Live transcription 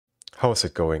How's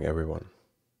it going, everyone?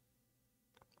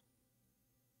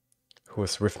 Who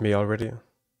is with me already?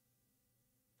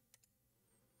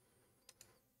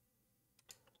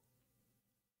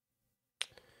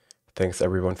 Thanks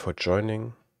everyone for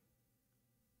joining.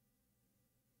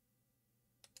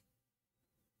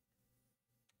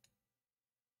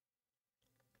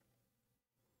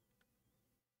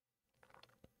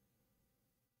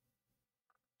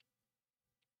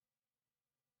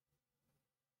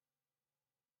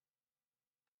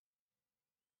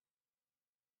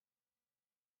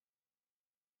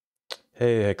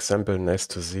 Hey, Example, nice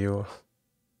to see you.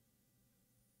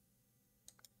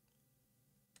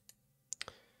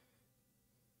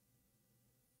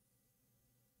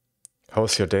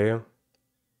 How's your day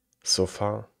so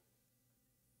far?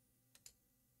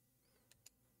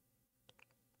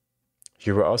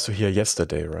 You were also here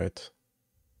yesterday, right?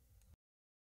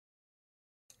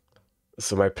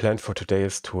 So my plan for today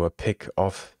is to pick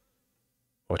up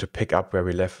where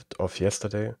we left off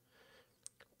yesterday.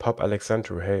 Pop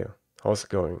Alexandru, hey, how's it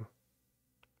going?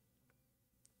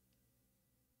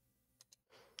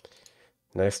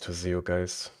 Nice to see you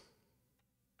guys.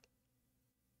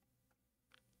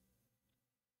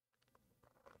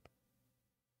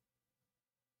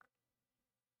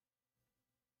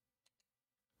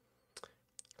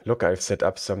 Look, I've set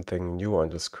up something new on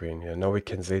the screen here. Now we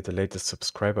can say the latest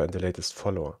subscriber and the latest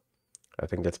follower. I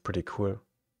think that's pretty cool.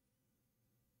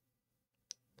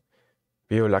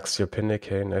 Violaxio Pinnick,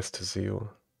 hey, nice to see you.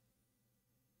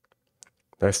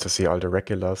 Nice to see all the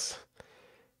regulars.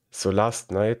 So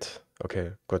last night,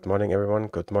 okay, good morning everyone.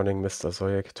 Good morning, Mr.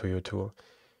 Zoyek, to you too.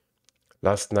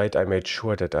 Last night I made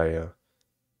sure that I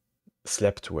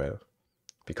slept well,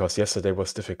 because yesterday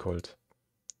was difficult.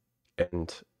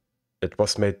 And it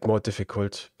was made more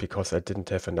difficult because I didn't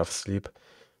have enough sleep.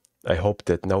 I hope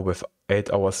that now with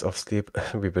 8 hours of sleep,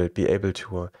 we will be able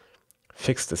to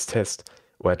fix this test,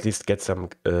 or at least get some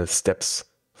steps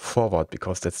forward,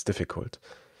 because that's difficult.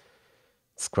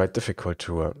 It's quite difficult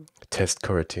to test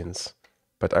coroutines,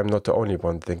 but I'm not the only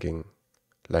one thinking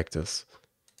like this.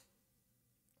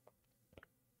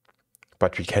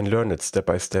 But we can learn it step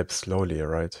by step, slowly,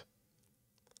 right?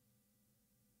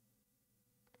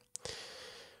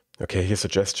 Okay, he's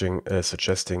suggesting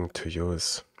to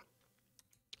use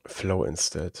flow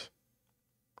instead.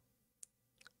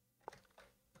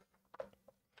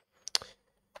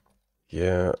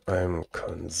 Yeah, I'm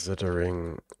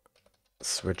considering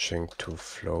switching to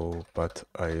flow, but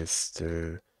I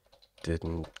still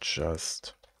didn't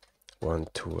just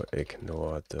want to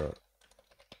ignore the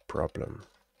problem.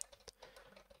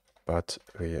 But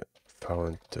we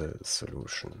found the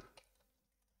solution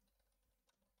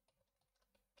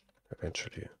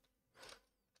eventually.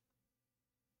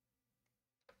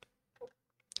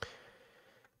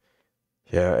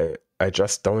 Yeah, I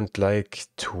just don't like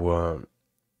to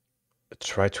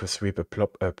try to sweep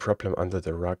a problem under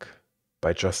the rug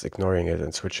by just ignoring it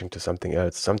and switching to something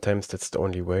else. Sometimes that's the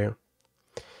only way.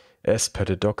 As per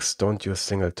the docs, don't use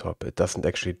single top. It doesn't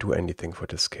actually do anything for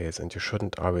this case, and you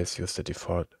shouldn't always use the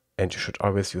default. And you should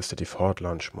always use the default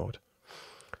launch mode.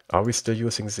 Are we still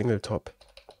using single top?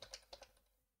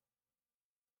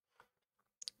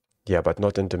 Yeah, but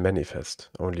not in the manifest,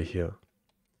 only here.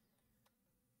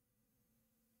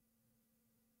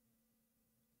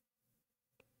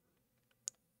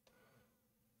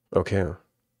 Okay.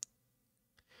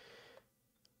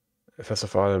 First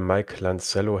of all, Mike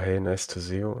Lancello, hey, nice to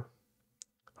see you.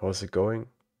 How's it going?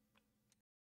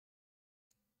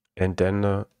 And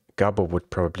then Gabo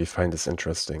would probably find this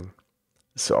interesting.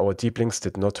 So our deep links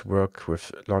did not work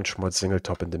with launch mode single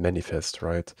top in the manifest,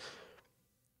 right?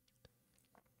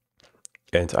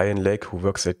 And Ian Lake, who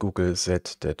works at Google, said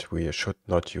that we should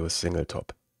not use single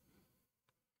top.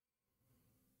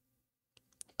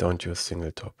 Don't use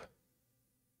single top.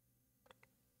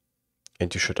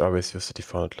 And you should always use the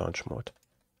default launch mode.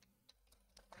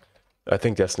 I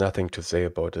think there's nothing to say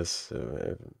about this.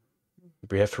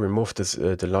 We have to remove this,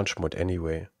 the launch mode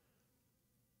anyway.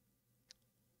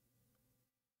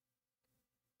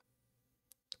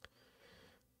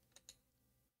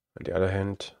 On the other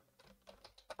hand,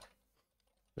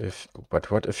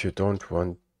 what if you don't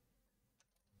want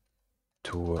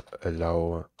to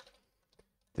allow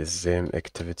the same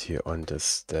activity on the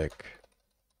stack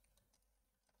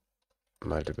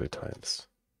multiple times?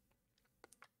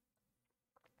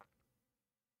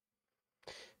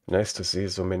 Nice to see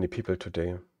so many people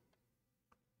today.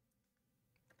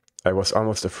 I was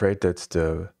almost afraid that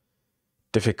the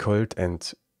difficult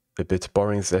and a bit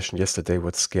boring session yesterday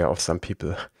would scare off some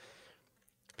people,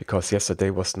 because yesterday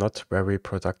was not very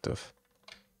productive.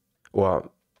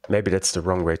 Or maybe that's the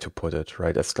wrong way to put it,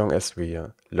 right? As long as we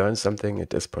learn something,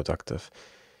 it is productive.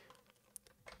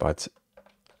 But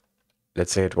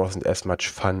let's say it wasn't as much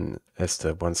fun as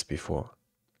the ones before.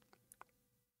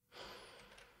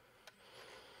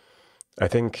 I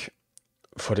think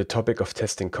for the topic of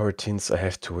testing coroutines, I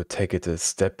have to take it a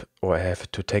step, or I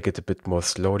have to take it a bit more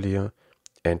slowly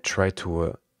and try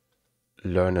to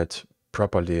learn it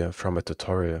properly from a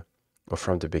tutorial or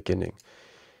from the beginning.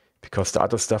 Because the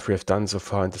other stuff we have done so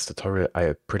far in this tutorial,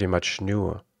 I pretty much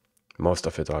knew most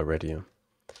of it already.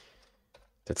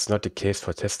 That's not the case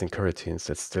for testing coroutines.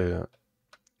 That's still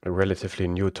a relatively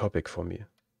new topic for me.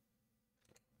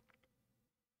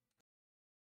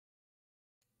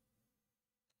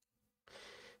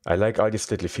 I like all these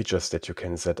little features that you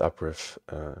can set up with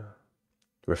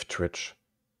Twitch,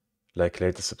 like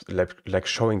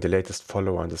showing the latest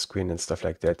follower on the screen and stuff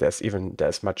like that.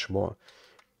 There's much more.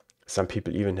 Some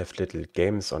people even have little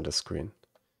games on the screen.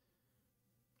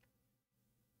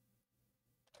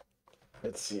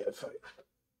 Let's see if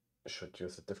I should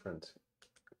use a different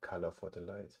color for the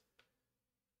light.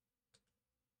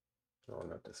 No,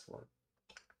 not this one.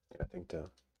 I think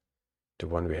the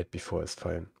one we had before is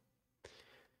fine.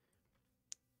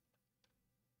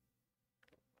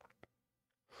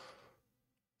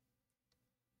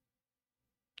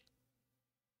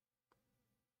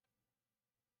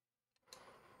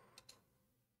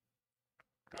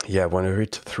 Yeah, I want to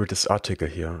read through this article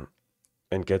here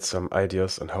and get some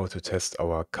ideas on how to test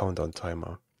our countdown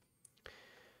timer.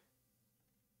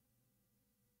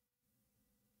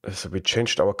 So we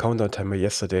changed our countdown timer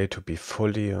yesterday to be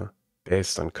fully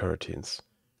based on coroutines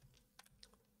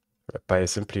by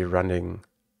simply running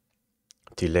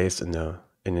delays in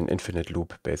an infinite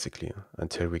loop, basically,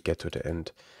 until we get to the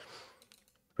end.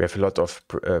 We have a lot of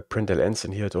printlns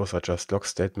in here. Those are just log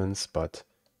statements, but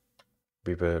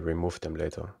we will remove them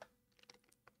later.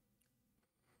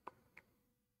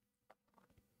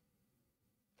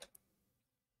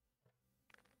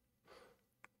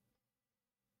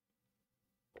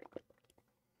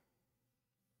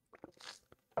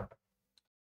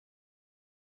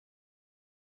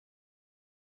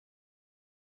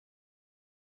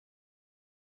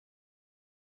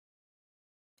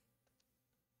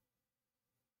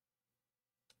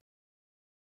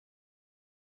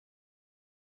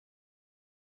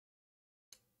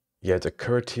 Yeah, the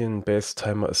coroutine-based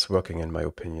timer is working in my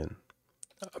opinion.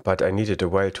 But I needed a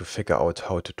while to figure out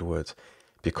how to do it.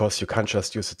 Because you can't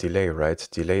just use a delay, right?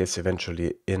 Delay is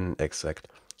eventually inexact.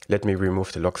 Let me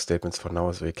remove the log statements for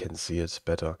now so you can see it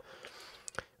better.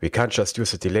 We can't just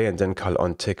use a delay and then call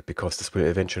on tick because this will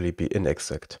eventually be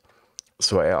inexact.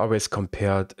 So I always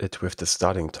compared it with the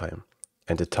starting time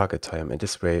and the target time, and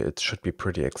this way it should be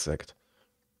pretty exact.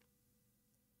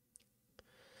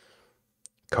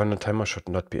 Countdown timer should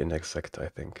not be inexact, I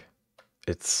think.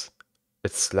 It's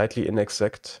slightly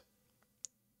inexact,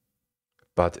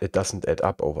 but it doesn't add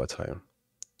up over time.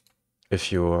 If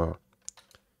you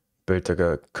build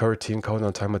a coroutine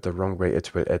countdown timer the wrong way,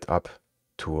 it will add up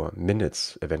to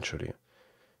minutes eventually.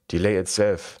 Delay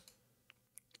itself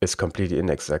is completely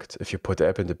inexact. If you put the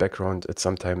app in the background, it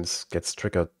sometimes gets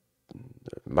triggered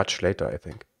much later, I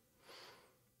think.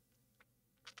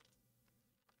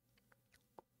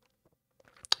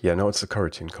 Yeah, now it's a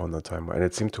coroutine countdown timer, and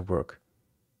it seemed to work.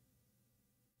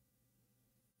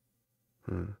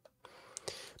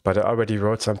 But I already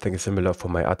wrote something similar for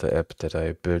my other app that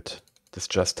I built. This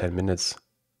just 10 minutes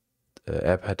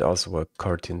app had also a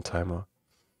coroutine timer.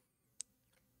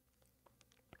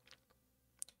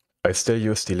 I still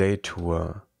use delay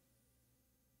to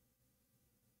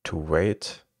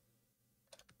wait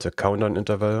the countdown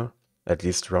interval, at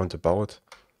least roundabout,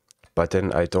 but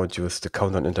then I don't use the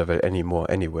countdown interval anymore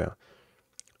anywhere.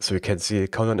 So you can see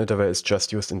countdown interval is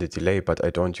just used in the delay, but I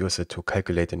don't use it to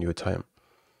calculate a new time.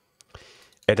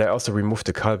 And I also removed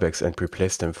the callbacks and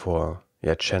replaced them for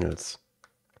channels.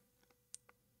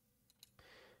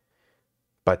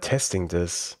 But testing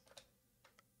this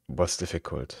was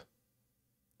difficult.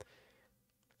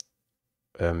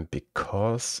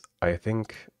 Because I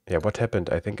think, what happened?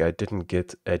 I think I didn't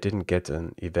get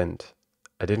an event.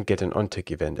 I didn't get an on-tick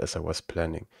event as I was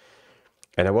planning.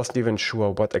 And I wasn't even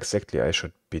sure what exactly I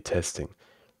should be testing.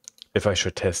 If I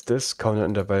should test this, countdown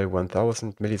interval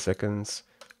 1000 milliseconds,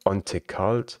 on-tick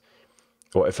called,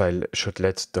 or if I should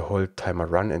let the whole timer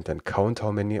run and then count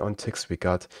how many on-ticks we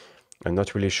got. I'm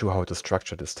not really sure how to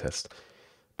structure this test.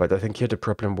 But I think here the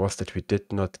problem was that we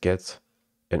did not get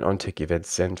an on-tick event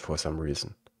sent for some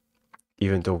reason,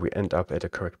 even though we end up at the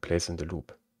correct place in the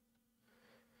loop.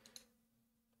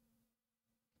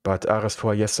 But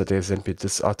RS4 yesterday sent me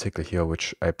this article here,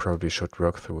 which I probably should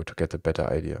work through to get a better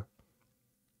idea.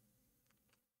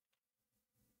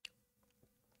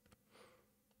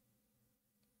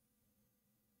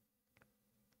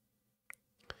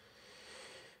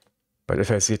 But if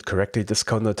I see it correctly, this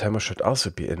counter timer should also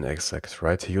be inexact,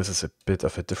 right? He uses a bit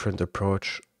of a different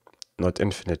approach, not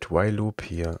infinite while loop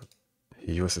here.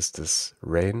 He uses this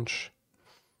range.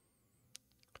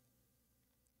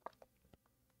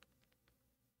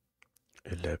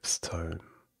 Elapsed time.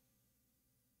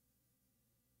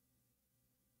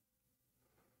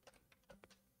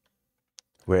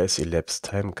 Where is elapsed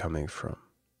time coming from?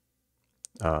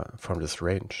 From this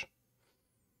range.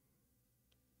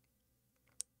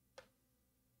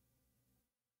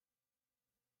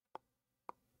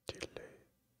 Delay.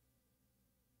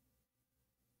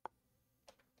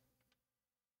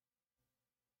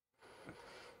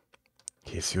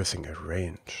 He's using a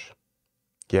range.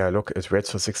 Yeah, look, it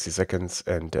waits for 60 seconds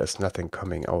and there's nothing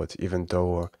coming out, even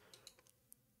though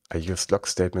I used log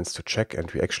statements to check and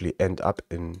we actually end up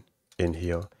in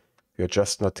here. We're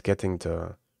just not getting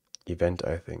the event,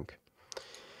 I think.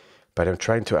 But I'm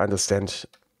trying to understand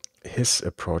his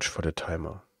approach for the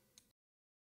timer.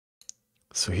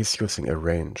 So he's using a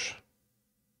range.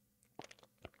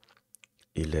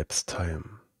 Elapsed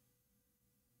time.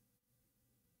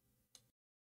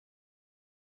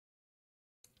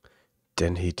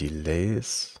 Then he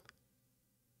delays.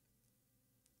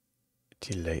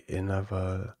 Delay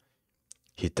interval.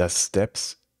 He does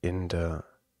steps in the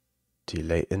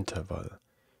delay interval.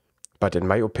 But in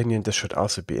my opinion, this should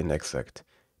also be inexact,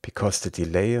 because the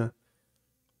delay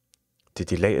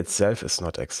itself is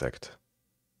not exact.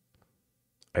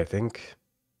 I think.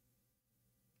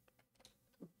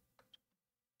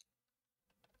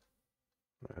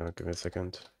 Give me a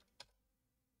second.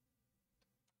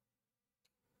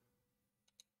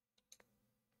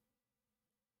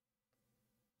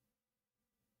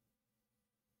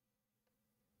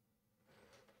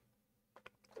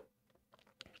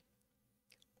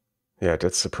 Yeah,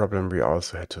 that's the problem we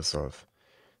also had to solve.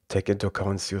 Take into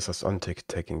account users on tick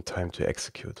taking time to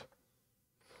execute.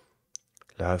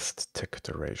 Last tick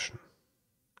duration.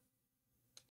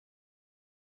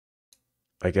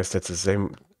 I guess that's a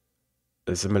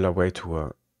similar way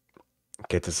to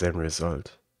get the same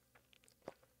result.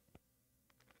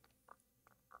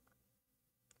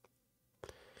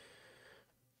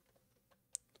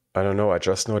 I don't know, I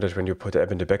just know that when you put the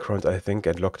app in the background, I think,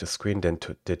 and lock the screen, then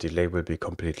the delay will be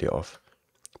completely off.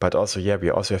 But also, yeah, we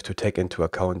also have to take into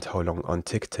account how long on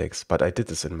tick takes, but I did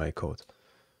this in my code.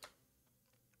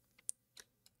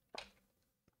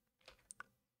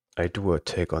 I do a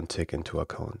take on tick into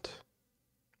account.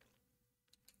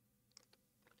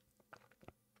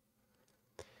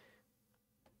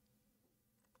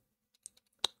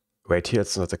 Wait, here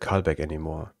it's not a callback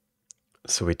anymore.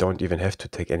 So we don't even have to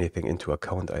take anything into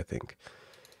account, I think.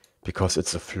 Because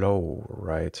it's a flow,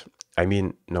 right? I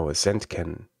mean, no, a send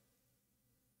can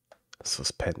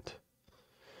suspend.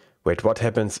 Wait, what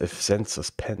happens if send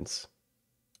suspends?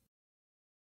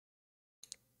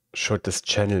 Should this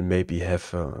channel maybe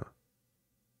have a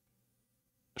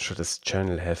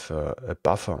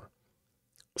buffer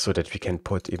so that we can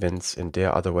put events in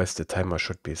there? Otherwise the timer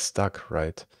should be stuck,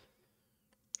 right?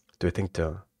 Do you think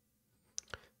the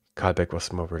callback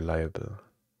was more reliable?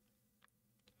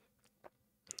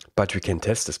 But we can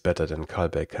test this better than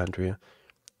callback, can't we?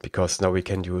 Because now we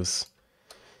can use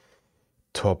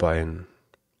turbine,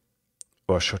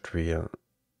 or should we use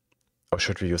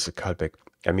a callback?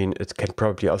 I mean, it can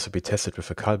probably also be tested with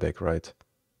a callback, right?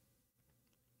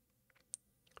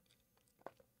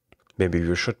 Maybe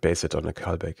we should base it on a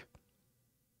callback.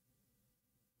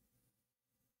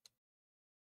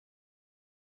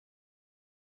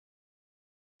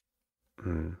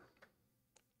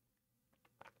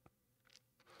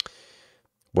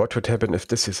 What would happen if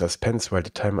this is suspense while the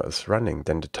timer is running?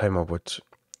 Then the timer would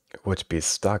be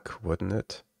stuck, wouldn't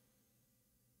it?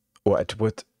 Or it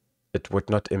would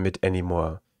not emit any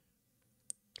more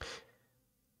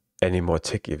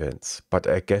tick events. But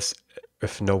I guess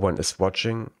if no one is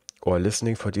watching or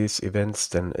listening for these events,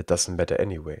 then it doesn't matter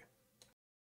anyway.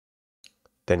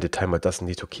 Then the timer doesn't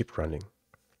need to keep running.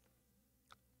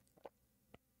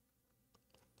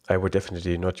 I would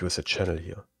definitely not use a channel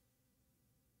here.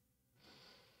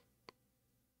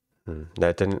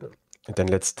 Now then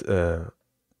let's turn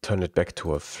it back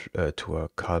to a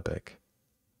callback.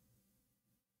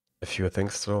 If you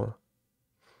think so.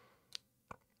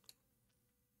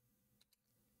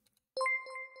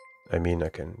 I mean, I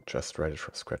can just write it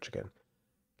from scratch again.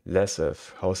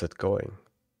 Lassif, how's it going?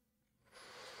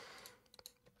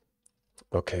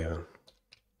 Okay,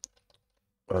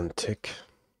 on tick.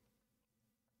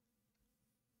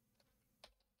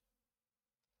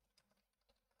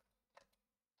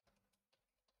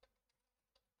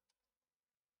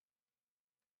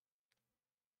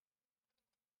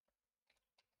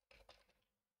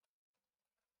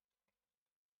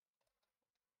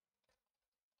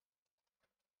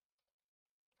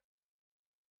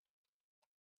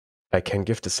 I can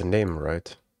give this a name,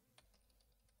 right?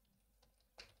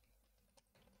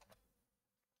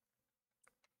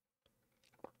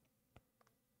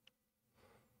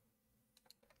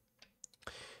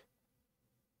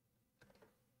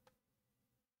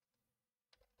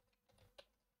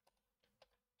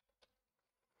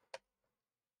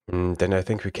 Then I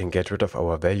think we can get rid of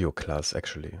our value class,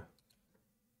 actually.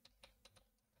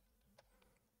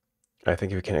 I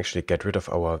think we can actually get rid of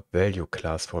our value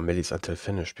class for millis until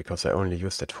finished, because I only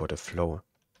use that for the flow.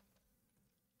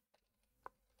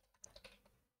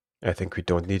 I think we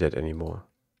don't need it anymore,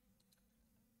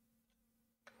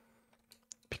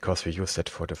 because we use that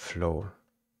for the flow.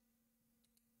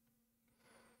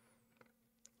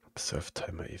 Observe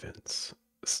timer events.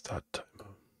 Start timer.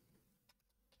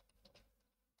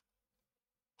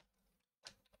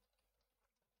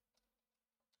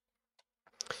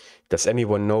 Does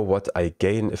anyone know what I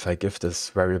gain if I give this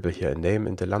variable here a name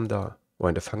in the lambda or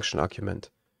in the function argument?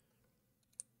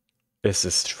 Is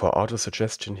this for auto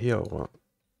suggestion here, or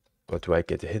do I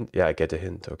get a hint? Yeah, I get a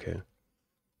hint. Okay,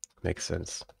 makes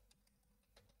sense.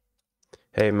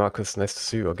 Hey Marcus, nice to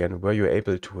see you again. Were you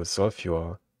able to solve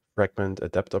your fragment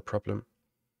adapter problem?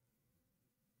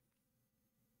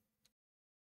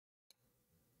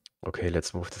 Okay,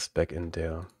 let's move this back in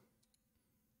there.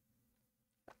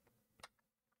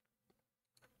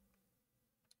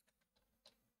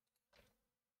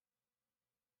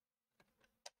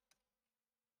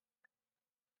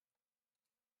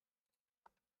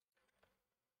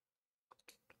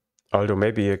 Although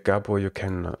maybe, Gabo, you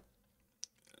can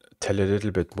tell a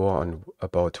little bit more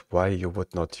about why you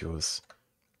would not use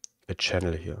a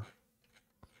channel here.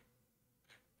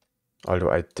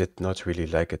 Although I did not really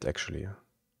like it, actually.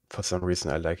 For some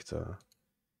reason I liked the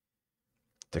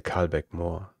callback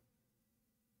more.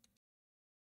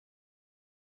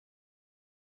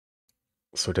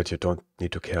 So that you don't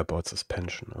need to care about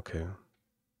suspension, okay.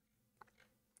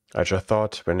 I just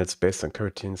thought when it's based on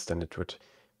coroutines, then it would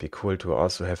be cool to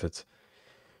also have the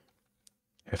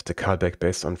callback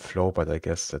based on flow, but I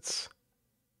guess that's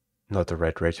not the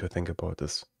right way to think about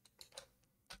this.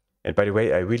 And by the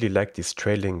way, I really like these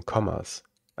trailing commas.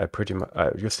 I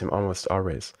use them almost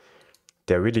always.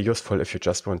 They're really useful if you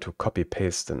just want to copy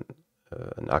paste an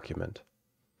argument.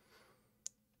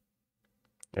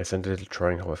 I sent a little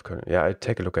drawing how I've coded. Yeah, I'll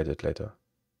take a look at it later.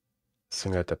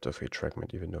 Single adapter for each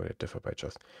fragment, even though they differ by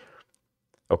just.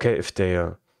 Okay, if they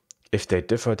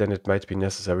differ, then it might be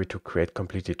necessary to create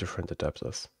completely different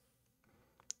adapters.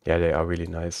 Yeah, they are really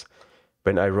nice.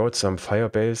 When I wrote some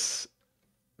Firebase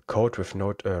code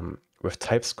with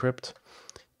TypeScript,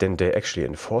 then they actually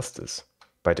enforced this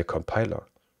by the compiler.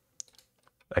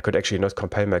 I could actually not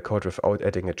compile my code without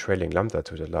adding a trailing lambda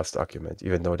to the last argument,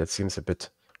 even though that seems a bit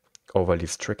overly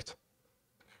strict.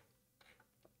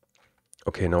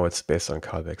 Okay, now it's based on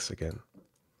callbacks again.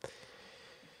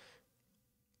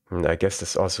 And I guess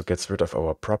this also gets rid of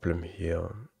our problem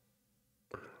here.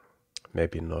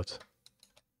 Maybe not.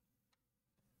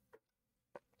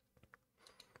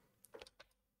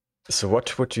 So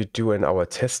what would you do in our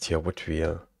test here? Would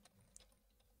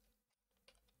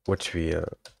we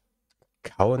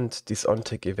count these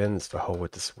on-tick events? Or how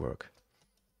would this work?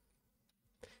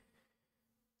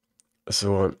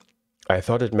 So I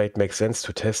thought it might make sense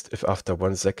to test if after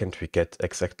 1 second we get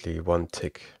exactly 1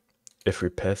 tick. If we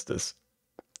pass this,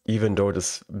 even though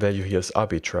this value here is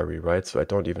arbitrary, right? So I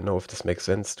don't even know if this makes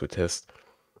sense to test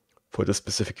for the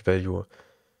specific value.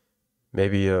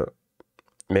 Maybe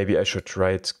I should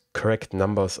write correct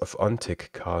numbers of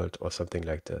on-tick called or something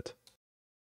like that.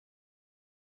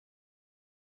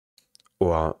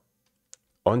 Or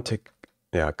on-tick,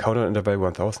 yeah, counter interval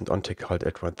 1000, on-tick called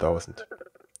at 1000.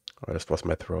 Oh, this was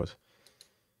my throat.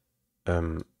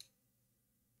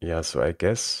 Yeah, so I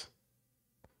guess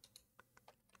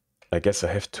I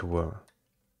have to,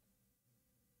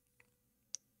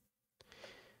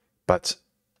 but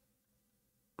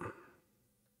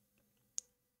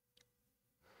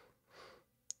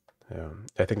yeah,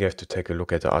 I think I have to take a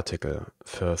look at the article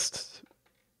first.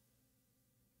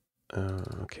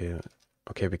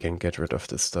 Okay, we can get rid of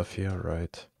this stuff here,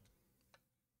 right?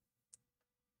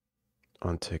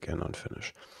 On tick and on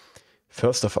finish.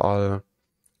 First of all,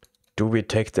 do we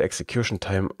take the execution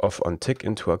time of on tick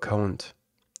into account?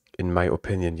 In my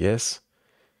opinion, yes,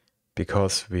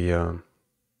 because we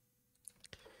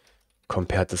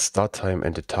compare the start time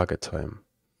and the target time.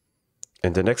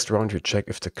 In the next round, we check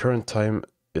if the current time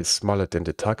is smaller than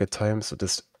the target time, so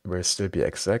this will still be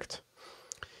exact.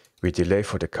 We delay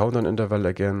for the countdown interval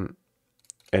again,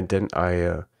 and then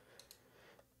I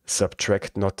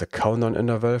subtract not the countdown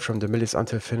interval from the millis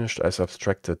until finished, I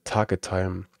subtract the target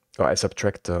time, or I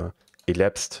subtract the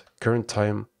elapsed current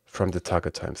time from the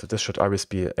target time. So this should always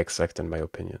be exact in my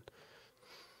opinion.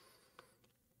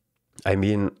 I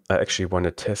mean, I actually want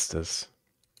to test this.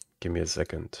 Give me a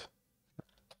second.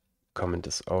 Comment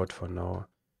this out for now.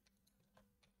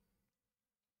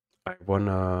 I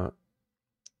wanna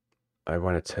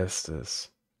test this.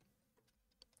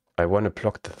 I wanna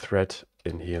block the thread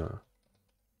in here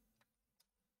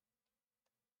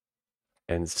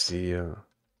and see.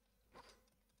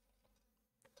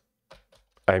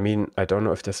 I mean, I don't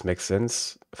know if this makes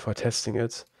sense for testing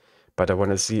it, but I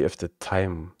want to see if the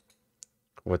time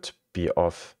would be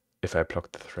off if I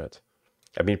block the thread.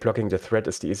 I mean, blocking the thread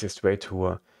is the easiest way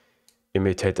to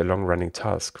imitate a long-running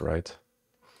task, right?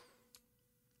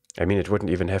 I mean, it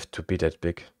wouldn't even have to be that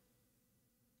big.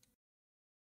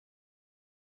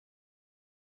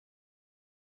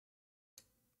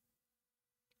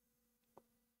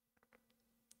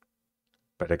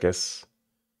 But I guess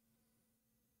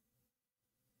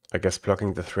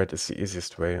blocking the thread is the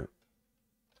easiest way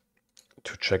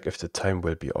to check if the time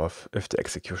will be off, if the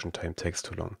execution time takes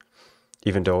too long.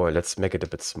 Even though, let's make it a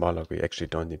bit smaller, we actually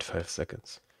don't need 5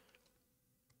 seconds.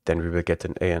 Then we will get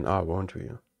an ANR, won't we?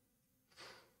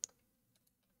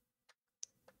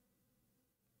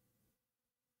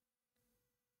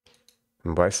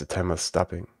 And why is the timer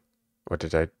stopping? Or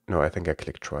did I? No, I think I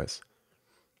clicked twice.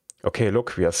 Okay,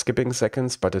 look, we are skipping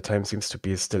seconds, but the time seems to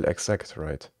be still exact,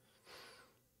 right?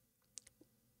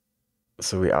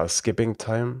 So we are skipping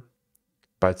time,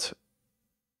 but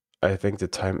I think the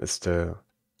time is still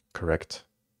correct.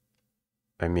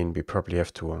 I mean, we probably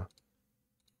have to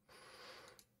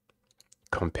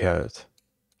compare it.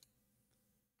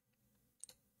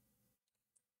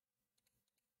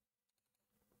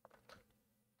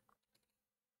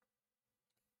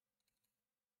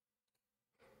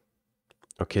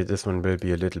 Okay, this one will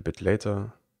be a little bit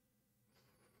later.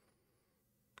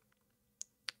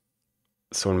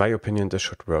 So in my opinion, this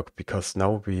should work because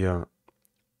now we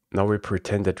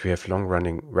pretend that we have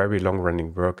very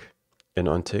long-running work in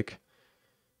OnTick.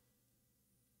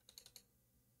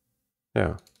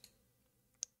 Yeah,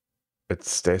 it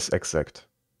stays exact,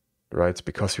 right?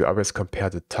 Because we always compare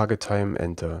the target time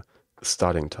and the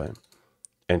starting time,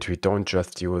 and we don't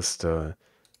just use the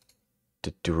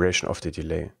duration of the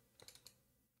delay.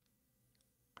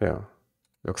 Yeah,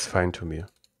 looks fine to me.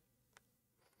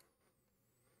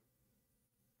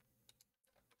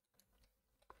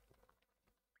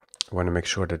 I want to make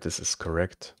sure that this is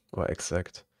correct or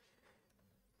exact.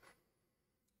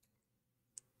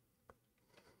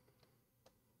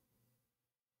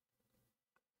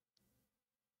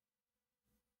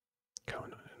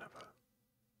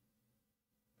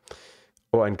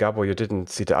 Oh, and Gabo, you didn't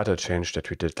see the other change that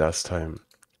we did last time.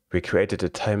 We created a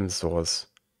time source.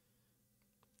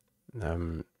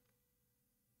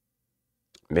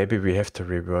 Maybe we have to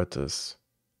revert this.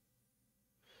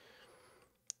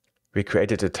 We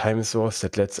created a time source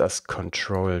that lets us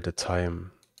control the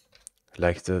time,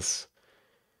 like this,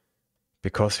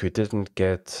 because we didn't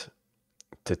get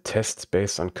the test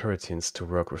based on coroutines to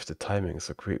work with the timing,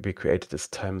 so we created this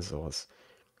time source.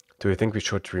 Do you think we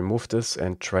should remove this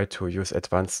and try to use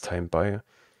advanced time by?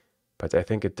 But I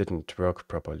think it didn't work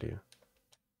properly.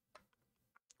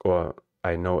 Or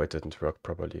I know it didn't work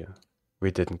properly. We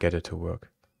didn't get it to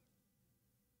work.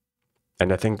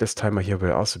 And I think this timer here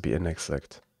will also be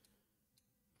inexact.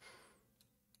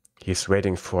 He's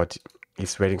waiting for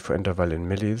interval in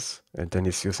millis, and then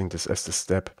he's using this as the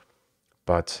step.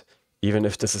 But even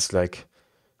if this is like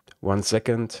 1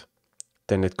 second,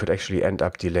 then it could actually end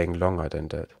up delaying longer than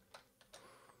that.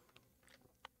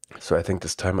 So I think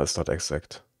this timer is not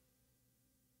exact.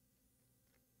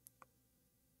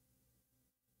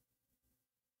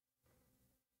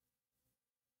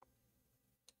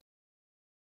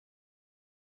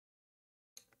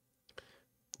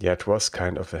 Yeah, it was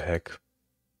kind of a hack,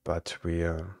 but we...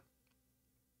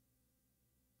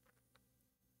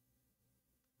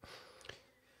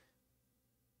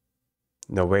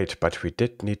 No, wait, but we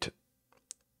did need...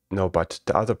 No, but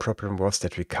the other problem was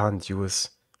that we can't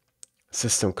use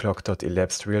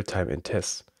system_clock.elapsed real-time in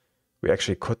tests. We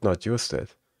actually could not use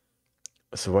that.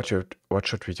 So what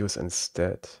should we use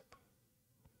instead?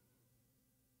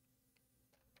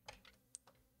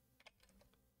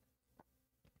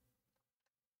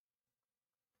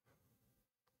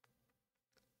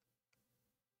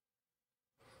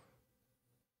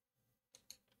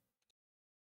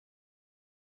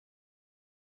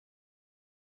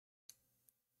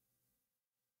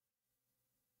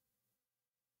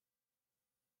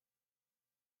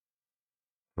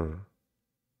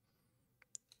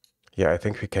 Yeah, I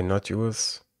think we cannot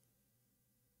use...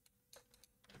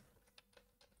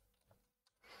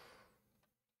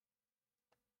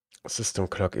 System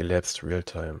clock elapsed real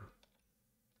time.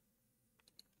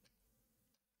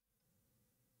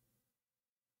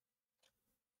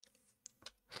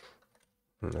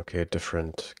 Okay,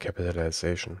 different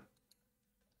capitalization.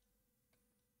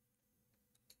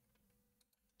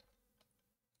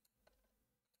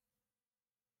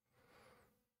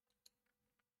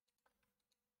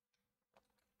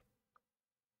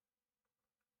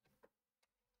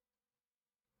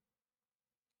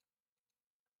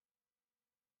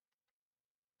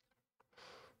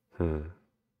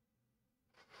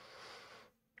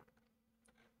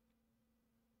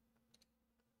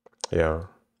 Yeah,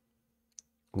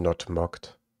 not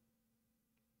mocked.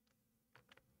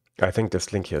 I think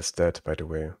this link here is dead, by the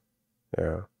way.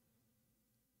 Yeah.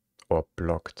 Or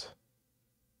blocked.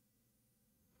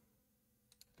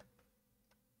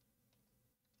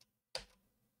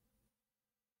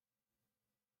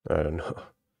 I don't know.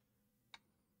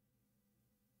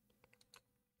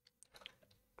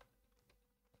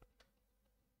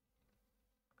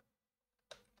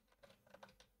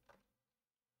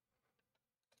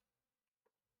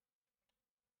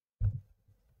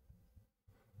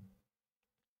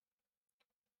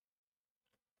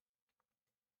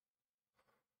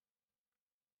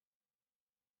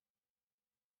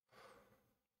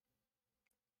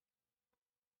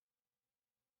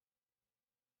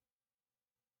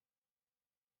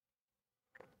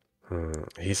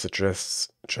 He suggests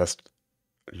just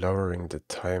lowering the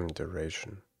time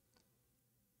duration.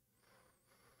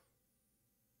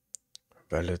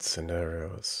 Valid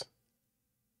scenarios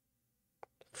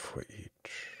for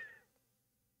each.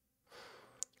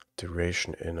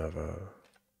 Duration interval.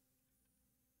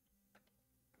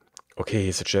 Okay,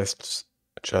 he suggests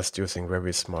just using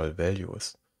very small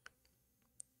values.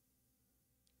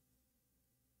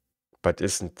 But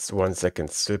isn't 1 second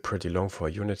still pretty long for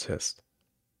a unit test?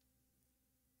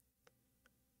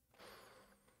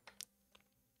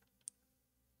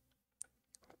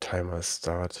 Timer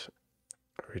start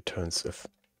returns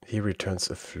he returns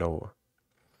a flow.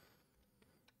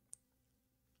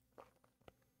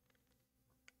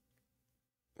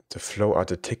 The flow are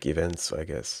the tick events, I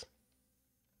guess.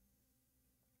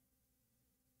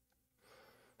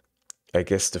 I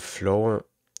guess the flow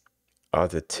are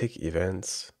the tick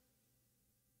events,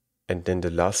 and then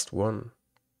the last one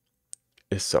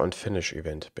is the unfinished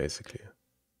event, basically.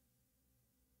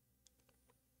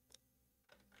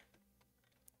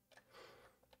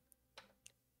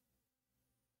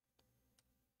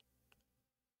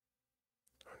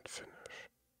 Unfinished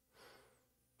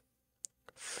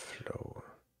flow.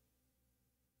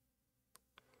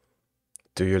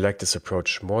 Do you like this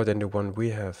approach more than the one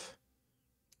we have?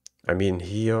 I mean,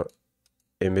 here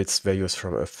emits values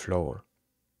from a flow,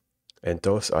 and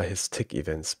those are his tick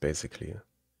events, basically.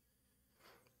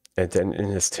 And then in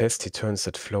his test, he turns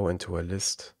that flow into a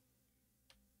list.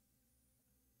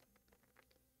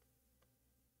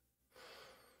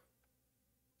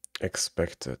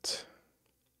 Expected.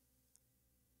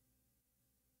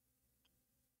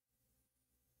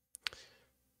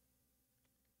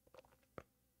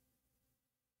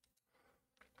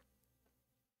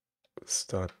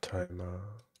 Start timer.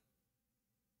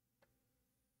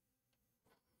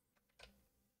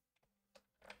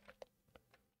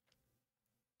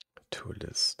 To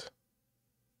list.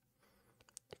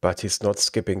 But he's not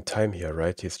skipping time here,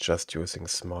 right? He's just using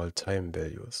small time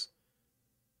values.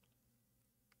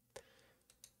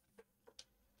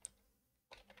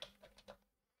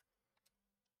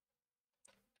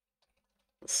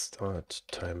 Start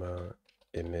timer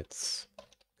emits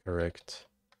correct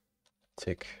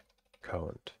tick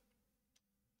count.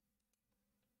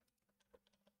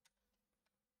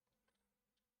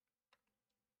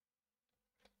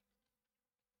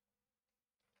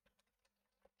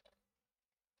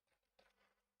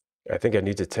 I think I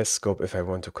need a test scope if I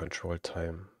want to control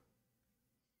time.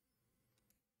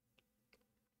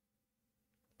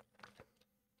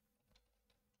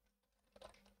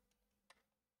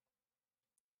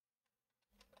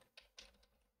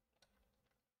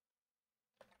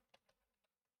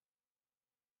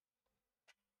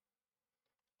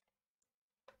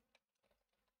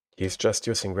 He's just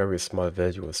using very small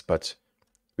values, but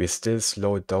we still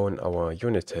slow down our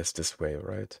unit test this way,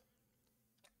 right?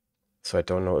 So I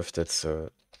don't know if that's a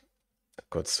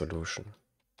good solution.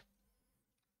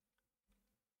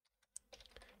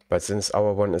 But since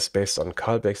our one is based on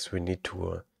callbacks, we need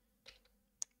to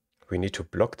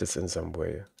block this in some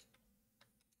way.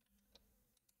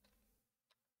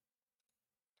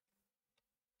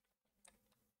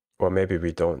 Or maybe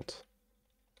we don't.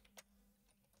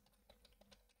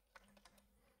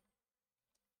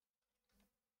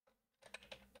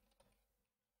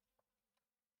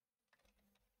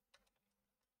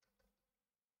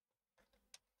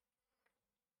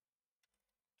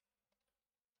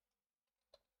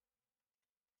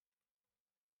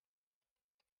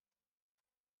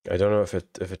 I don't know if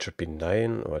it should be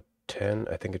 9 or 10.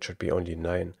 I think it should be only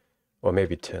 9 or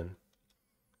maybe 10.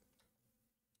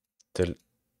 The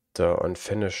on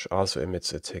finish also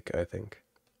emits a tick, I think.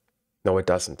 No, it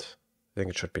doesn't. I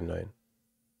think it should be 9.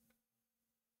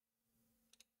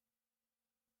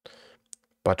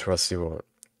 But was 0.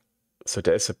 So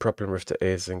there is a problem with the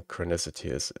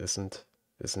asynchronicity,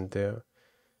 isn't there?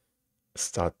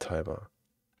 Start timer.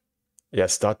 Yeah,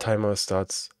 start timer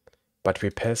starts, but we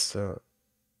pass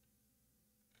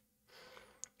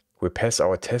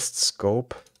our test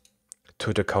scope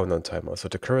to the countdown timer. So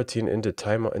the coroutine in the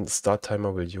timer and the start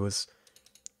timer will use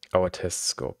our test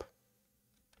scope.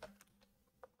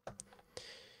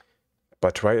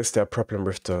 But why is there a problem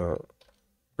with the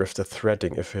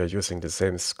threading if we are using the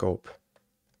same scope?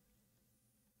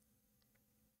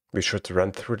 We should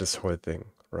run through this whole thing,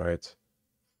 right?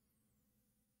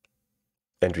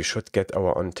 And we should get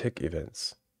our on-tick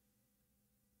events.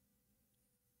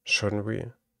 Shouldn't we?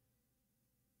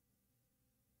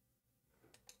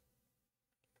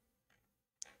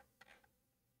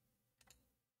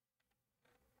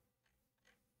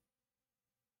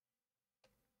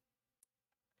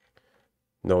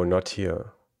 No, not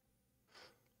here.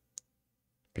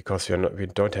 Because we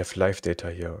don't have live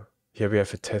data here. Here we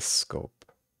have a test scope.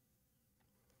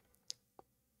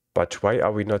 But why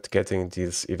are we not getting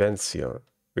these events here?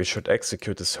 We should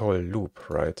execute this whole loop,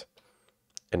 right?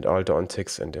 And all the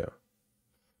on-ticks in there.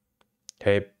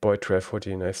 Hey,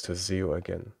 boy1240, nice to see you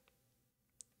again.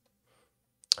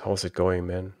 How's it going,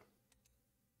 man?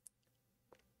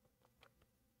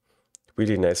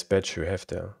 Really nice badge you have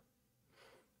there.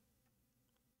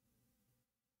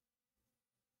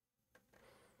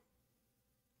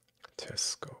 Test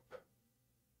scope.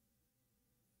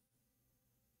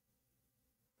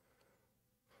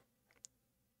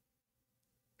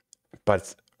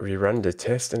 But we run the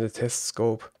test in the test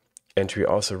scope, and we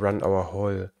also run our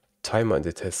whole timer in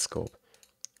the test scope.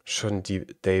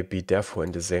 Shouldn't they be therefore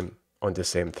on the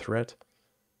same thread?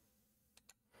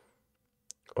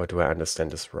 Or do I understand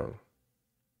this wrong?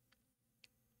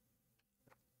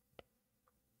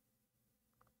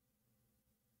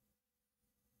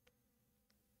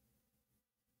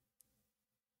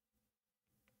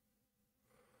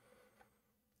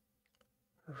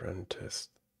 Run test.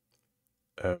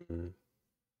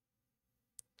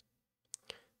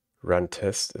 Run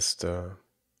test is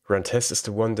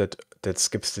the one that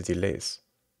skips the delays.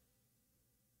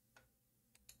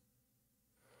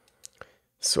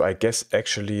 So I guess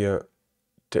actually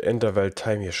the interval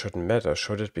time here shouldn't matter,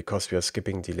 should it? Because we are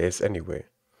skipping delays anyway.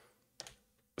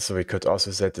 So we could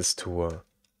also set this to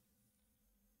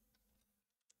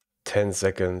 10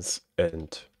 seconds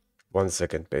and 1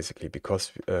 second basically,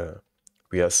 because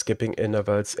we are skipping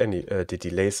intervals, the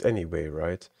delays anyway,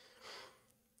 right?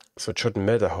 So it shouldn't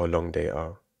matter how long they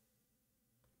are,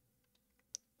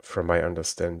 from my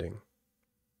understanding.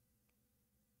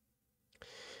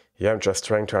 Yeah, I'm just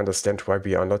trying to understand why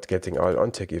we are not getting all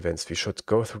on-tick events. We should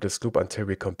go through this loop until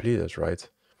we complete it, right?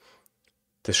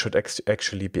 This should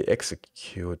actually be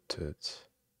executed.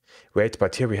 Wait,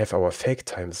 but here we have our fake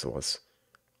time source.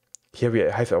 Here we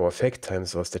have our fake time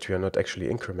source that we are not actually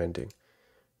incrementing.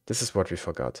 This is what we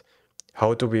forgot.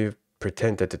 How do we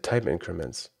pretend that the time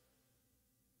increments?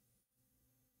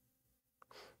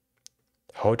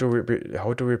 How do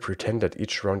we pretend that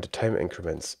each round the time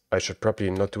increments? I should probably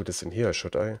not do this in here,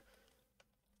 should I?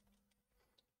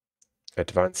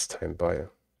 Advanced time by.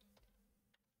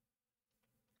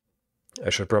 I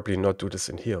should probably not do this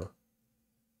in here.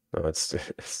 No, it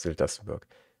still doesn't work.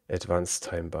 Advanced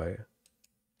time by.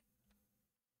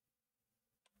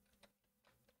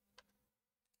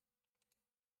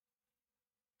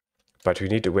 But we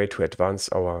need a way to advance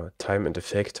our time in the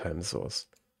fake time source.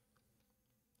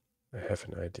 I have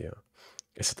an idea.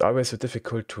 Is it always so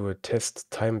difficult to test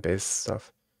time-based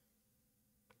stuff?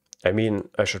 I mean,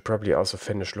 I should probably also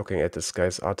finish looking at this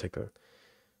guy's article.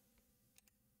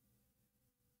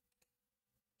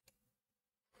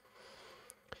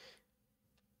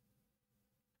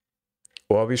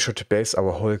 Or we should base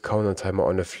our whole counter timer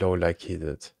on a flow like he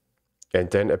did.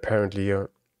 And then apparently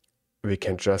we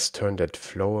can just turn that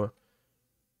flow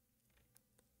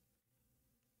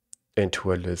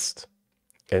into a list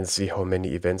and see how many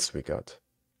events we got.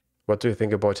 What do you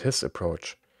think about his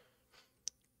approach?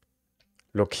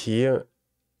 Look here,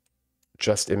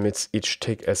 just emits each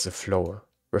tick as a flow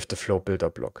with the flow builder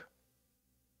block.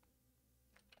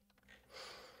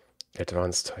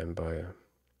 Advanced time by.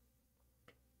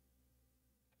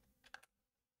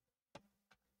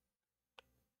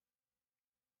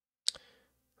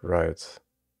 Right,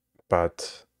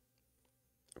 but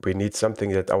we need something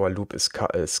that our loop is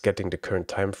getting the current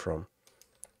time from.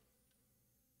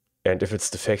 And if it's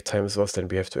the fake time source, then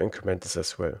we have to increment this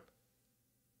as well.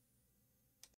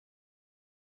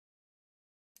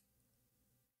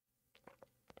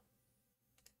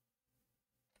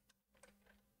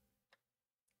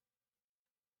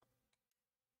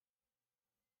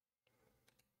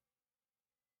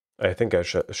 I think I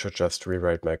should just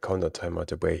rewrite my counter timer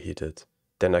the way he did.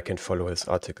 Then I can follow his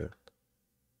article.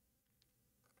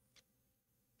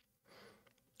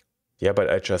 Yeah,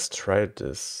 but I just tried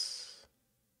this.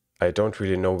 I don't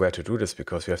really know where to do this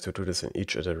because we have to do this in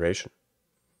each iteration.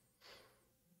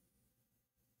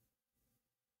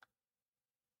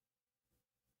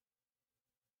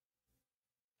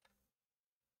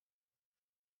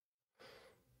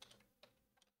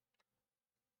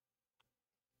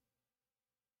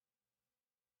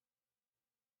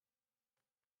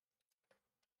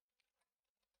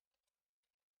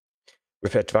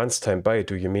 With advanced time by,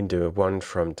 do you mean the one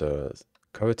from the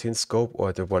coroutine scope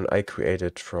or the one I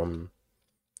created from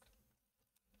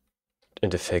in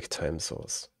the fake time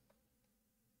source?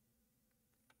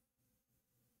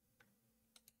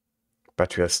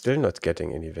 But we are still not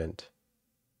getting an event.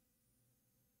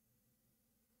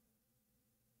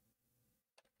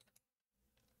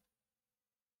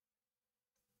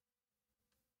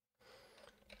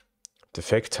 The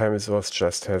fake time source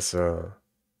just has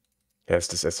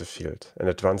this as a field. An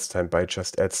advanced time by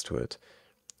just adds to it.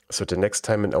 So the next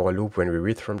time in our loop when we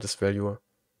read from this value,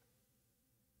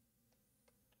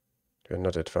 we're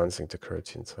not advancing the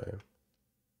coroutine time.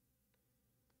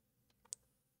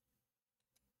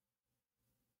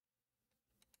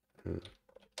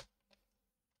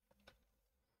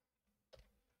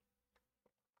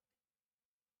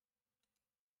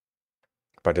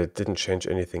 But it didn't change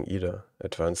anything either.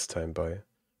 Advanced time by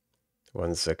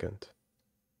 1 second.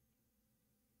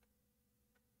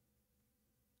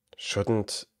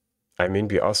 Shouldn't... I mean,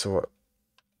 we also...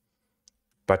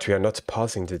 But we are not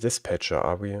parsing the dispatcher,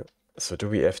 are we? So do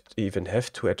we even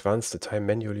have to advance the time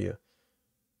manually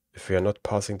if we are not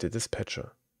parsing the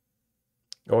dispatcher?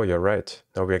 Oh, you're right.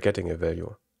 Now we are getting a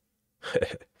value.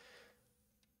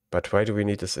 But why do we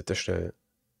need this additional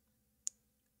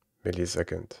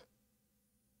millisecond?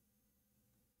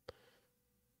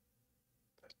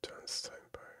 Advanced time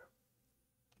by.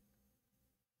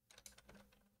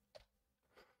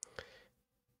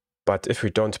 But if we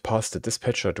don't pass the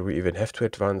dispatcher, do we even have to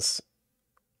advance?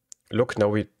 Look,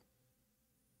 now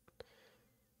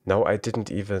I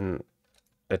didn't even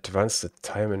advance the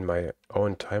time in my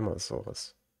own timer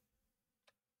source.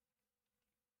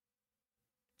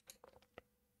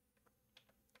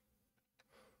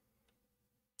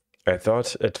 I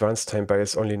thought advanced time by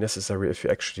is only necessary if you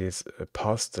actually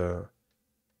pass the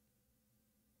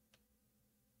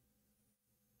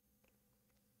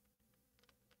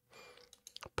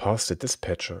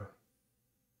dispatcher.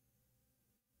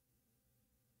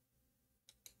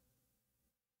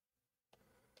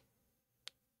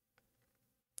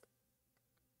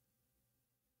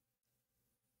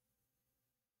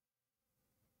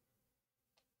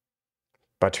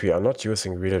 But we are not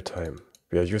using real time.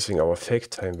 We are using our fake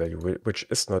time value, which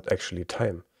is not actually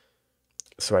time.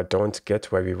 So I don't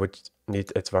get why we would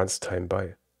need advanced time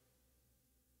by.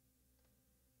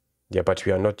 Yeah, but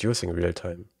we are not using real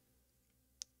time.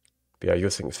 We are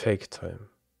using fake time.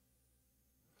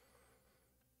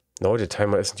 No, the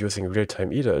timer isn't using real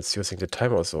time either. It's using the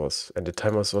timer source. And the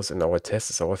timer source in our test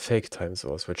is our fake time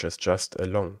source, which is just a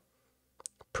long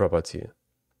property.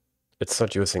 It's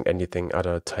not using anything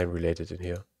other time related in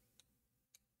here.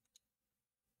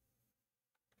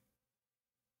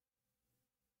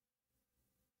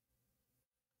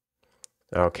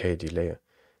 Okay, delay.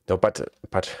 No, but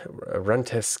run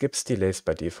test skips delays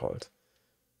by default.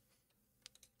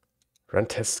 Run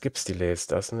test skips delays,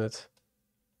 doesn't it?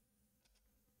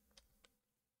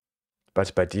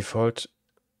 But by default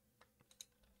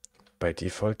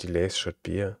delays should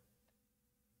be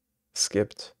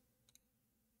skipped.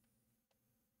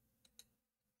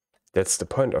 That's the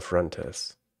point of run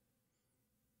test.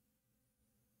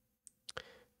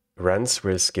 Runs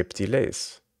will skip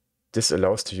delays. This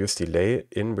allows to use delay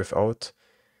in without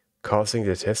causing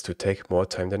the test to take more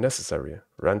time than necessary.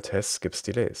 Run test skips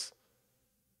delays.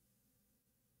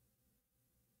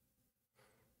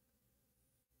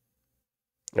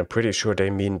 I'm pretty sure they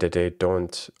mean that they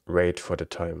don't wait for the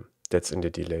time. That's in the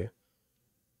delay.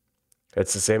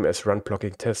 It's the same as run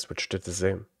blocking test, which did the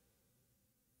same.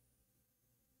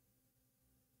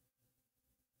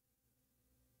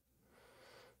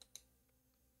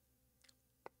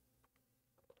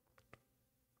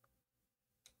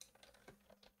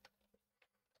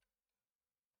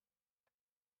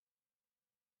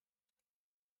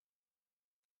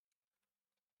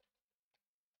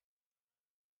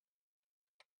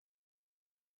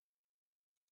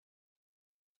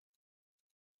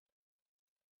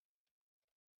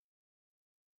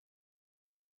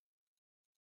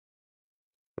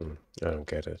 I don't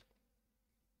get it.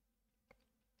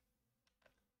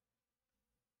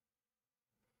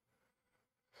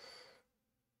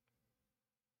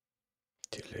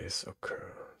 Delays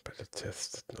occur, but the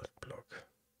test did not block.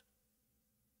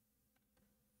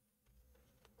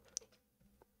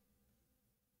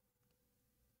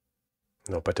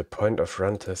 No, but the point of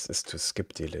run test is to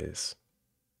skip delays.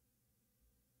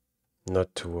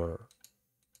 Not to...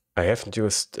 I haven't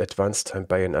used advanced time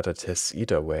by in other tests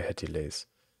either where I had delays.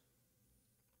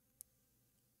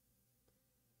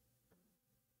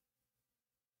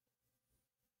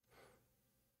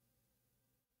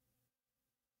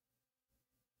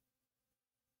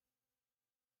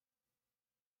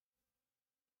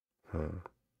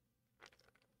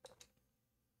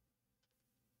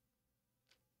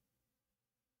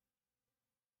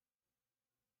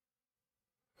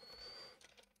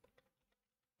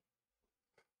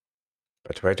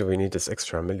 But why do we need this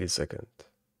extra millisecond?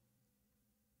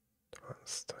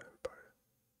 Advanced time by.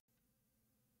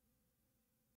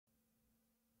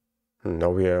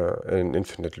 Now we are in an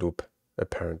infinite loop,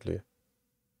 apparently.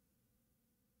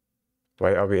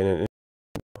 Why are we in an...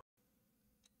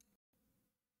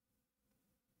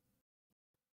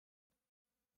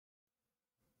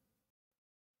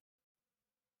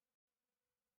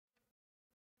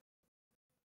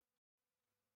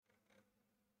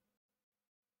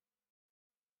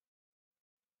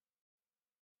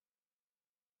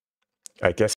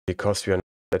 I guess because we are not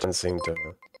advancing the...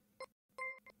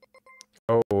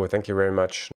 Oh, thank you very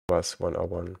much,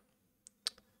 Novas101.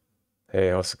 Hey,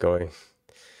 how's it going?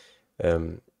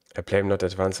 I blame not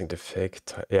advancing the fake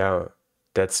time. Yeah,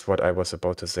 that's what I was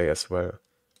about to say as well.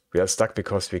 We are stuck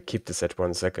because we keep this at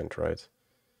 1 second, right?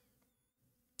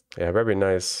 Yeah, very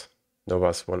nice,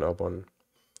 Novas101.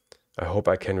 I hope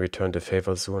I can return the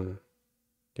favor soon.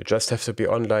 You just have to be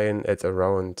online at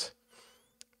around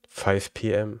 5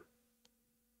 p.m.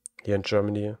 here in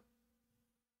Germany.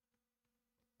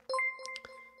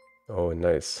 Oh,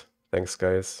 nice. Thanks,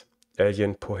 guys.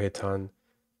 Alien Pohetan,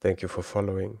 thank you for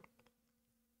following.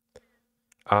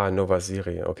 Ah, Nova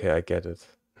Siri. Okay, I get it.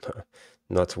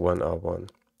 Not 1R1.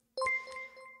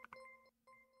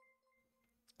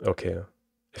 Okay.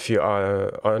 If you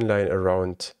are online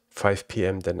around 5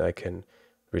 p.m., then I can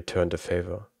return the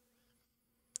favor.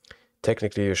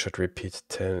 Technically, you should repeat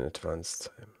 10 advanced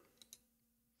time.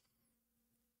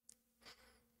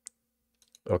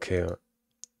 Okay.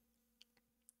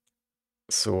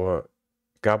 So,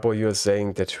 Gabo, you're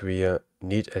saying that we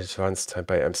need advanced time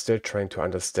by. I'm still trying to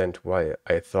understand why.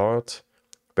 I thought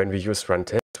when we use run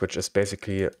test, which is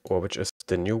basically, or which is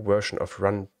the new version of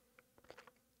run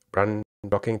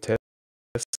blocking test,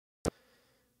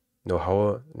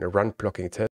 run blocking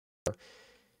test,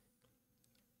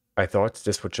 I thought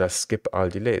this would just skip all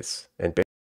delays and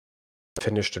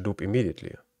finish the loop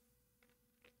immediately.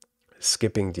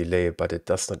 Skipping delay, but it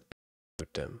does not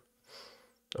execute them.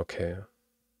 Okay.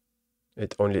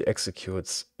 It only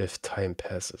executes if time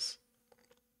passes.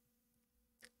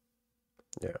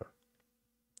 Yeah.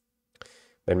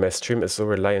 When my stream is so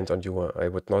reliant on you, I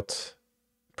would not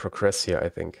progress here, I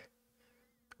think,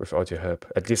 without your help.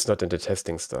 At least not in the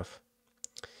testing stuff.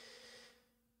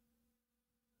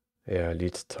 Yeah,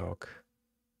 lead talk.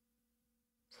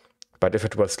 But if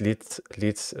it was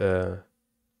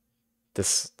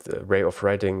this way of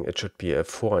writing, it should be a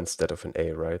 4 instead of an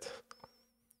A, right?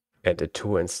 And a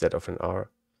 2 instead of an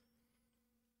R.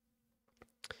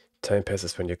 Time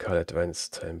passes when you call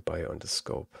advanced time by on the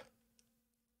scope.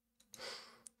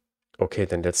 Okay,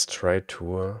 then let's try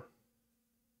to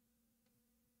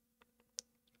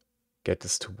get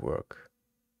this to work.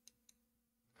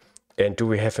 And do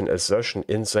we have an assertion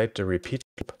inside the repeat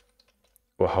loop?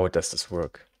 Or how does this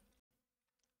work?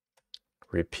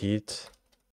 Repeat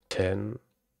 10.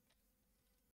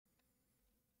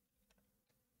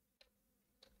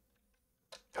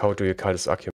 How do you call this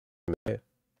argument?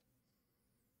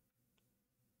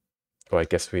 Oh, I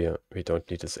guess we don't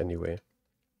need this anyway.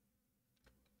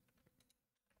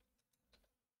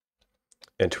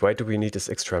 And why do we need this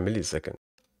extra millisecond?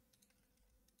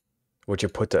 Would you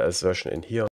put the assertion in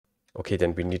here? Okay,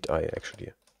 then we need I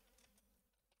actually.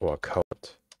 Or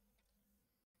count.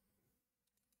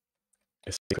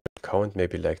 Is count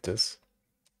maybe like this?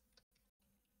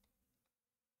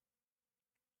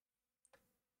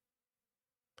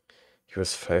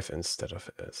 Use 5 instead of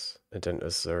S. And then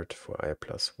assert for I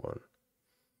plus 1.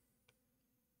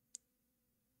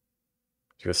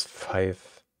 Use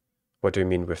 5. What do you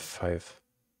mean with 5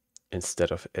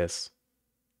 instead of S?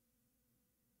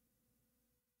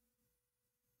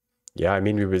 Yeah, I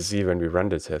mean we will see when we run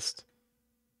the test.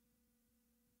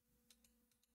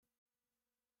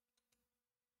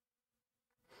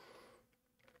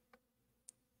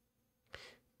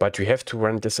 But we have to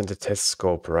run this in the test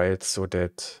scope, right? So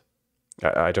that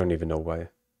I don't even know why.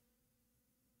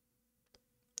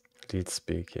 Lead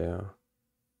speak, yeah.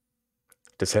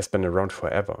 This has been around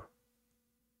forever.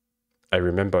 I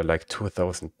remember like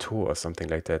 2002 or something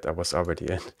like that. I was already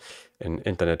in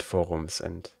internet forums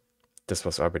and this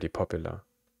was already popular.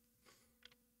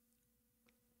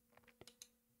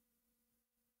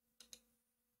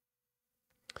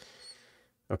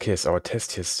 Okay, is our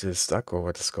test here still stuck or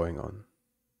what is going on?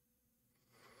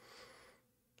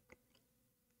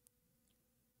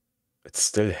 It's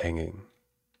still hanging.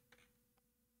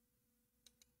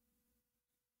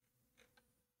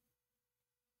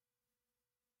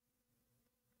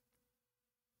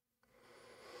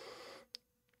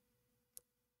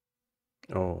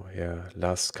 Oh, yeah,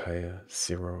 last Kai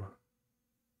 0.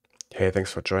 Hey,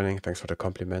 thanks for joining. Thanks for the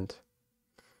compliment.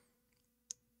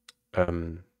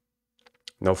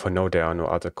 No, for now, there are no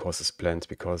other courses planned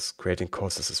because creating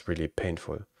courses is really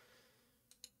painful.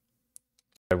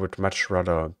 I would much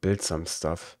rather build some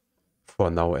stuff,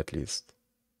 for now at least.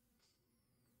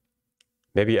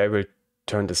 Maybe I will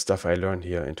turn the stuff I learn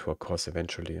here into a course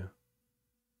eventually.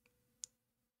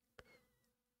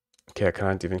 Okay, I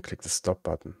can't even click the stop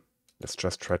button. Let's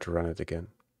just try to run it again.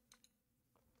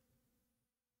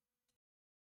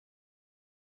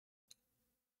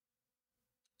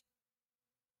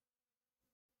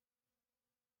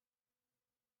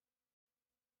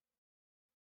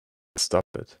 Stop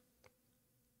it.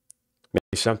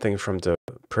 Maybe something from the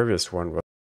previous one was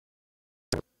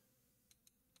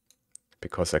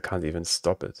because I can't even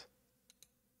stop it.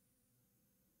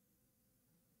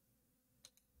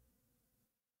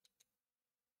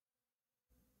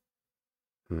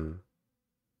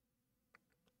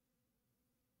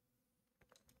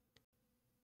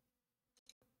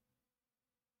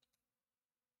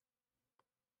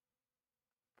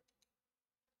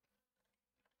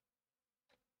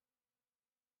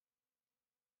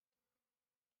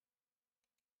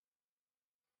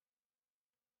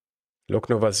 Look,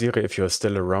 Novaziri, if you're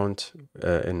still around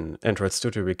in Android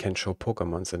Studio, we can show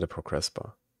Pokemons in the progress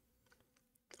bar.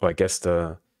 Or I guess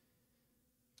the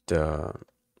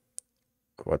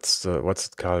what's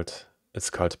it called? It's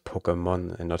called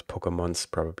Pokemon and not Pokemons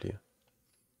probably.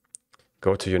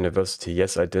 Go to university.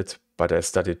 Yes, I did, but I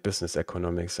studied business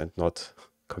economics and not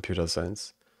computer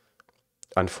science.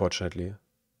 Unfortunately.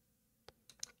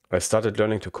 I started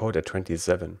learning to code at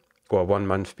 27 or 1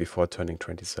 month before turning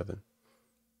 27.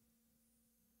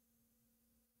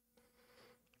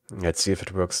 Let's see if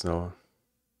it works now.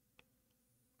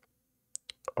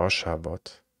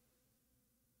 Oshabot.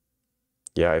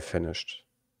 Yeah, I finished.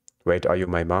 Wait, are you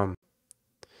my mom?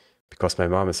 Because my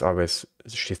mom is always,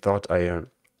 she thought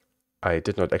I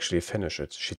did not actually finish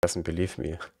it. She doesn't believe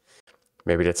me.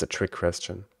 Maybe that's a trick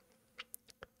question.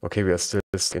 Okay, we are still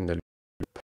in the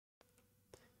loop.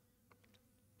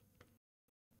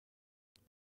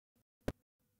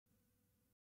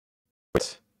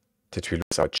 Wait, did we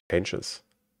lose our changes?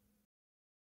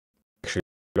 Actually,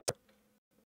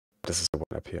 this is the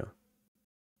one up here.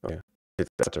 Okay, did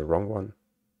I start the wrong one?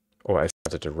 Oh, I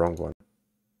started the wrong one.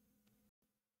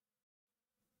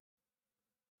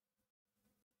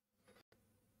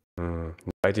 No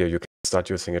idea, you can start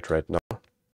using it right now.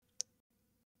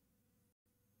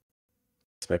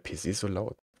 Is my PC so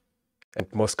loud? And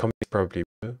most companies probably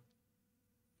will.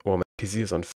 Or my PC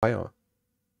is on fire.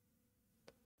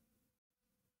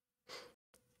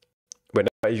 Whenever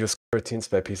I use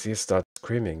coroutines, my PC starts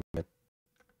screaming.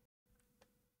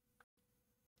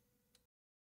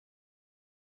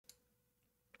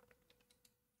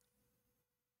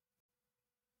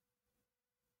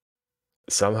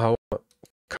 Somehow,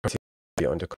 coroutines be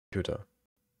on the computer.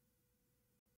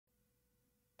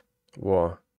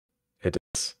 Wow, it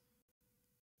is.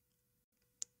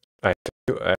 I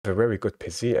have a very good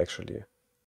PC actually.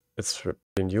 It's really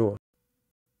new.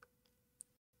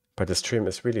 But the stream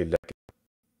is really lagging.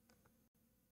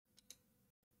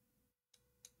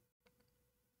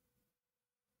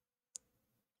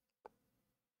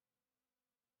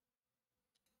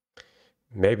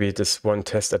 Maybe this one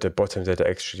test at the bottom that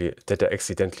I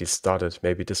accidentally started,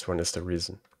 maybe this one is the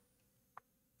reason.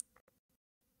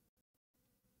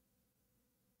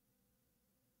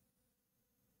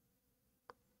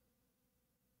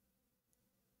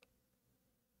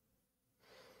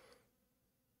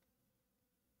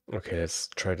 Okay, let's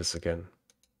try this again.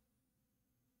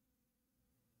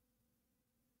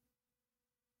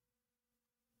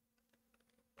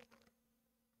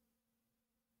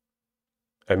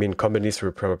 I mean, companies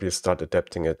will probably start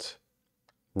adapting it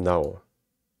now.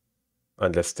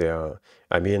 Unless they are,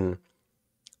 I mean,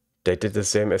 they did the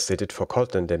same as they did for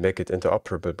Kotlin. They make it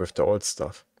interoperable with the old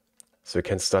stuff. So you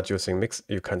can start using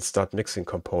you can start mixing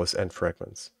compose and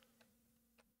fragments.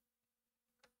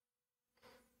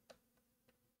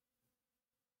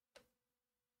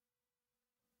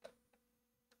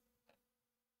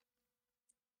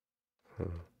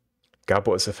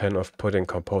 Gabo is a fan of putting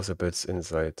composables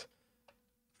inside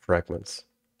fragments.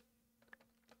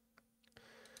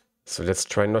 So let's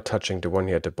try not touching the one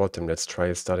here at the bottom. Let's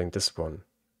try starting this one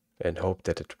and hope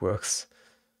that it works.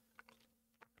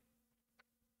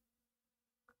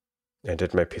 And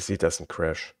that my PC doesn't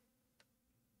crash.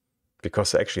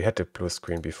 Because I actually had the blue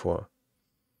screen before.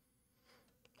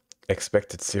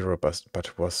 Expected 0,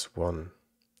 but was 1.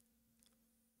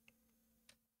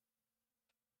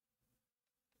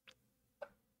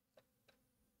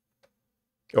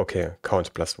 Okay,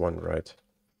 count plus 1, right?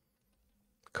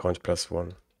 Count plus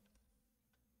 1.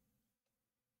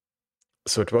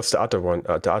 So it was the other one,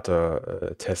 the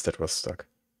other test that was stuck.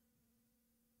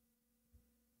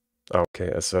 Okay,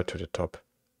 assert to the top.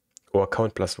 Or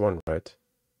count plus 1, right?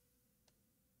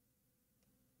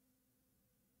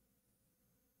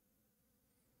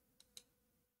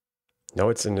 Now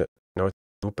it's in the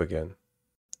loop again.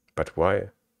 But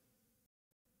why?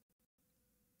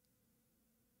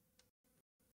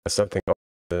 There's something up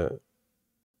with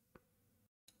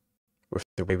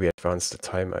the way we advance the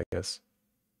time, I guess.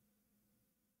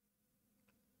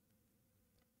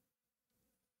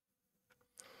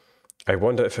 I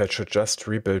wonder if I should just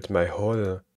rebuild my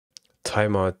whole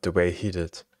timer the way he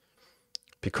did.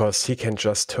 Because he can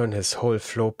just turn his whole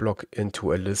flow block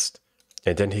into a list,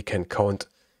 and then he can count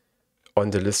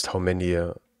on the list how many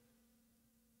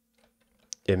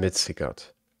emits he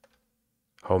got.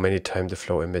 How many times the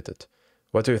flow emitted.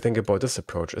 What do you think about this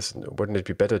approach? Wouldn't it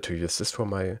be better to use this for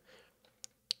my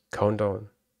countdown?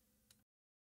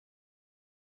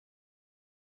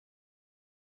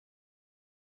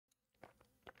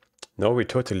 No, we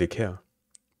totally care,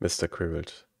 Mr.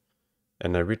 Quirrell.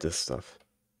 And I read this stuff.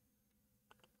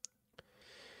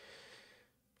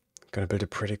 Gonna build a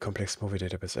pretty complex movie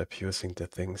database app using the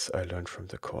things I learned from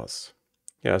the course.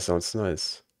 Yeah, sounds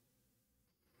nice.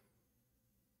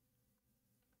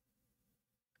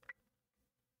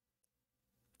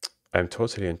 I'm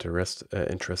totally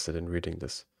interested in reading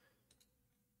this.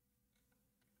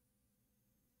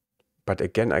 But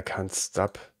again, I can't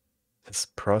stop this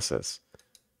process.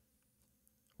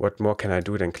 What more can I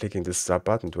do than clicking this start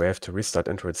button? Do I have to restart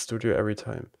Android Studio every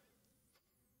time?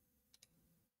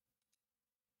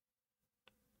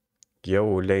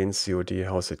 Yo, Lane COD,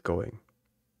 how's it going?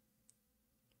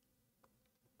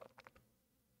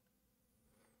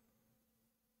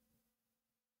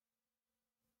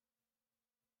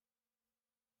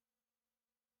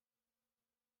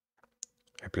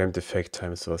 I blame the fake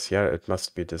time source. Yeah, it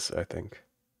must be this, I think.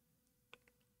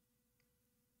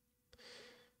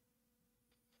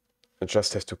 I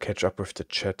just have to catch up with the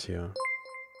chat here.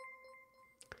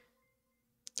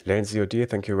 Lane COD,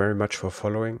 thank you very much for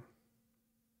following.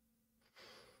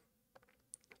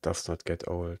 Does not get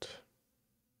old.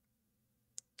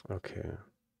 Okay.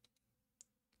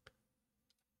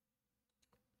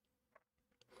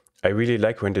 I really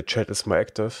like when the chat is more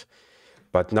active,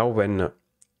 but now when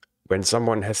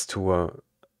someone has to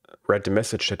write the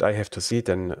message that I have to see,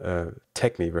 then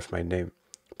tag me with my name,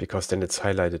 because then it's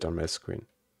highlighted on my screen.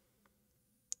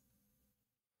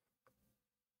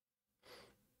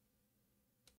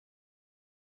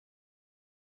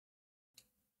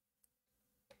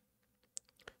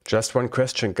 Just one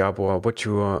question, Gabor.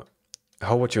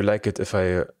 How would you like it if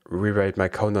I rewrite my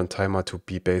countdown timer to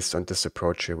be based on this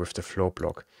approach here with the flow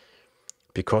block?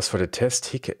 Because for the test,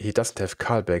 he doesn't have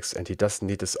callbacks and he doesn't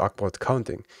need this awkward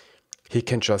counting. He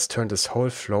can just turn this whole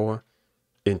flow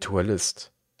into a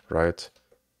list, right?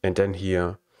 And then he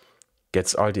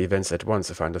gets all the events at once,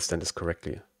 if I understand this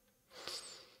correctly.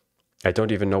 I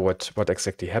don't even know what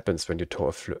exactly happens when you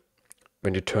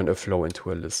turn a flow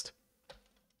into a list.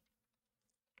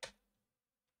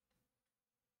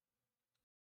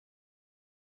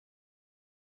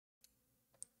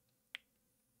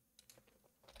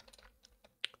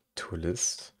 To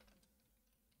list.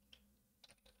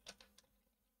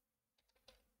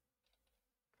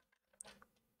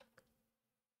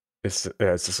 It's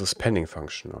a suspending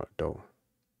function, though.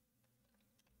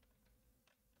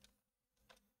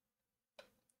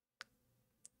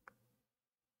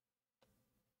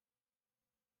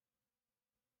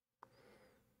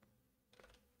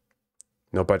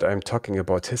 No, but I'm talking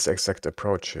about his exact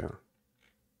approach here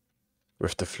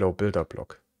with the flow builder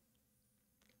block.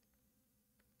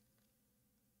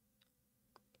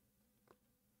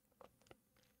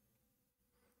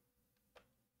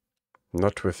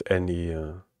 Not with any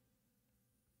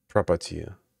property.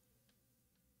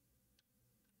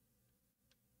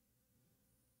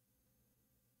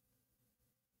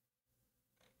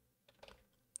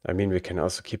 I mean, we can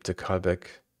also keep the callback,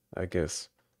 I guess.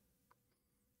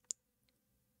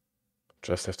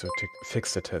 Just have to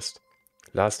fix the test.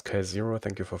 Last K0,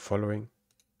 thank you for following.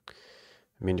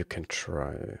 I mean, you can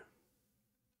try.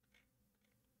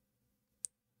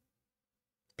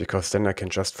 Because then I can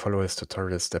just follow his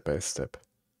tutorial step by step.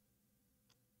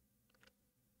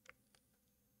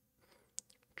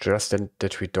 Just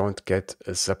that we don't get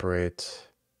a separate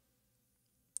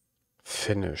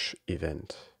finish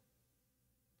event,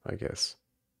 I guess.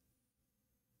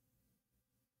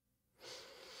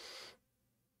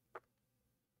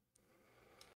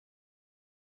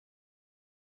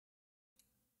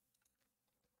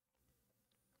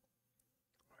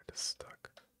 It is stuck.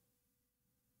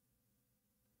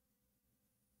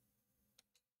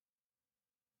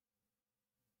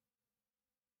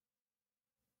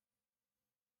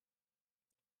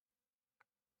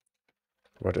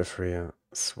 What if we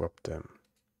swap them?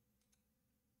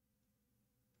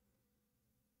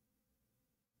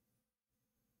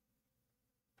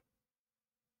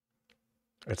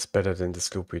 It's better than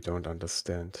this loop we don't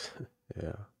understand.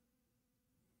 Yeah.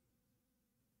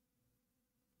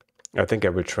 I think I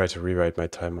will try to rewrite my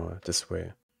timer this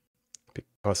way,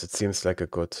 because it seems like a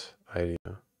good idea.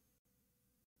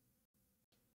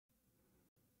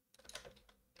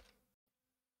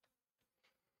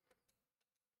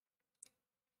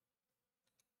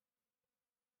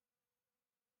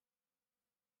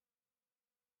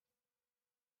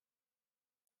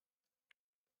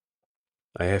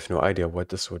 I have no idea what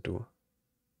this would do.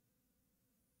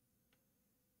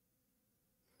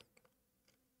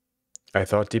 I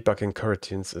thought debugging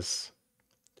coroutines is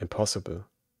impossible.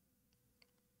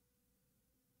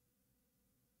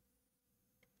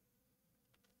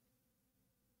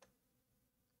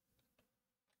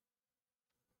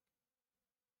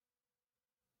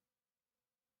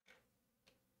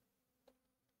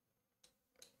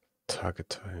 Target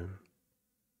time.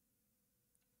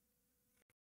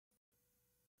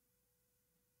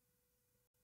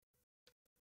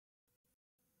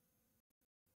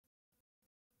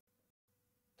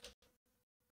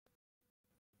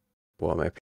 Wow,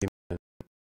 my PC.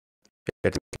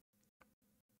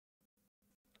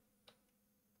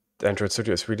 The Android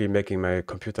Studio is really making my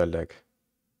computer lag.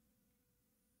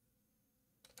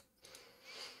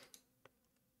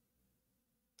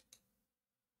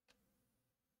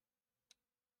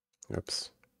 Oops.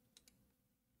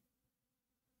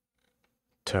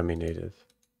 Terminated.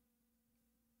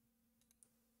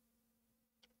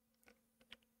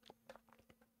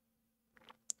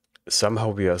 Somehow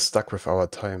we are stuck with our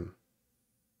time.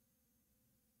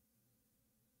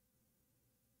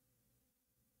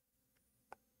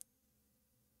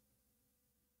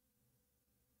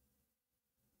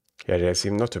 Yeah, they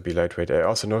seem not to be lightweight. I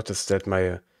also noticed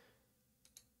that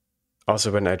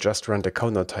also when I just run the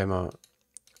counter timer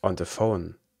on the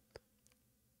phone,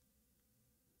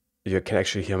 you can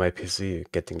actually hear my PC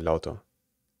getting louder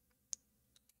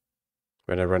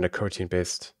when I run a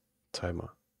coroutine-based timer.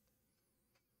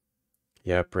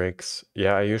 Yeah, breaks.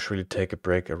 Yeah, I usually take a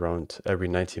break around every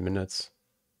 90 minutes.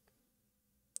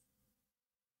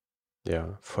 Yeah,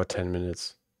 for 10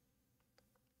 minutes.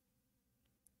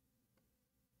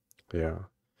 Yeah.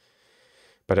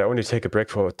 But I only take a break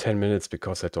for 10 minutes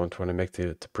because I don't want to make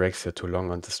the breaks here too long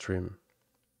on the stream.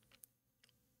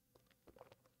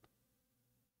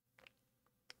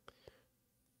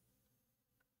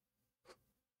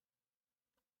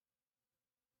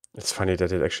 It's funny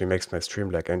that it actually makes my stream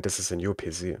lag, and this is a new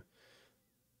PC.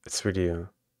 It's really,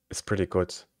 it's pretty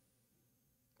good.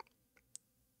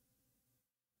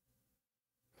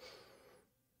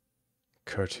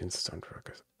 Coroutines don't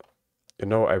work. You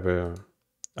know, I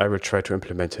will try to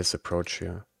implement his approach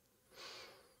here.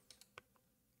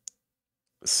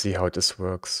 See how this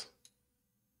works.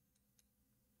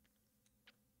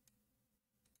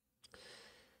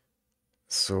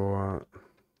 So,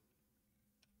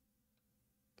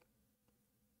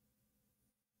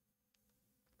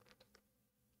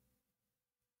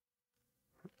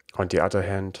 on the other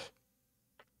hand,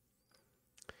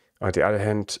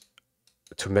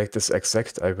 to make this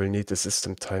exact, I will need the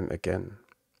system time again.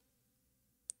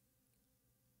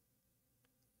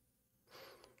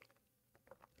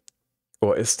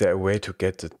 Or is there a way to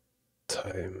get the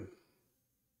time?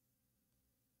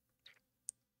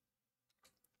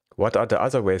 What are the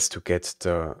other ways to get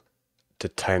the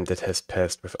time that has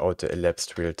passed without the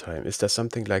elapsed real time? Is there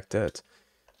something like that?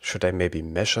 Should I maybe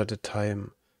measure the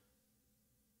time?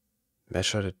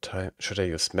 Measure the time? Should I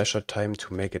use measure time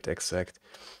to make it exact?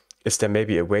 Is there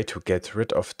maybe a way to get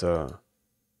rid of the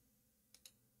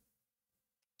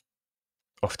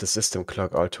system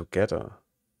clock altogether?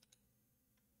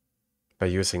 by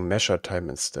using measure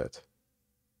time instead.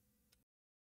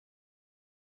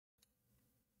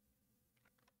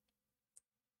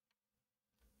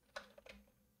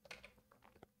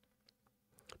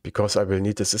 Because I will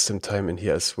need the system time in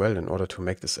here as well in order to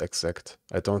make this exact.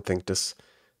 I don't think this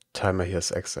timer here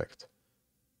is exact.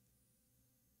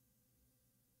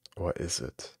 Or is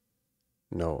it?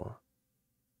 No.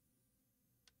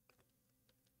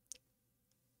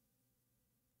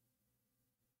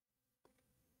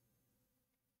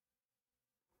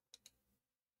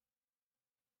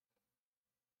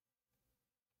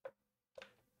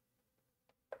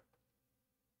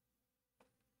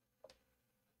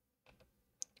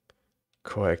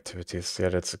 Core activities, yeah,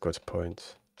 that's a good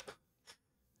point.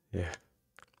 Yeah.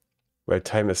 Well,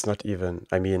 time is not even,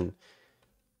 I mean,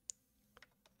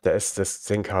 there is this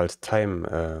thing called time,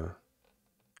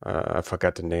 I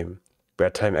forgot the name, where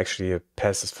time actually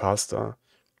passes faster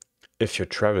if you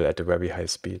travel at a very high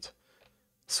speed.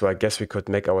 So I guess we could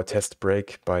make our test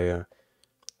break by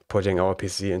putting our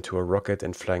PC into a rocket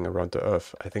and flying around the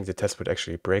Earth. I think the test would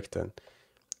actually break then,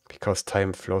 because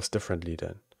time flows differently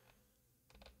then.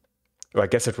 Well, I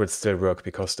guess it would still work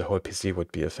because the whole PC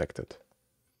would be affected.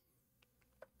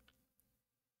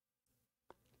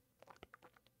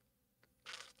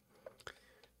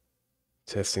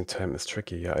 Testing time is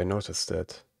tricky, yeah, I noticed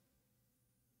that.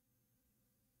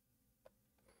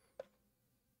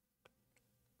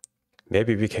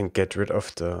 Maybe we can get rid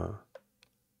of the...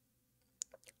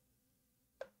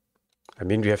 I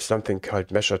mean, we have something called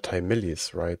measure time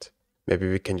millis, right? Maybe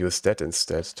we can use that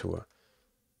instead to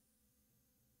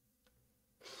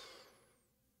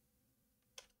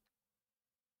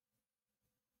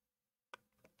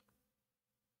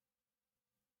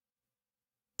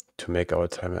make our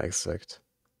timer exact.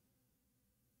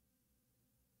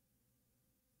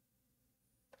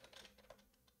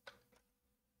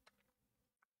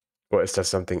 Or is there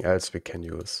something else we can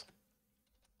use?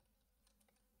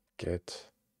 Get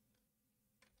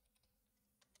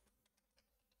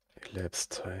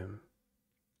elapsed time.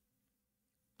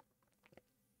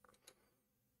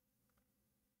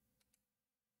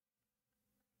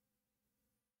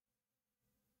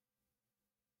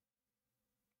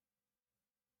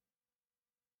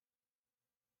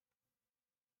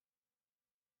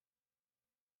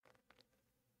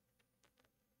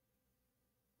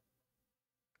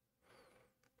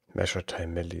 Measure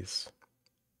time millis.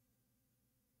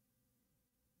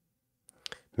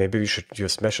 Maybe we should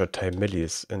use measure time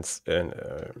millis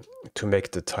to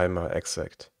make the timer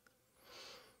exact.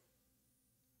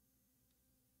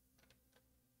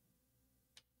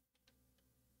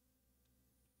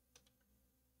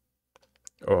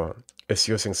 Or is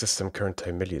using system current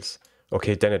time millis.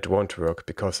 Okay, then it won't work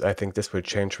because I think this will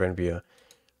change when we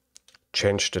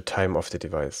change the time of the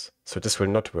device. So this will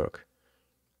not work.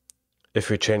 If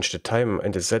we change the time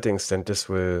in the settings, then this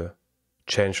will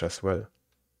change as well.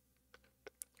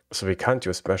 So we can't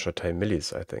use measure time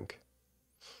millis, I think.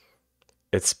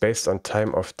 It's based on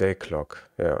time of day clock,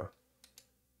 yeah.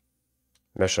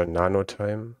 Measure nano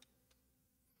time.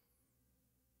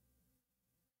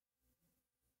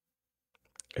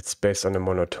 It's based on a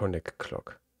monotonic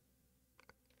clock.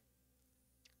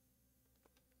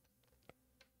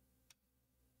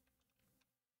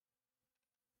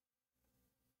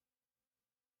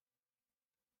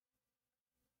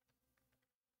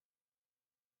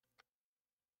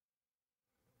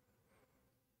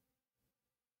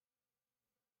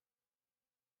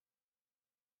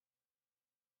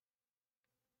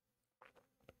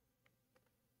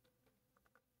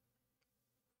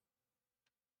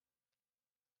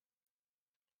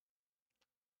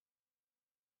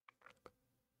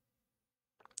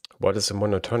 What is a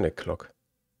monotonic clock?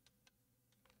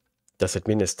 Does it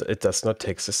mean it does not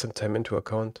take system time into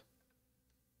account?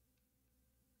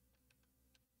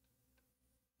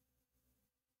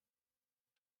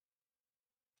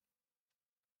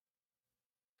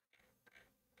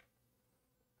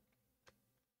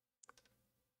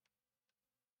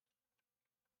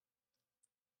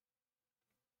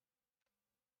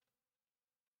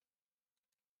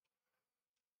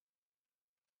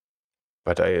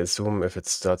 But I assume if it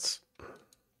starts...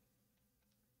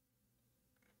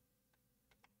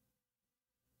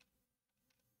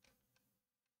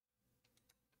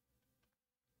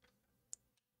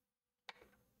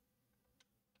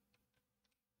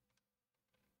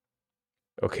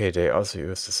 Okay, they also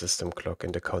use the system clock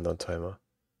in the countdown timer.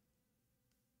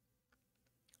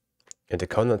 In the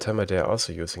countdown timer, they are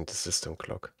also using the system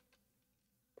clock.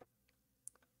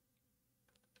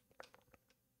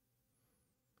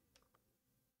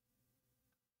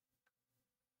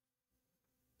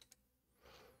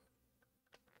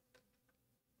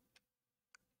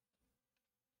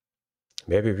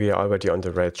 Maybe we are already on the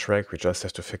right track. We just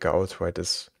have to figure out why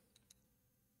this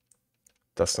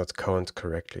does not count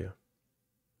correctly.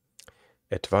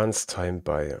 Advance time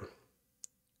by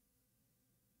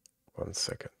 1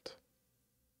 second.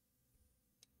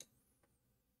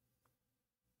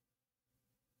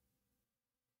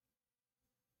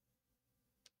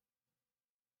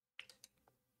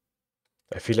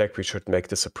 I feel like we should make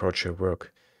this approach here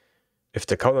work. If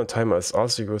the countdown timer is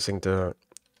also using the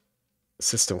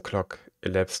system clock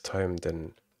elapsed time,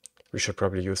 then we should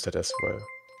probably use that as well.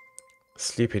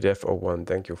 SleepyDev01,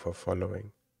 thank you for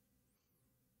following.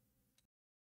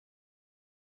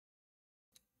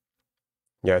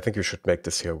 Yeah, I think you should make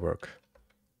this here work.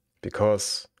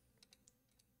 Because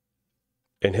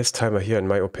in his timer here, in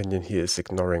my opinion, he is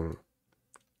ignoring,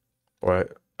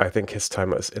 or I think his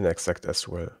timer is inexact as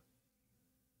well.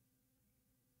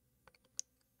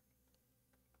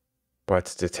 But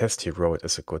the test he wrote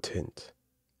is a good hint.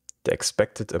 The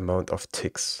expected amount of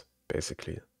ticks,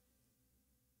 basically.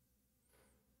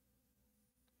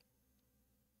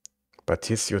 But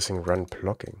he's using run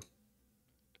blocking.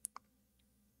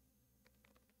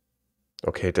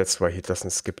 Okay, that's why he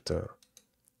doesn't skip the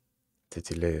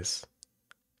delays.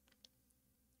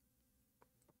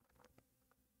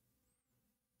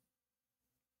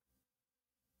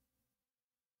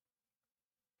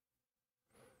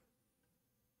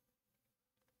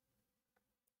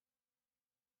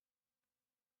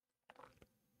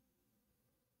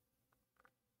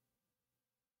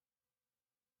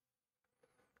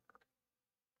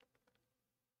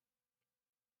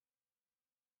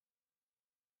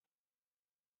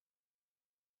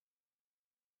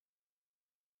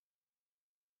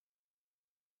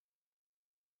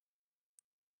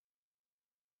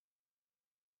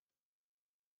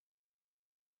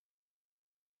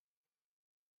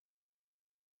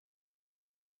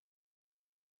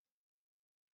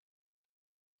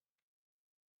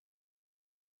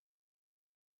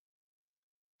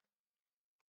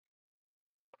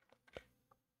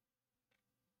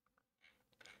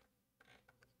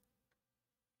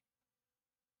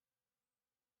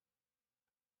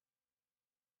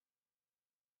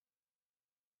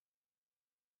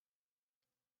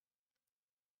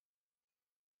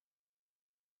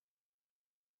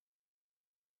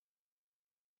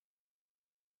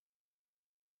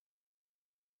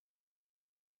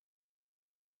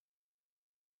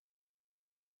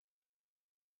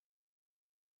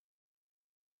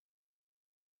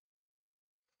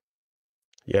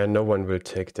 Yeah, no one will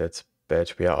take that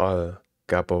bet. We are all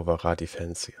Gabo Varadi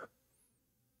fans here.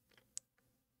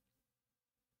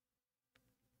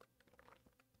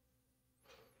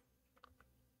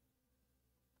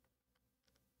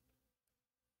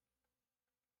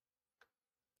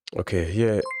 Okay,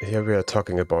 here we are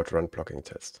talking about run blocking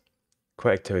test.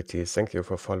 Core activities, thank you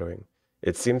for following.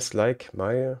 It seems like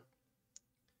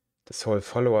this whole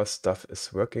follower stuff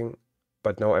is working,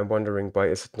 but now I'm wondering why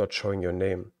is it not showing your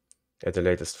name at the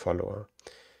latest follower?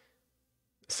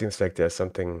 It seems like there's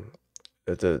something,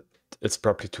 it's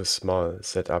probably too small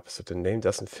set up, so the name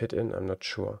doesn't fit in, I'm not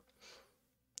sure.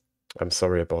 I'm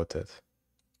sorry about that.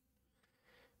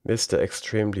 Mr.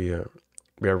 Extremely,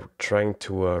 we are trying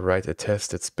to write a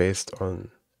test that's based on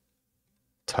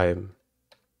time.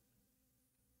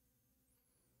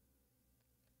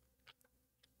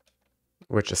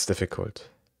 Which is difficult.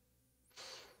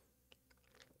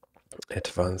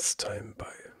 Advanced time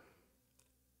by.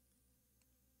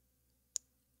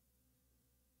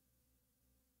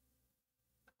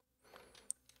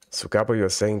 So Gabo, you're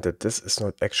saying that this is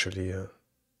not actually a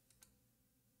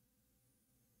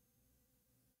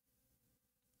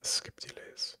skip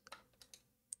delays.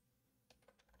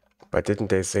 But didn't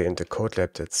they say in the code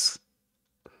lab that's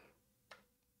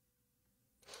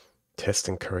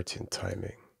testing coroutine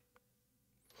timing?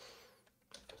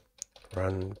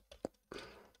 Run.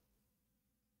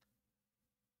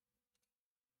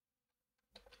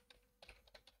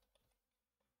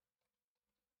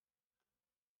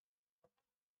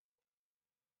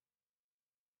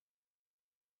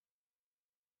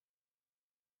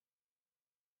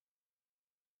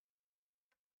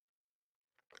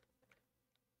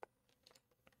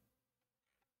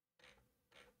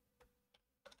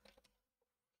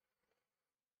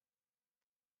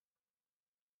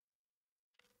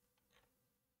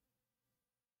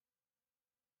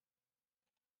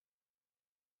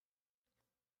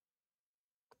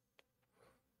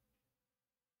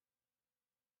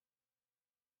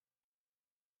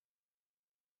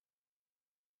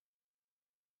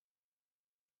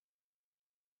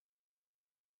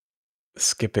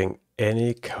 Skipping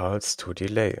any calls to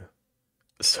delay.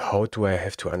 So how do I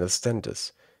have to understand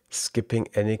this? Skipping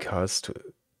any calls to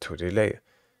to delay,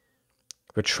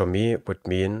 which for me would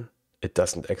mean it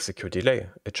doesn't execute delay,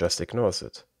 it just ignores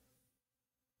it.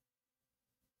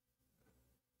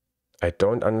 I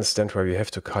don't understand why we have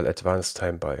to call advanced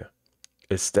time by.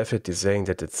 It's definitely saying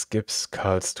that it skips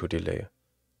calls to delay.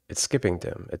 It's skipping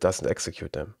them, it doesn't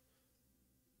execute them.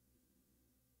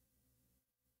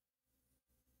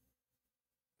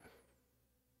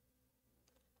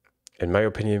 In my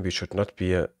opinion, it should not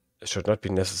be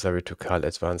necessary to call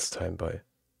advanced time by.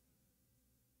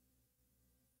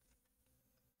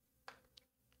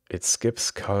 It skips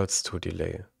calls to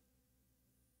delay.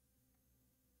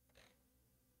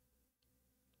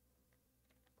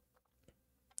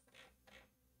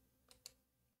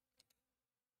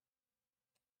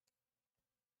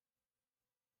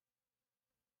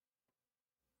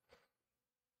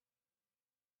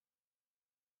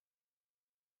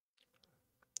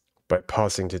 By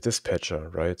parsing the dispatcher,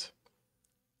 right?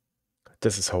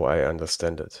 This is how I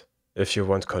understand it. If you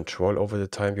want control over the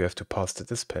time, you have to parse the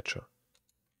dispatcher.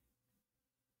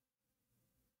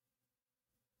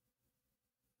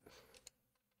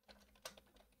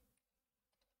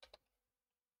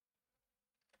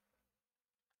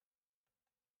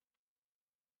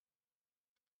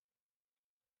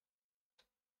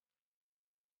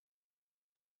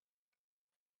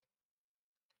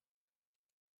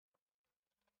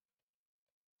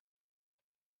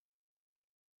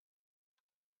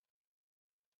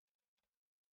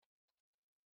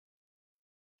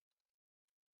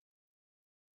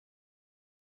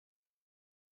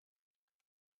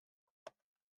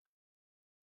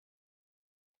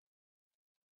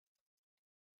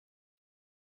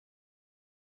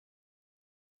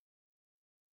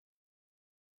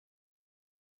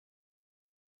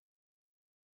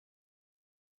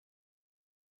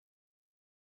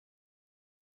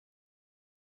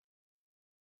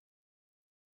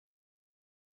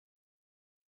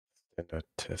 Standard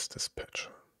test dispatcher.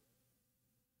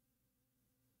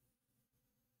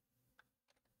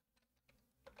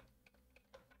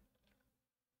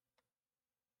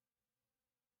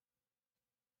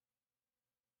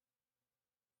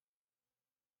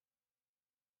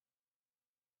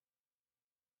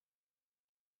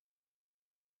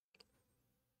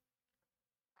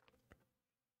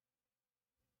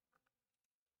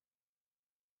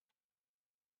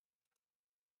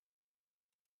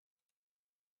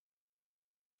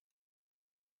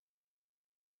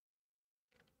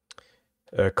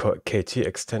 KT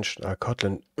extension are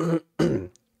Kotlin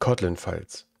Kotlin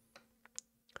files.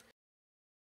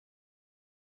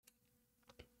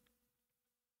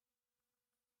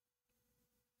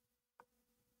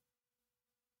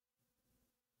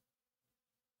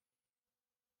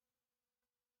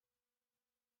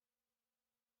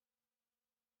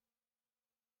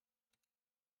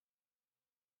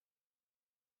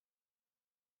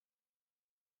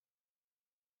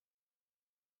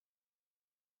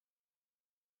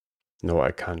 No,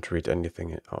 I can't read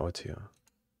anything out here.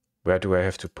 Where do I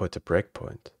have to put the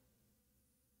breakpoint?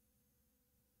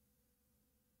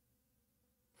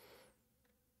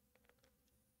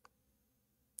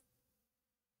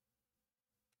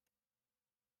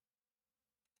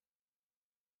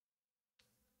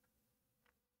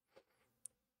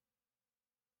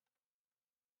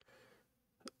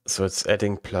 So it's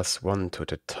adding +1 to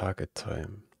the target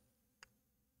time.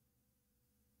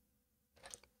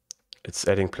 It's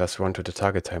adding +1 to the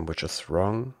target time, which is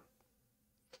wrong.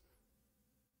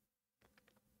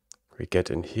 We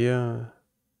get in here,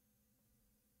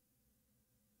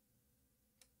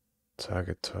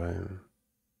 target time.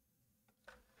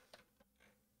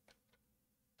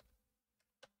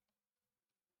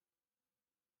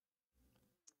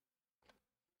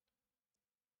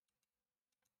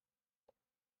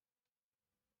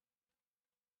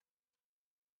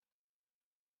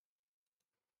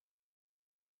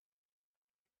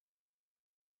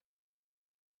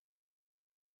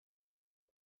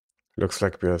 Looks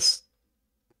like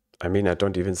I mean, I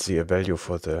don't even see a value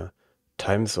for the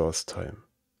time source time.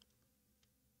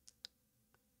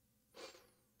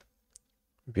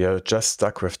 We are just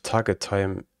stuck with target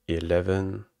time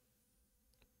 11.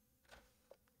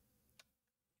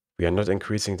 We are not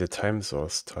increasing the time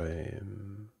source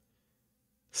time.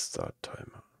 Start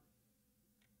timer.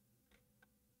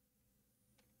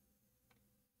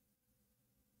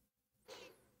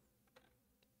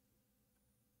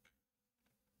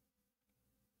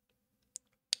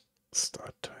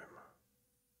 Start timer.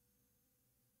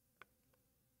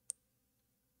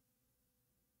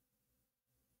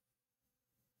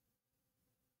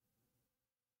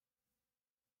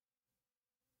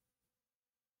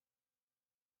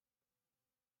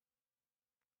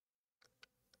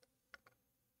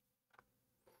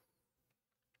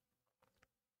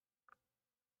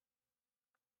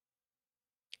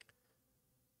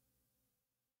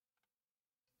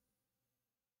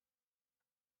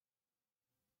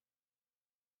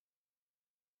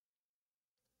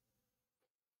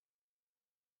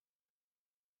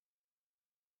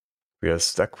 We are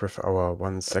stuck with our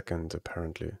 1 second,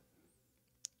 apparently.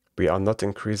 We are not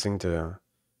increasing the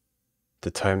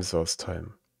time source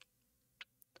time.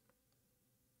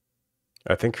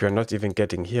 I think we are not even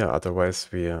getting here, otherwise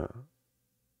we are...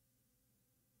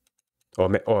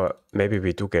 Or maybe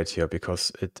we do get here,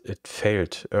 because it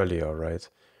failed earlier, right?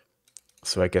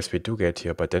 So I guess we do get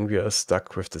here, but then we are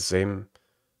stuck with the same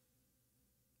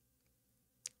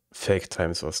fake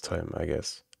time source time, I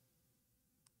guess.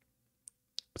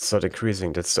 It's not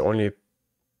increasing, that's the only...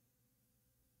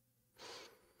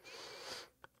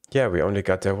 Yeah, we only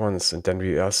got there once, and then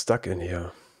we are stuck in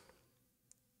here.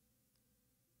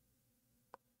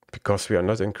 Because we are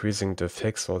not increasing the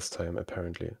fake source time,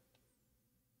 apparently.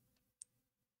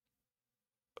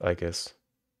 I guess.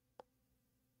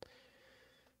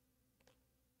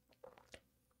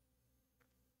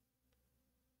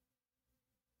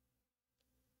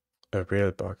 A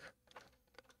real bug.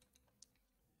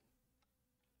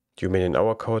 Do you mean in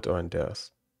our code or in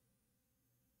theirs?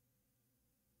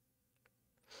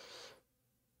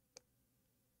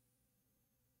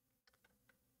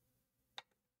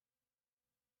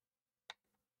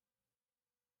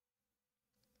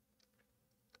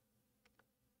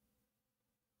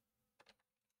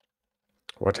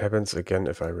 What happens again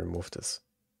if I remove this?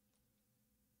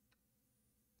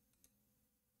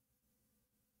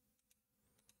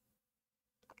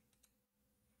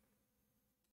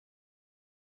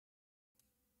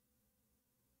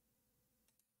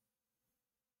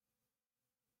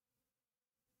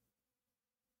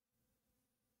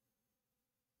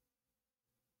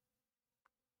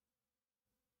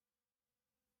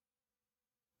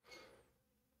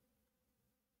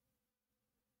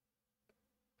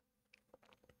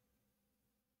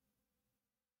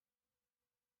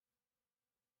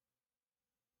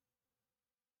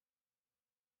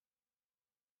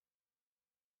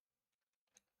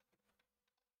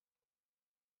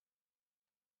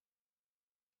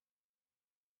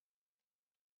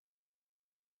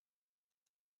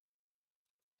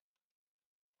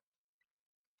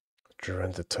 To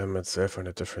run the timer itself on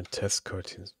a different test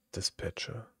code in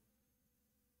dispatcher.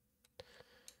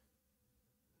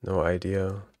 No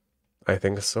idea. I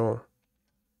think so.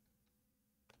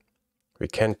 We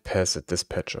can't pass a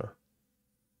dispatcher.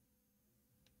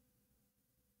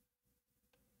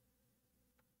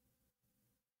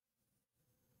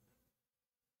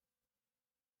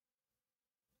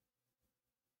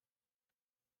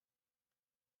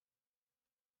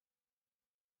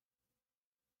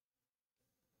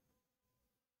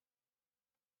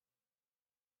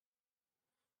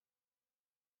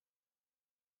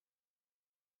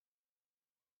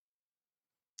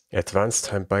 Advanced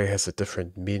time by has a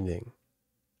different meaning.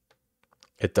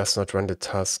 It does not run the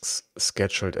tasks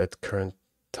scheduled at current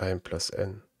time plus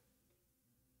n.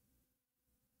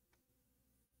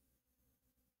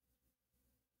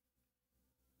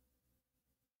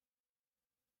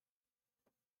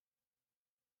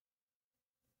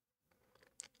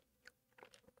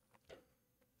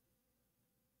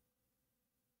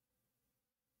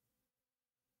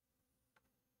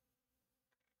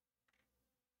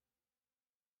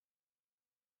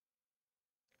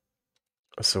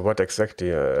 So what exactly?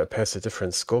 Pass a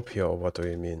different scope here, or what do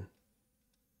you mean?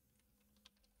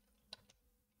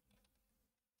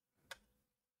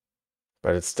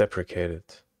 But it's deprecated.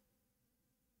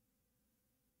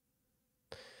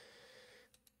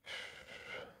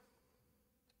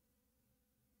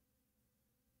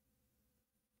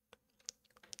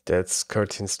 That's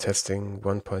Coroutines testing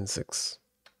 1.6.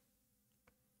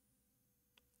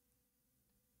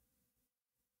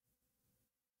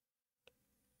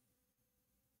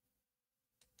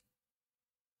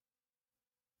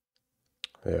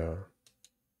 Yeah.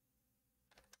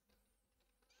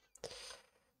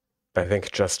 I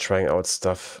think just trying out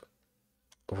stuff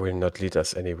will not lead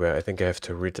us anywhere. I think I have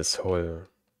to read this whole...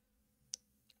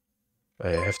 I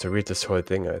have to read this whole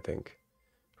thing, I think.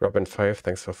 Robin5,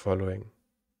 thanks for following.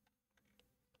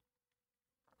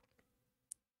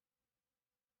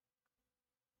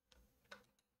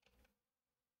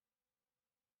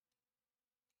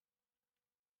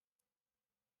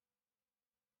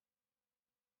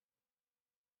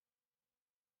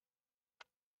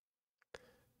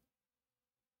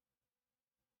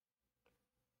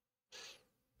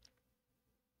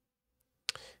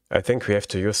 I think we have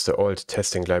to use the old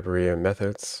testing library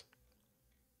methods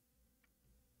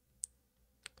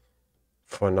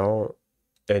for now,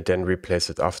 and then replace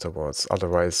it afterwards.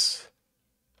 Otherwise,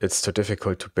 it's too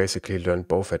difficult to basically learn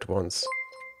both at once.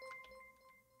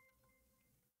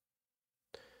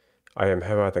 I am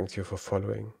Hera, thank you for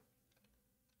following.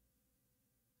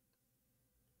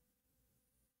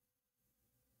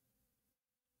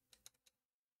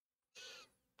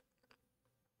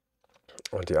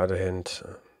 On the other hand,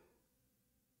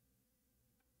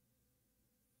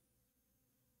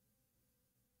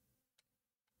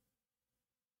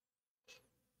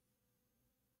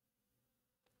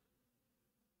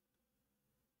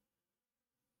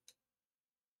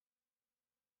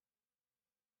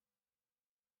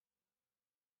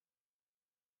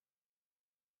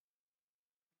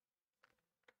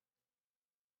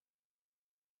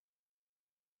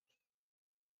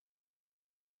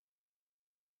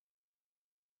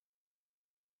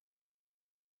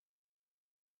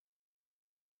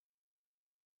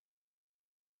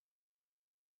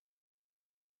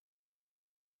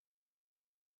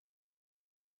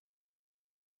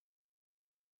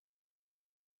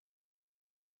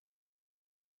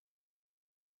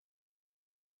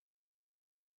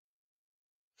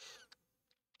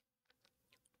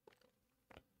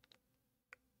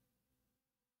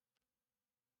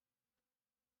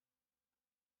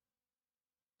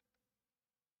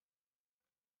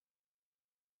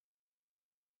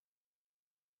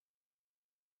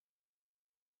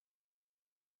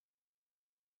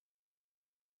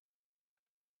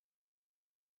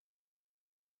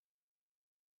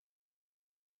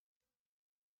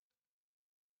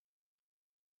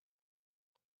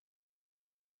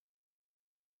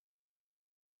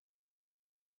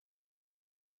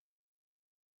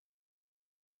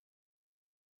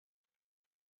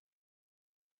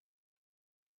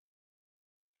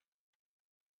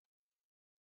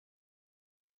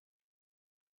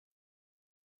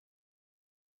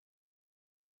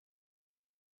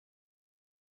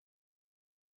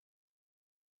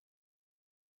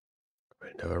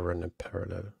 we'll never run in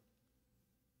parallel.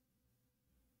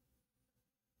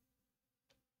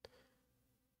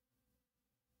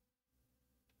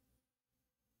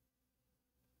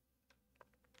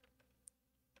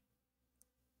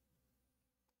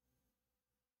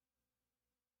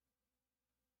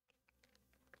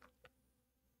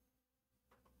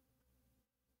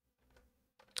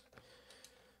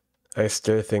 I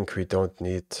still think we don't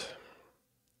need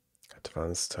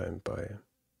advanced time by.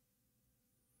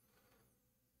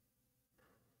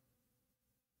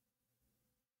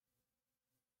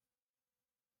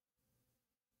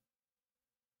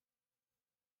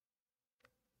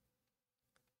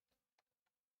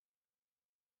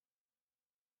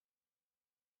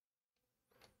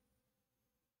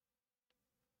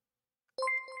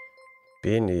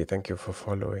 Beanie, thank you for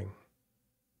following.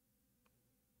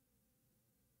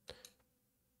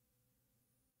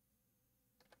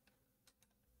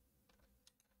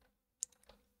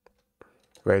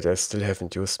 Wait, I still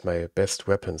haven't used my best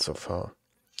weapon so far,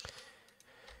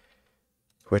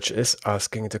 which is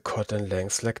asking the Cod and Lang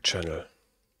Slack channel.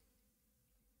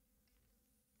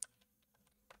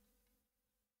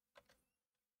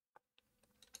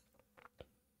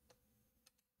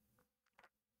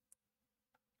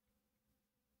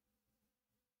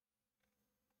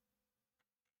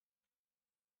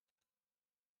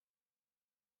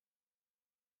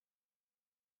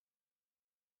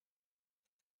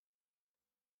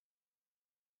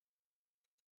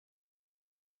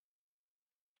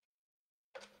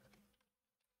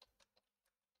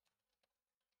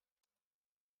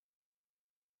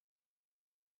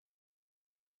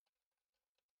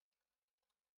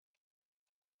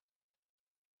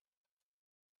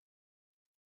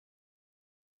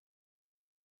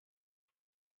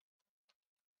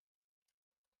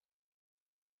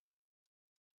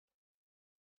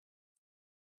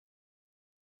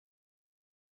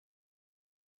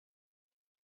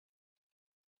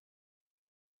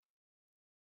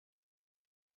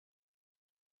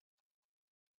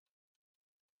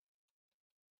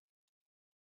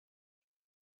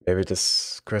 Maybe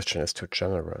this question is too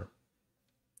general.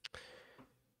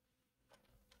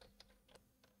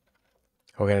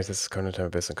 Okay, this is content time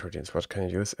based on coroutines. What can I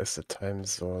use as the time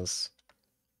source?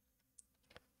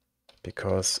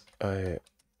 Because I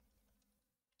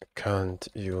can't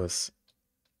use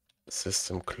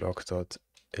system clock dot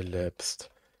elapsed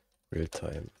real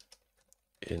time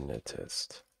in a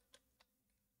test.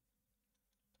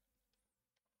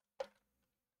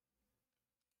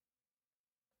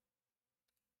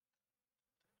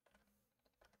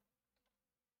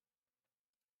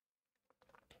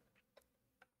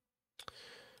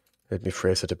 Let me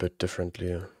phrase it a bit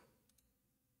differently.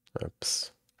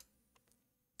 Oops.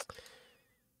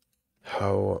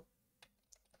 How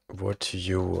would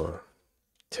you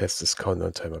test this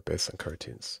countdown timer based on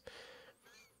coroutines?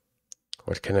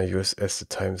 What can I use as the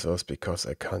time source because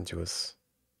I can't use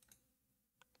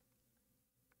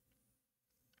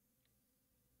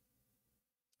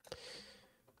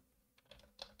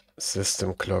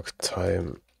system clock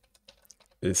time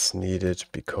is needed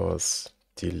because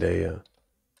delay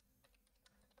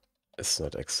is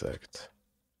not exact.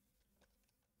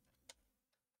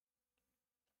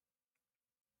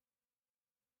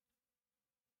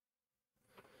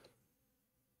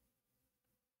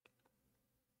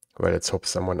 Well, let's hope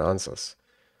someone answers.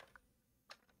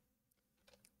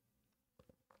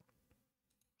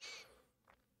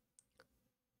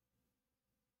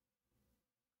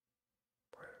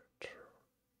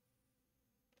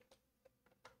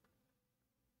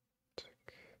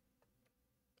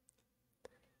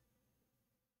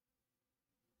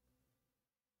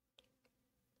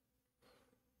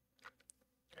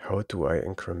 How do I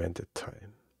increment the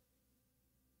time?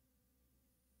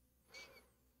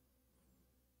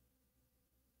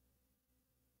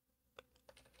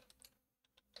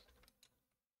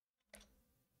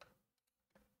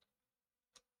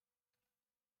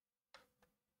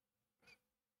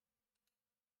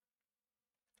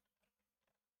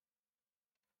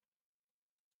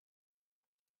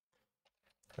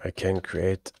 I can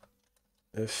create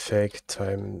a fake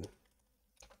time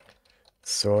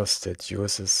source that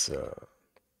uses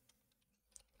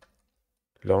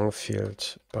long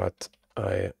field, but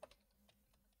I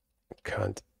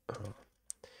can't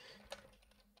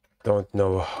don't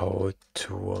know how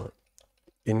to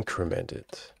increment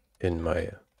it in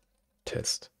my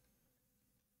test.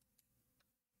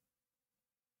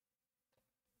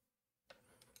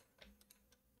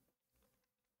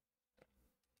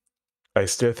 I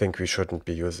still think we shouldn't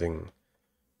be using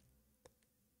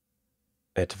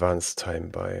advanced time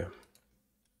by.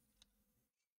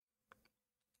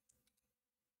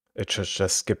 It should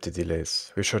just skip the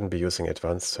delays. We shouldn't be using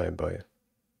advanced time by.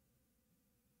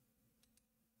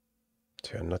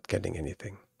 So you're not getting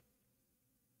anything.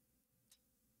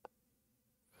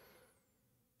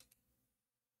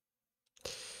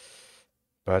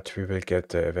 But we will get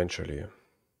there eventually.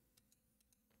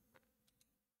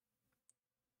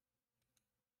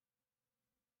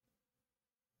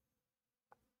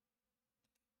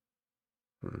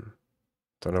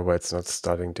 Don't know why it's not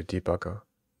starting the debugger.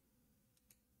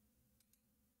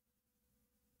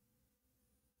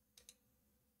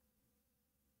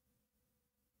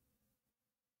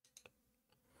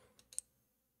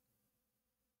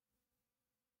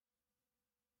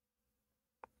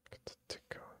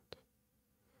 Tick out.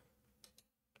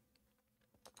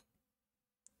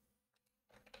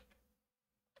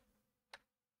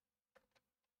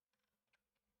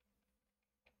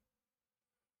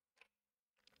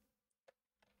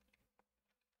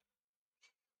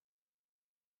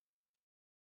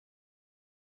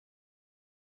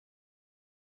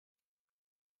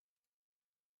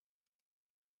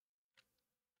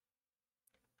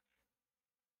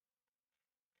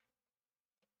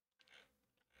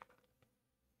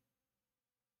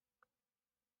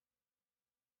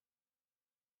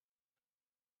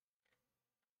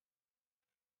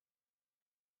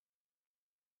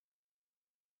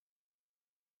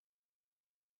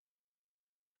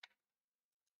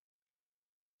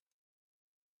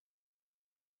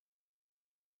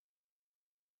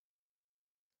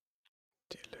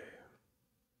 Delay.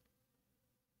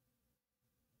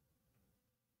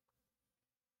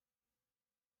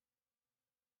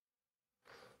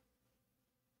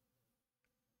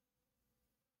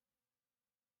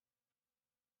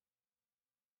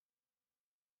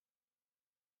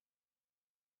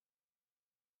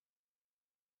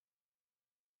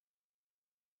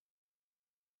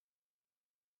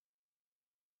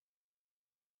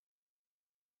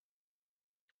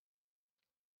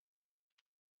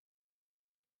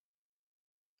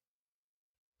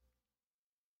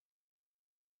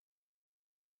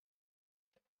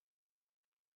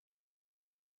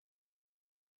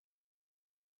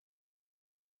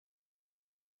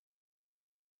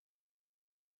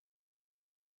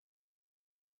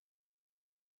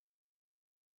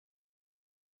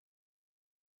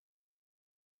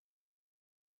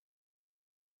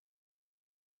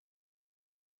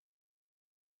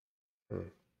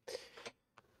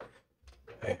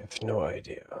 I have no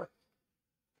idea.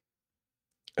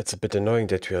 It's a bit annoying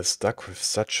that we are stuck with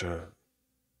such a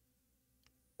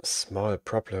small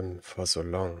problem for so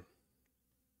long.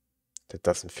 That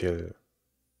doesn't feel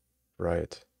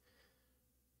right.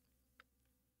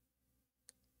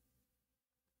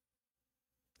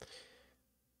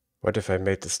 What if I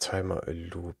made this timer a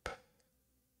loop?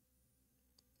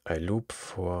 I loop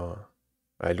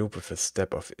with a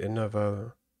step of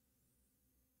interval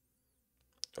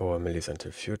or millis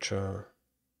until future.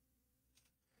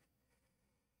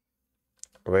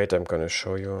 Wait, I'm gonna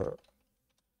show you.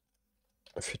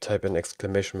 If you type in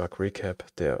exclamation mark recap,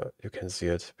 there you can see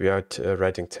it. We are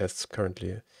writing tests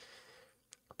currently,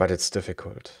 but it's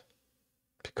difficult.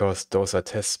 because those are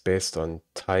tests based on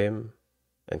time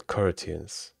and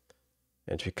coroutines,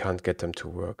 and we can't get them to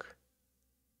work.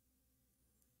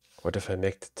 What if I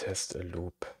make the test a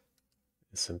loop,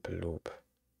 a simple loop?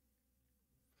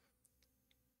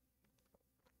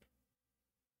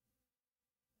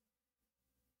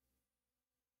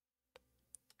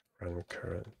 Run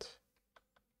current.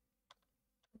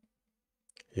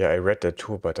 Yeah, I read that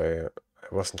too, but I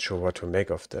wasn't sure what to make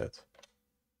of that.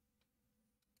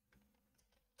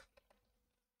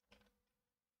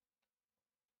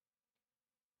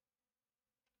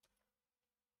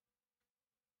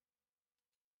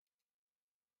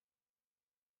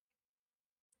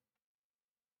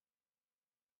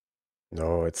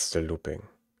 No, it's still looping.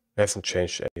 It hasn't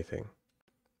changed anything.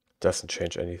 Doesn't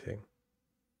change anything.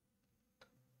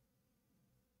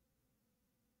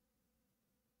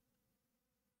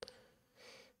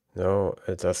 No,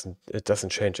 it doesn't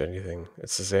change anything.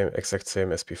 It's the same, exact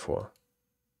same as before.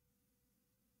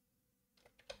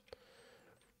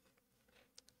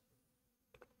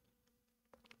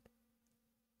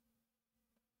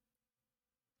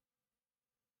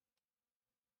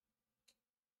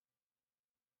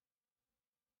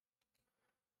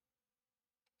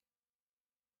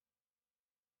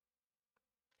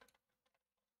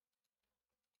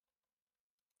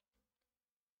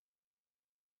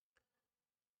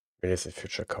 Release the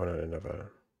future counter interval.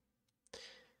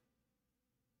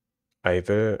 I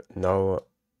will now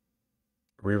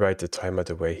rewrite the timer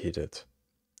the way he did.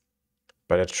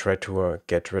 But I try to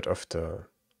get rid of the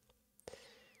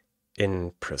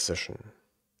imprecision.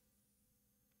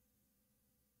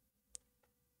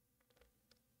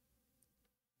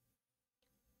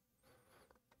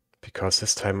 Because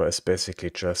this timer is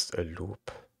basically just a loop.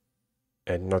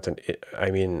 And not an, I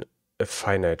mean, a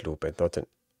finite loop and not an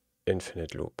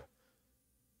infinite loop.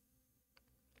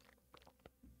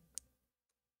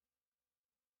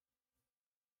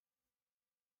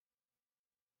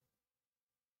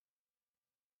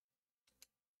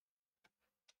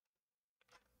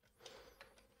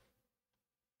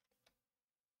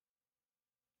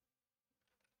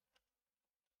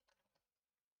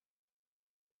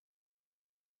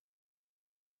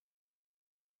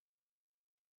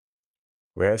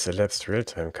 Where is elapsed real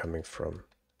time coming from?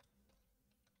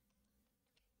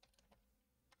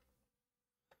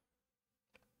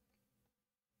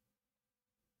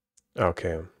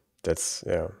 Okay, that's,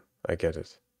 yeah, I get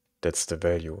it. That's the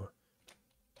value.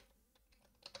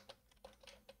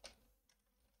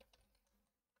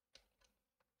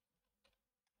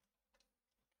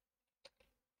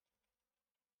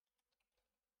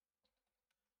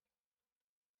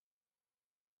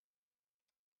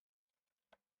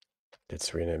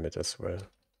 Let's rename it as well.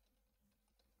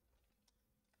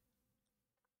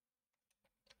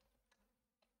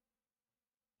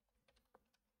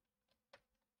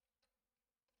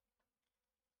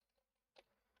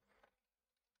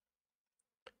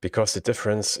 Because the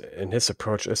difference in his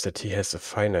approach is that he has a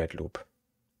finite loop.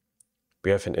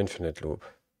 We have an infinite loop.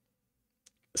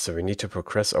 So we need to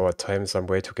progress our time some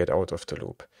way to get out of the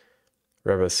loop.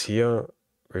 Whereas here,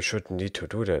 we shouldn't need to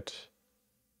do that,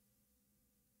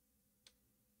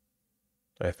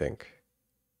 I think.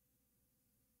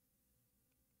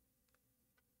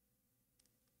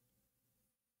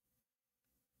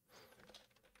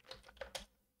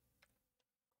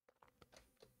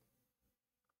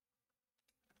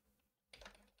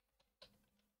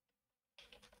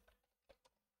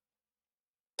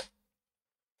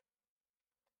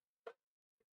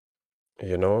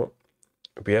 You know,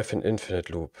 we have an infinite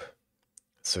loop.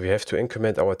 So we have to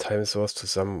increment our time source to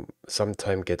some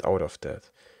time get out of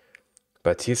that.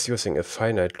 But he's using a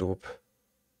finite loop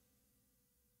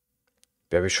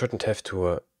where we shouldn't have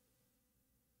to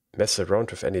mess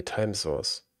around with any time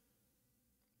source.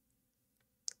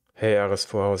 Hey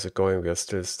RS4, how's it going? We are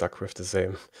still stuck with the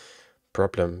same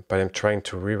problem, but I'm trying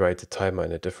to rewrite the timer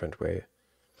in a different way.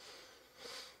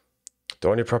 The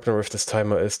only problem with this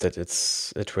timer is that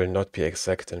it will not be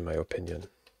exact in my opinion.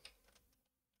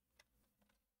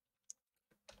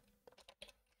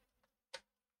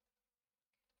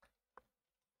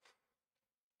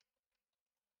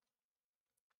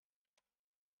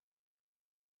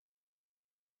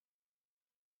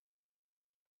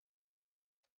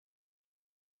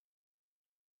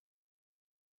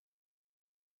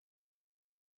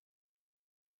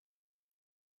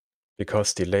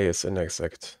 Because delay is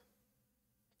inexact.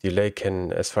 Delay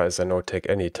can, as far as I know, take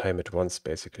any time at once,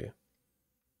 basically.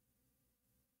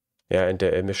 Yeah, and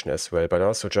the emission as well, but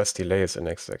also just delay is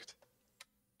inexact.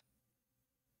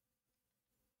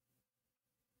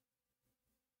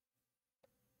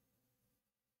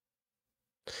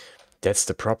 That's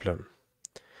the problem.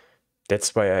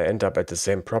 That's why I end up at the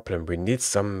same problem. We need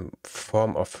some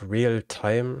form of real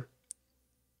time,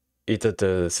 either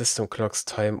the system clock's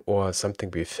time or something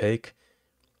we fake,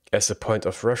 as a point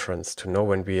of reference to know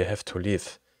when we have to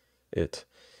leave it.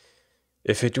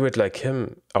 If we do it like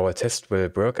him, our test will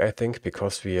work, I think,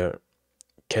 because we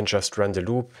can just run the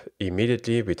loop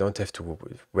immediately. We don't have to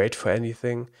wait for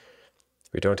anything.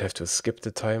 We don't have to skip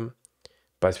the time.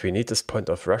 But we need this point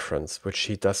of reference, which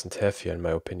he doesn't have here, in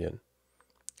my opinion.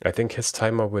 I think his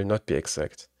timer will not be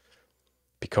exact,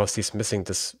 because he's missing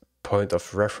this point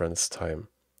of reference time,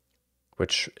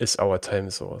 which is our time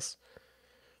source.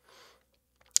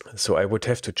 So I would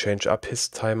have to change up his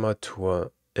timer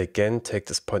to, again, take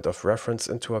this point of reference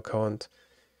into account.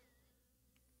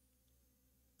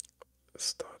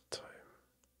 Start time.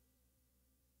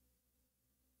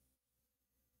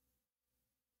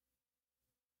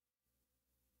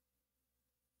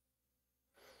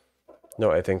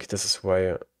 No, I think this is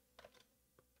why...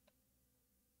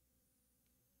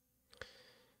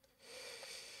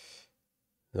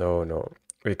 No.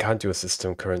 We can't use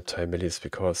system current time millis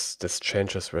because this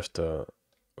changes with the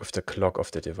clock of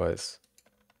the device.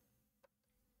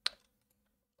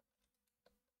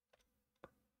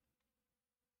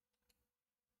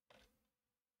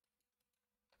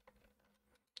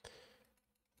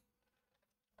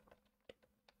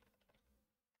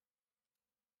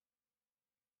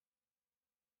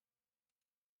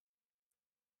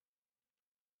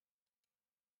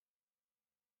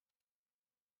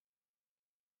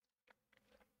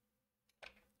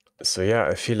 So yeah,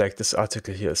 I feel like this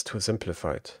article here is too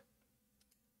simplified.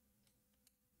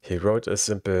 He wrote a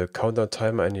simple countdown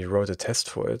timer and he wrote a test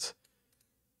for it.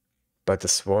 But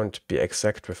this won't be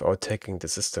exact without taking the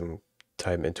system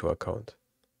time into account.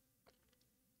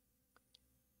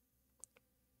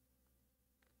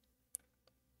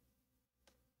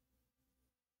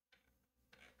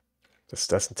 This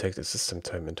doesn't take the system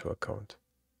time into account.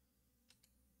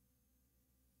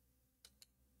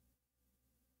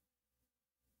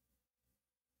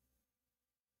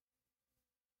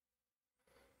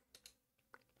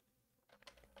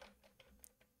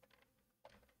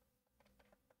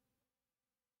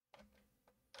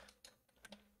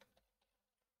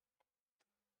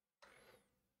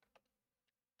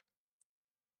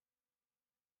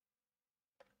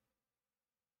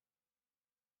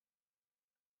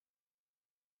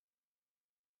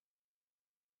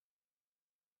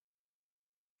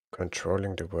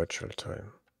 Controlling the virtual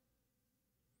time.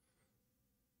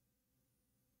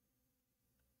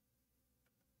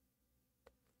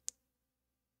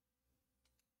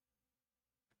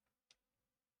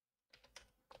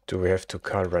 Do we have to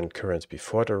call run current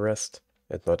before the rest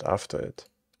and not after it?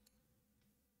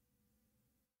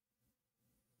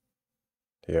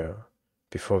 Yeah,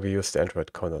 before we use the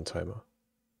Android countdown timer.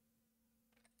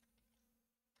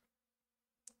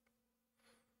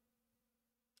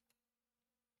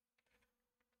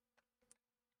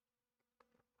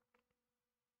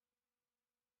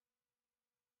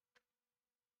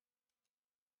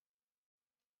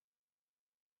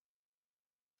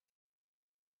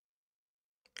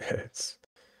 It's...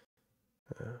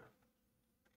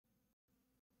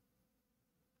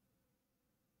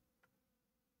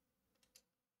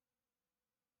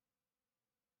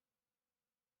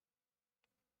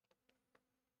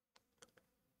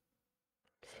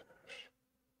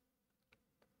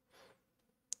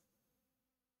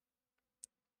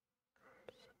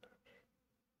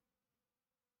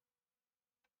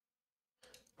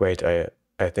 Wait, I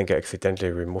think I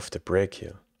accidentally removed the break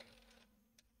here.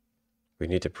 We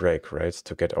need a break, right,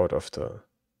 to get out of the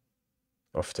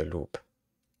loop.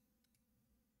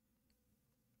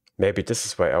 Maybe this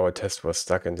is why our test was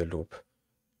stuck in the loop,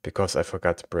 because I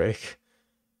forgot the break.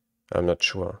 I'm not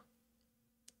sure.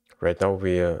 Right now,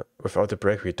 we without the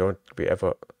break, we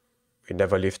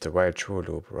never leave the while true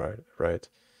loop, right?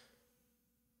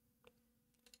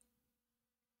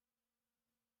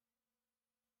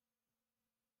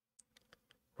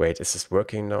 Wait, is this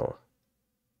working now?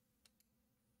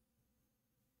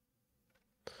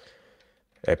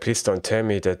 Please don't tell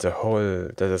me that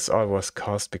this all was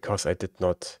caused because I did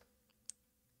not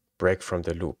break from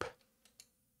the loop.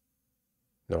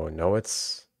 No, now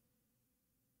it's...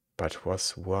 But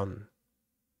was one.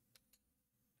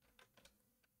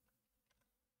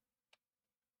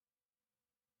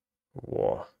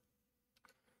 Whoa.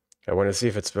 I want to see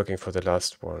if it's working for the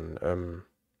last one.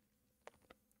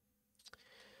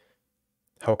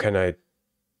 How can I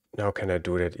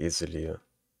do that easily?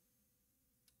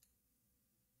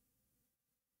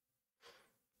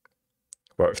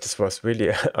 Well, if this was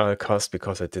really all caused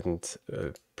because I didn't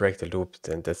break the loop,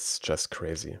 then that's just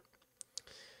crazy.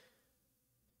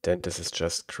 then this is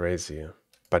just crazy.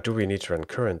 But do we need to run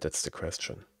current? That's the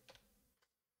question.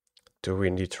 Do we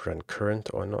need to run current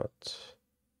or not?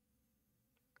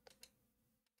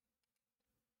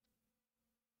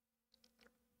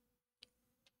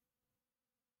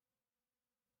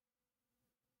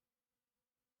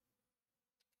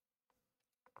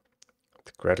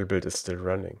 The Gradle build is still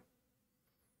running.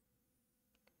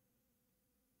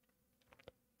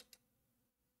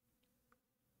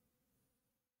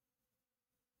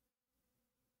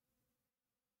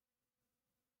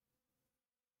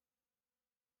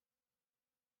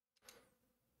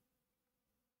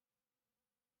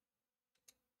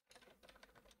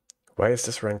 Why is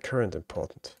this run current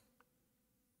important?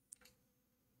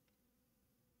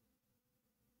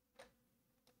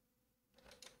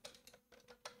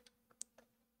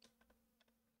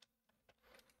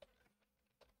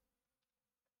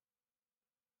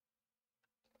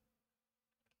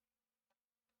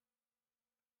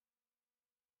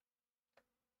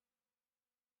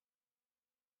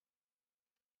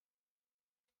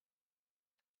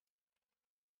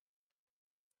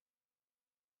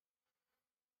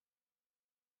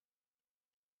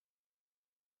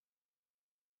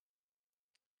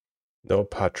 No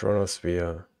Patronus, we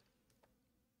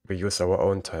use our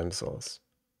own time source.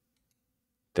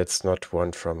 That's not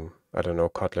one from, I don't know,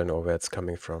 Kotlin or where it's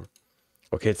coming from.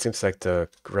 Okay, it seems like the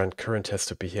run current has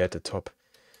to be here at the top.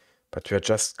 But we're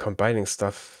just combining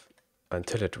stuff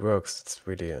until it works. It's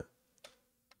really, it's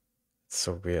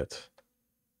so weird.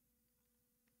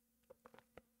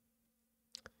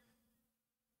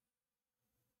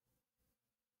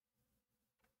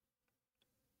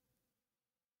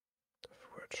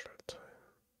 Virtual time.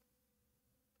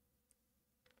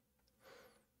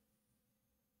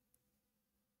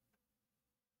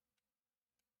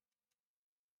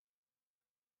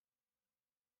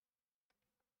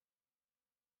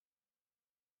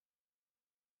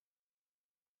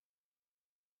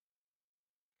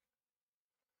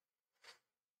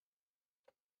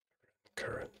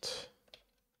 Current.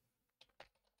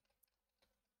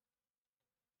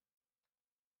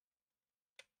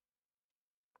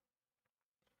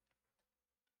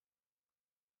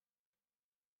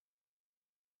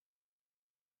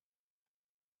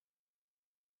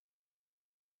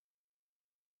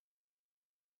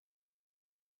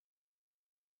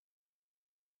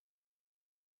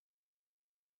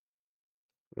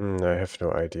 I have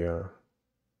no idea.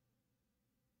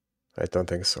 I don't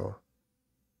think so.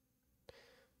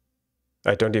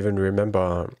 I don't even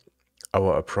remember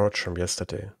our approach from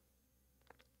yesterday.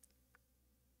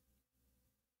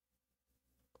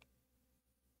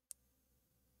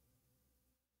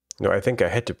 No, I think I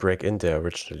had to break in there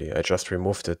originally. I just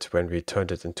removed it when we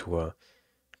turned it into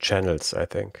channels, I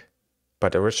think.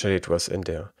 But originally it was in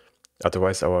there.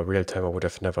 Otherwise our real timer would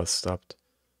have never stopped.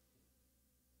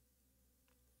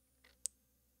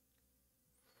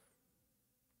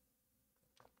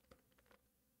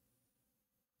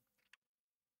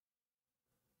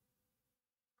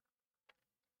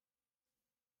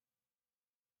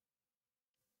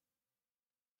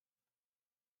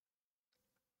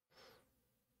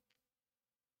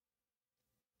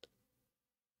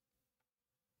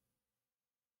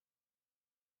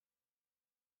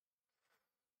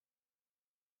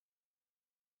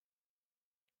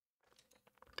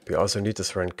 We also need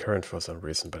this run current for some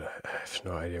reason, but I have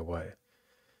no idea why.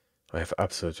 I have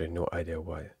absolutely no idea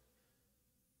why.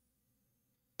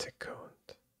 Tick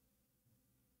count.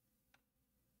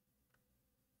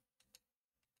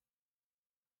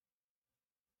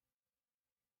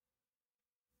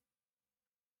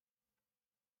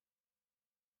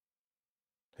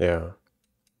 Yeah.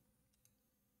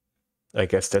 I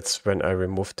guess that's when I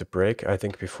removed the break. I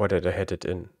think before that I had it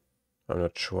in. I'm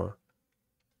not sure.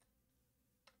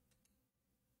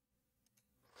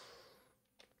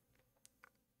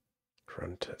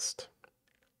 Run test.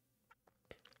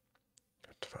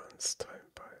 Advanced time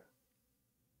by.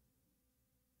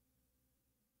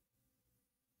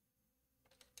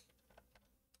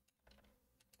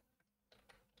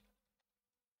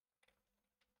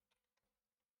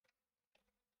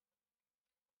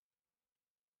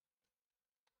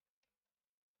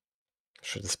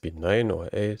 Should this be 9 or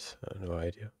 8? I have no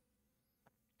idea.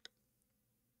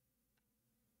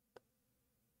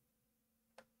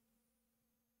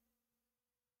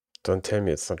 Don't tell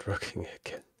me it's not working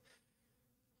again.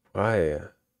 Why?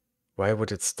 Why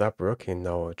would it stop working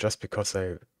now? Just because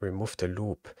I removed the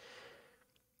loop.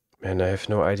 Man, I have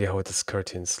no idea how this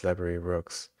Coroutines library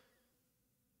works.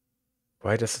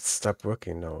 Why does it stop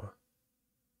working now?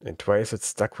 And why is it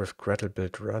stuck with Gradle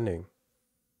build running?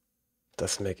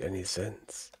 Doesn't make any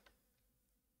sense.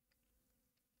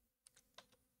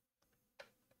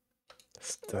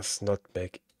 This does not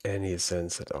make any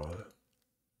sense at all.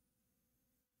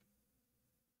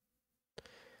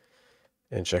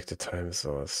 Inject the time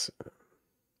source.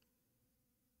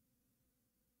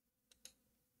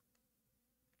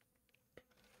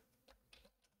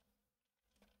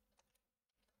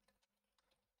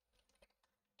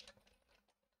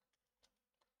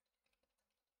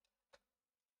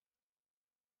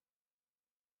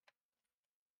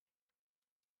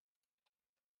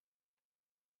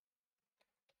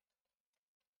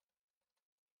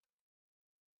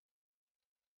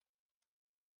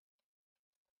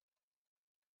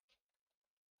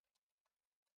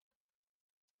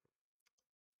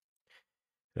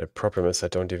 The problem is I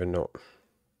don't even know.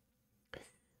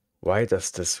 Why does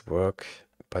this work,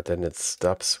 but then it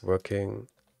stops working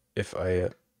if I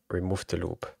remove the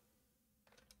loop?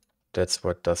 That's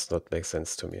what does not make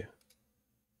sense to me.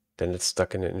 Then it's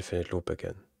stuck in an infinite loop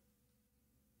again.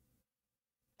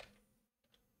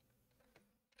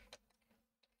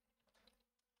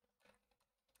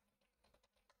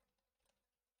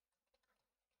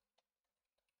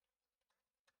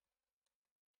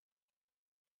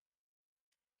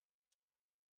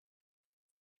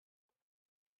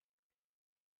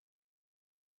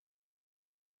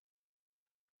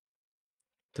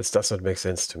 This does not make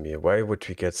sense to me. Why would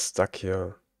we get stuck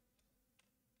here?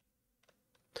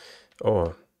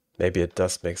 Oh, maybe it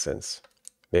does make sense.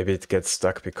 Maybe it gets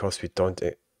stuck because we don't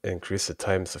increase the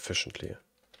time sufficiently.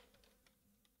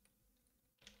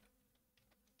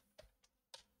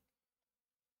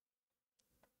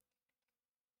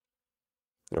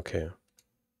 Okay.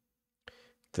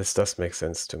 This does make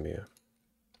sense to me.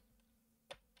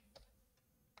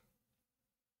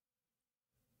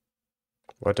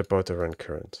 What about the run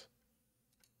current?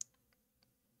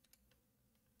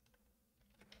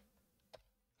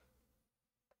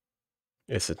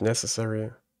 Is it necessary?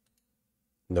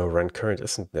 No, run current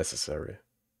isn't necessary.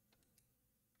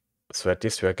 So at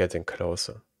least we are getting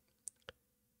closer.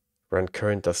 Run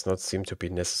current does not seem to be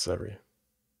necessary.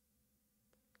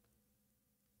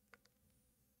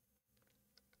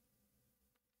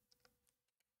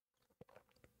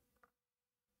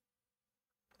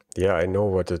 Yeah, I know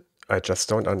what it... I just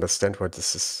don't understand what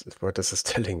this is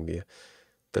telling me.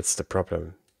 That's the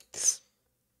problem.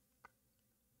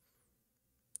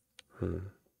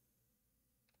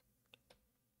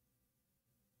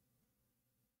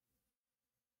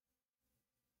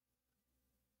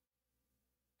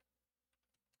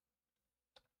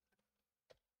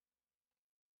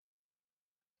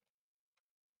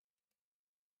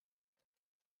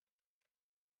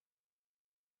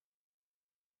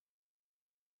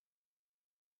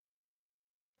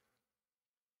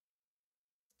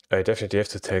 I definitely have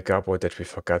to tell Gabo that we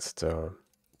forgot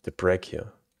the break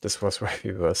here. This was why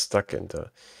we were stuck in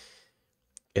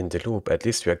the loop. At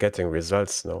least we are getting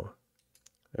results now.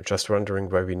 I'm just wondering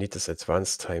why we need this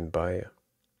advanced time by.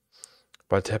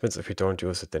 What happens if we don't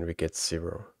use it? Then we get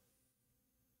 0.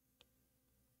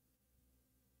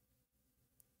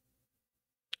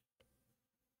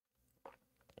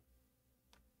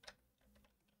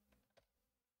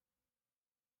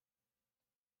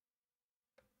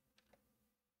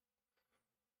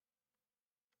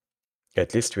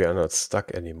 At least we are not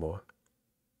stuck anymore.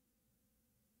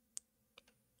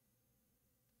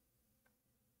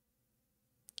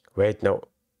 Wait, no.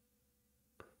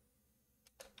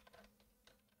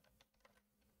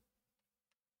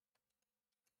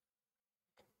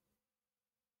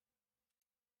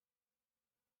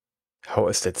 How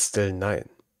is that still 9?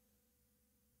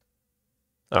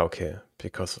 Ah, okay,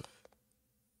 because of...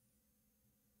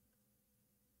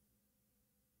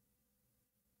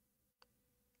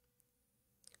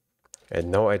 And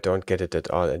now I don't get it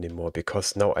at all anymore,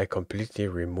 because now I completely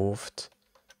removed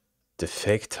the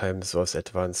fake time source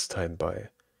advanced time by.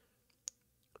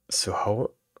 So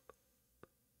how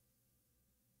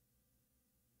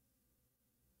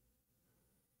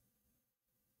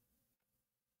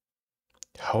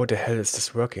the hell is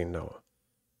this working now?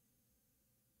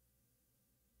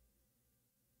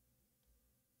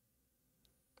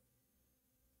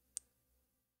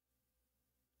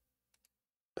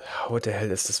 How the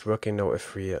hell is this working now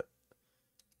if we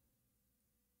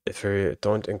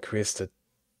don't increase the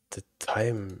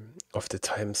time of the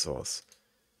time source?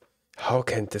 How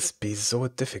can this be so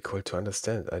difficult to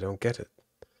understand? I don't get it.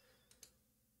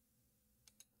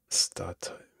 Start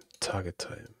time, target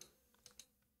time.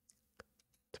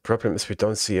 The problem is we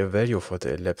don't see a value for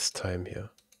the elapsed time here.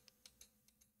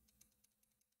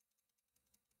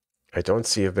 I don't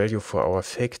see a value for our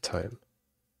fake time.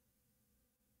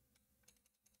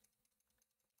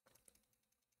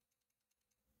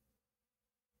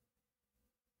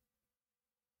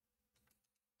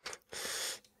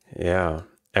 Yeah,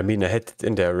 I mean, I had it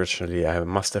in there originally. I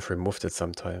must have removed it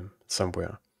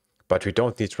somewhere. But we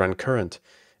don't need run current.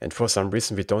 And for some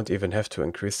reason, we don't even have to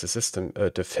increase the system,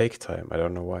 the fake time. I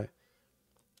don't know why.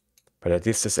 But at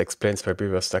least this explains why we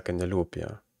were stuck in the loop,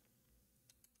 yeah.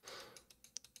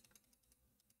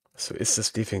 So is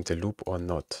this leaving the loop or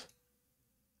not?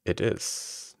 It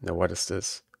is. Now what is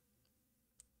this?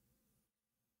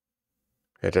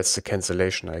 Yeah, that's the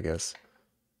cancellation, I guess.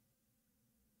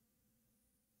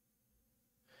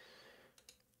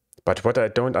 But what I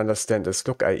don't understand is,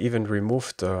 look, I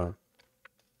removed the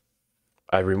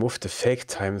fake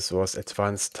time source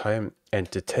advanced time, and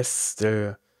the test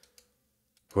still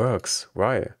works.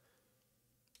 Why?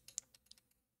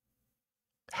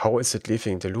 How is it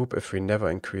leaving the loop if we never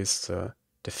increase the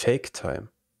fake time?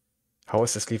 How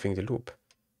is this leaving the loop?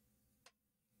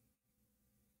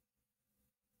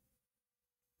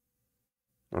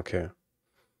 Okay.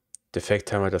 The fake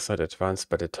timer does not advance,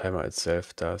 but the timer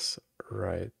itself does.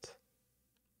 Right.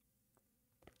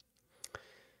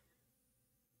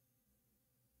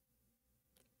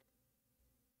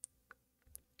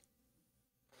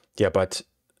 Yeah, but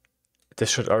this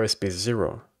should always be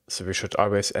 0. So we should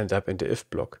always end up in the if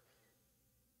block.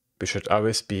 We should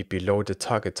always be below the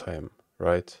target time,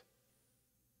 right?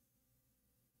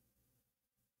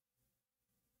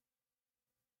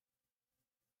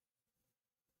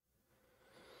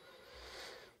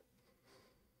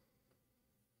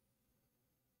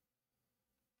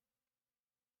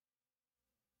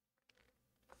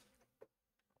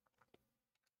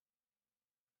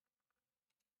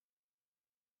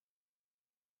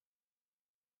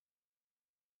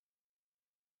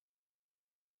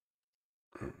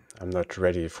 I'm not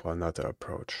ready for another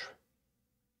approach.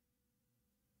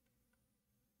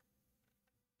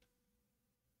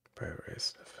 Where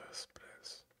is the first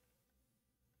place?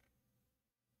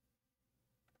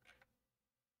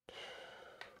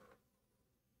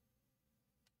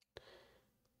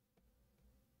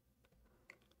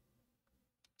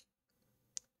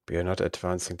 We are not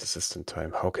advancing the system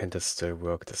time. How can this still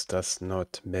work? This does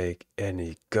not make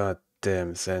any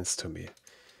goddamn sense to me.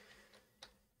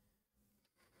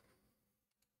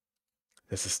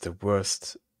 This is the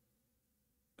worst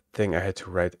thing I had to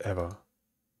write ever.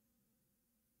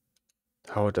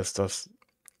 How does this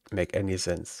make any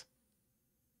sense?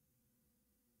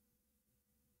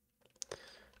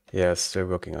 Yeah, still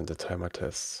working on the timer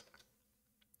tests.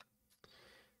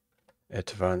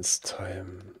 Advanced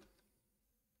time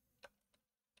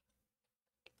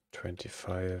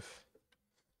 25.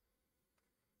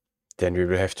 Then we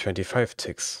will have 25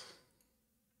 ticks.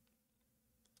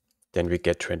 Then we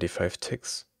get 25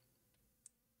 ticks.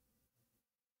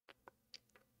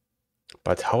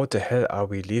 But how the hell are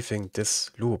we leaving this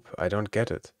loop? I don't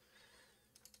get it.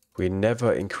 We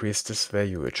never increase this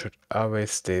value. It should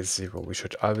always stay 0. We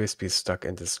should always be stuck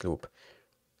in this loop.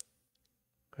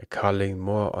 By calling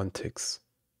more on ticks.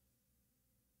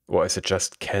 Or is it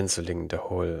just canceling the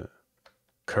whole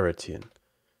coroutine?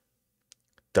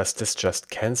 Does this just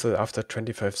cancel after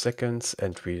 25 seconds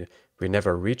and we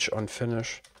never reach on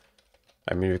finish?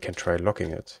 I mean, we can try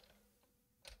locking it.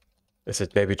 Is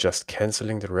it maybe just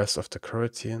canceling the rest of the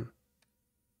coroutine?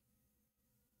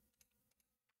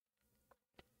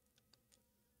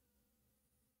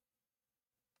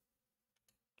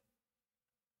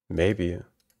 Maybe.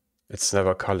 It's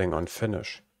never calling on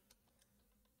finish.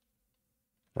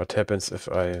 What happens if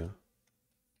I...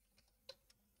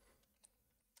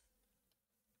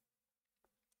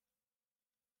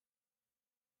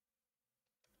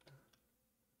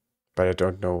 But I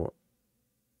don't know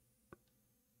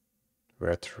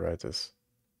where to write this.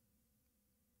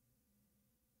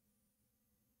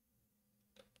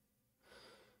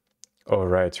 Oh,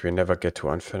 right, we never get to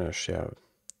unfinish, yeah.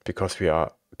 Because we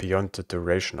are beyond the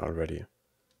duration already.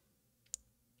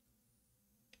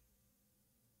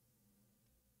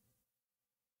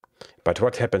 But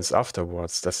what happens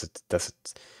afterwards?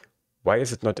 Why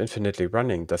is it not infinitely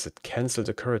running? Does it cancel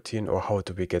the coroutine, or how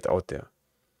do we get out there?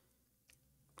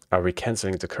 Are we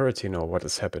canceling the coroutine, or what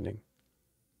is happening?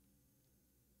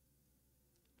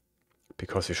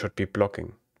 Because we should be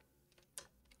blocking.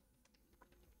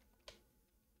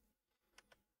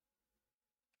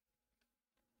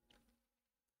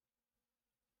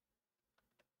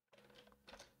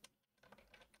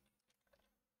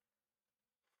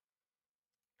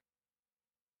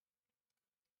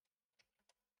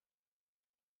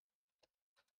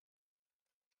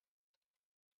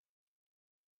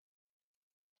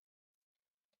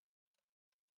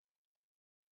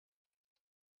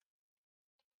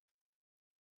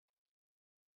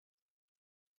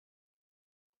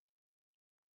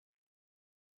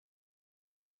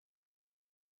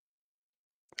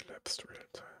 elapsed real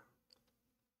time.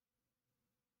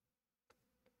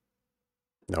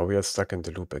 Now we are stuck in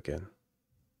the loop again.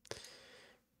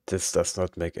 This does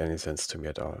not make any sense to me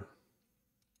at all.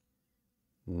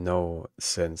 No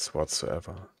sense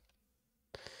whatsoever.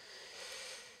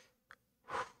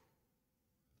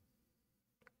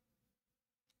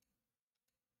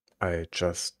 I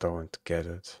just don't get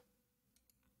it.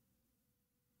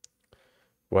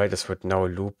 Why this would now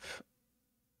loop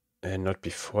and not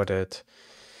before that?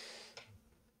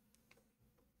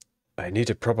 I need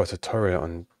a proper tutorial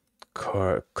on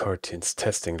Coroutines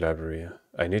testing library.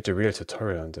 I need a real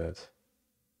tutorial on that.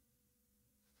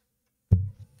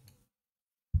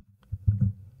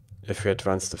 If you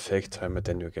advance the fake timer,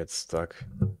 then you get stuck.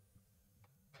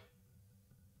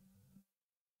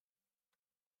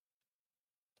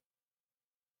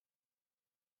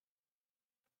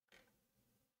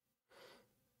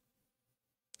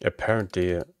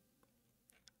 Apparently,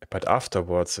 but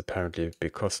afterwards, apparently,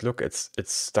 because look, it's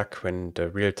stuck when the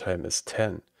real time is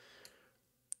 10.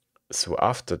 So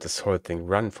after this whole thing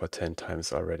run for 10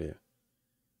 times already.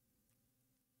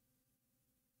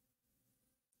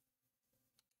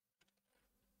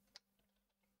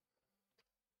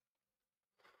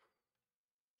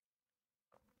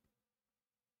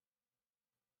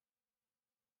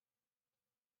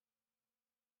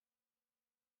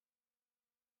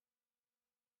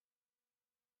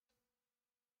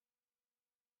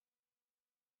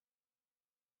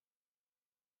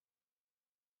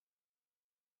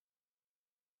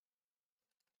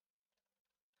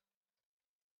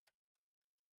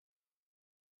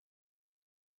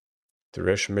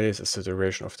 Duration millis is the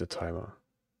duration of the timer.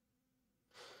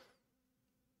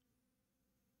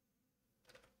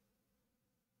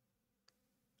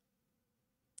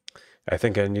 I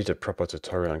think I need a proper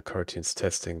tutorial on coroutines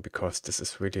testing because this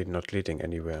is really not leading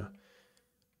anywhere.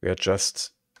 We are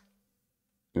just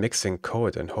mixing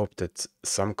code and hope that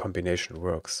some combination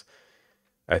works.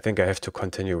 I think I have to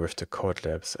continue with the code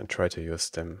labs and try to use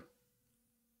them.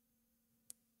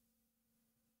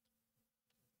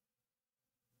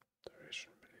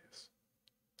 Duration millis.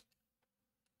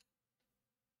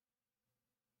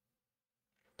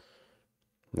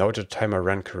 Now the timer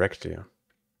ran correctly.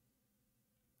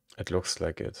 It looks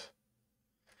like it.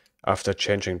 After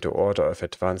changing the order of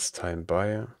advance time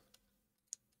by,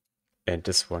 and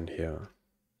this one here.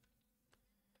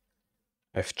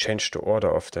 I've changed the order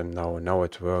of them now. Now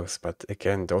it works, but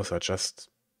again, those are just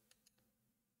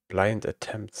blind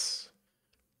attempts.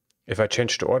 If I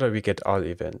change the order, we get all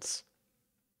events.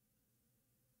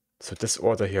 So this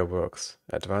order here works.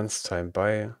 Advance time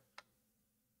by,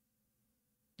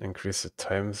 increase the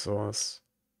time source.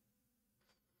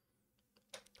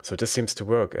 So this seems to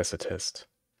work as a test.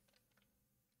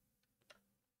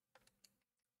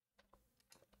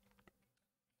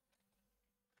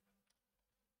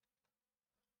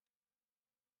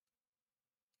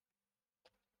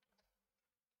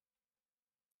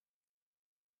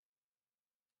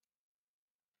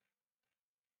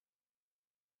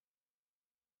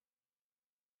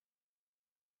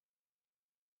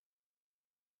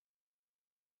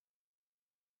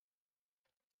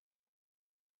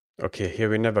 Okay, here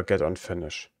we never get on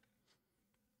finish.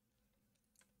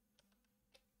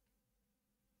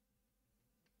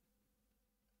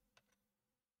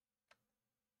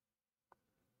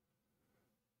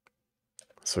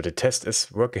 So the test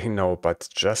is working now, but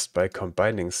just by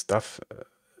combining stuff,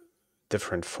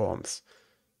 different forms.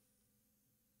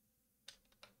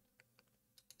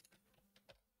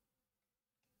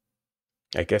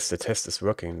 I guess the test is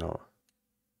working now.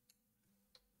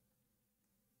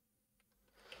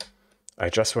 I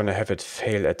just want to have it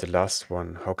fail at the last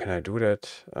one. How can I do that?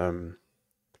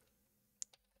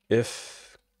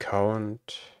 If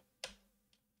count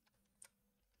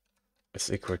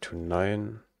is equal to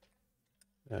 9,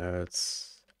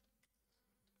 let's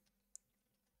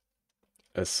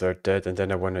assert that, and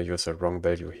then I want to use a wrong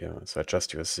value here. So I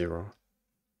just use 0.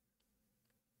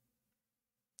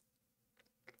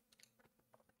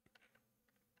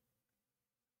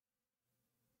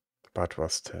 But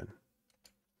was 10.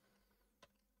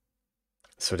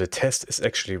 So the test is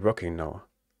actually working now.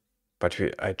 But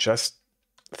I just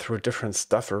threw different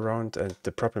stuff around, and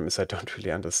the problem is I don't really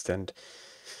understand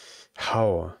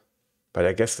how. But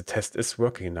I guess the test is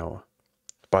working now.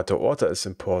 But the order is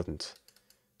important.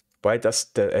 Why does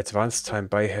the advance time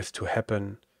by have to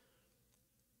happen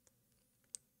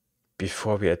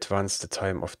before we advance the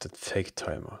time of the fake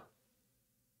timer?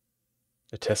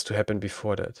 It has to happen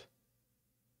before that.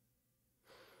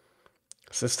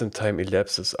 System time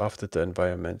elapses after the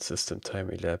environment system time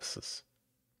elapses.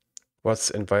 What's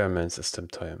environment system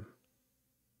time?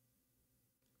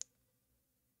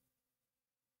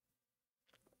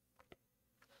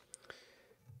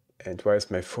 And why is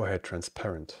my forehead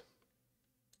transparent?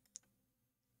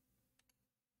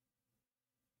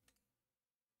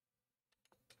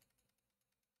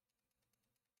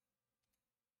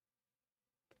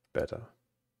 Better.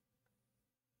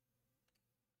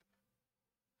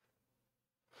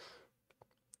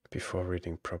 Before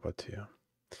reading property.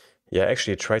 Yeah, I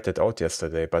actually tried that out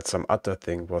yesterday, but some other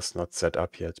thing was not set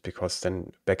up yet because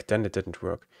back then it didn't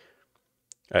work.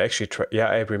 I actually tried, yeah,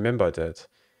 I remember that.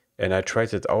 And I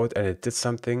tried it out and it did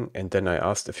something, and then I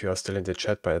asked if you are still in the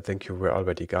chat, but I think you were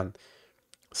already gone.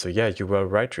 So yeah, you were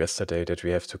right yesterday that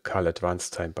we have to call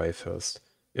advanced time by first,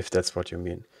 if that's what you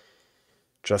mean.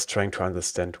 Just trying to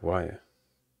understand why.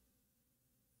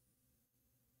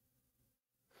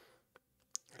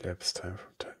 Elapsed time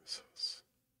from time source.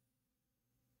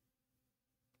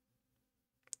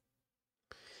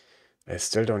 I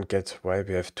still don't get why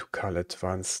we have to call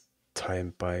advanced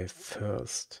time by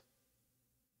first.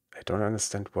 I don't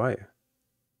understand why.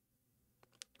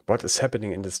 What is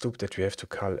happening in this loop that we have to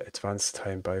call advanced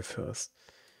time by first?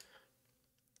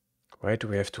 Why do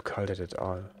we have to call it at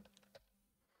all?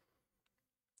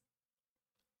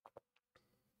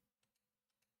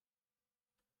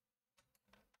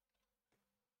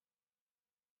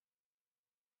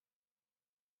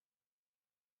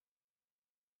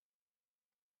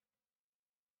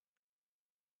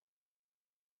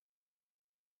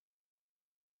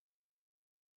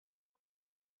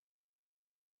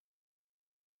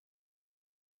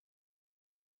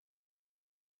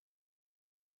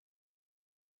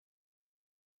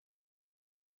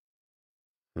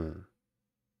 Hmm.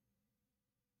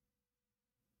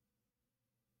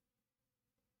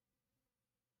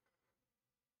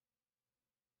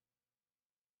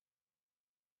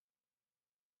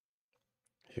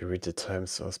 You read the time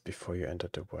source before you enter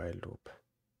the while loop.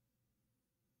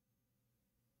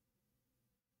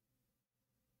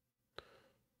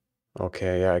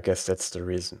 Okay, yeah, I guess that's the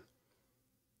reason.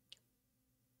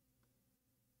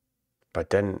 But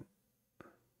then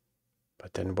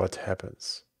what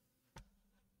happens?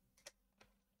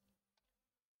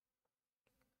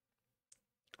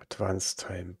 Advanced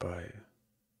time by.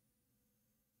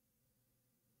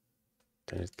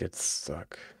 Then it gets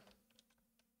stuck.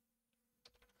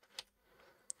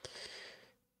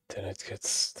 Then it gets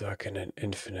stuck in an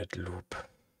infinite loop.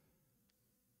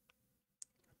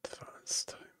 Advanced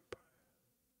time by.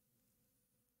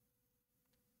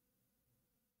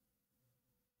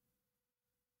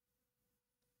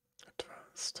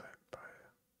 Advanced time by.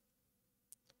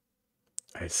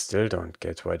 I still don't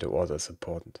get why the order is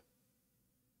important.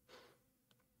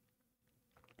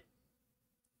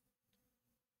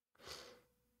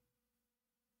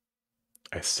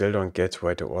 I still don't get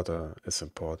why the order is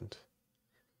important.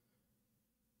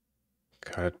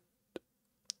 Can't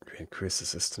we increase the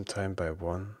system time by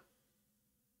 1?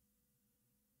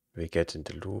 We get in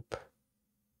the loop.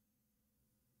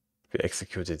 We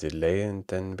execute a delay and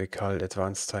then we call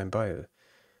advanced time by.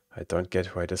 I don't get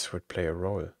why this would play a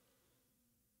role.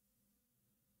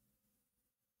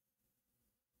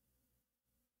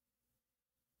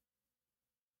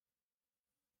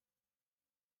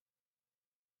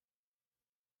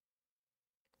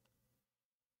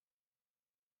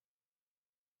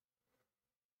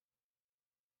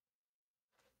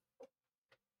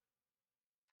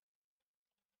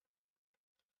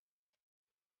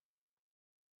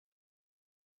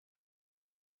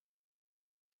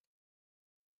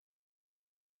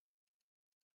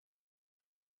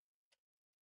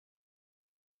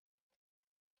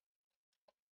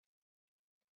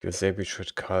 You say we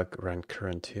should call run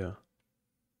current here.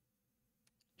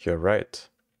 You're right.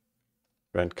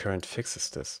 Run current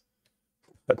fixes this.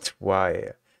 But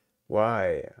why?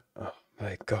 Why? Oh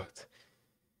my god.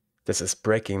 This is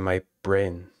breaking my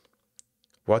brain.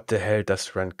 What the hell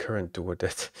does run current do with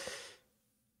it?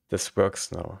 This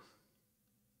works now.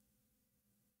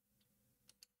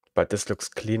 But this looks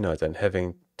cleaner than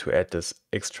having to add this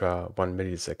extra 1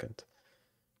 millisecond.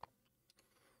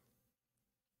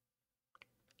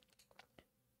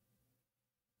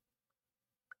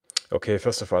 Okay,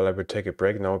 first of all, I will take a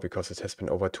break now because it has been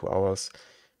over 2 hours.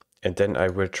 And then I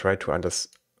will try to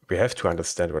understand. We have to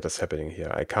understand what is happening here.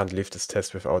 I can't leave this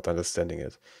test without understanding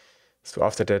it. So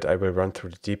after that, I will run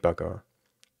through the debugger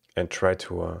and try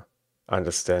to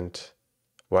understand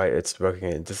why it's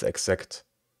working in this exact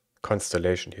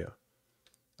constellation here.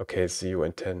 Okay, see you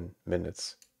in 10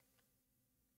 minutes.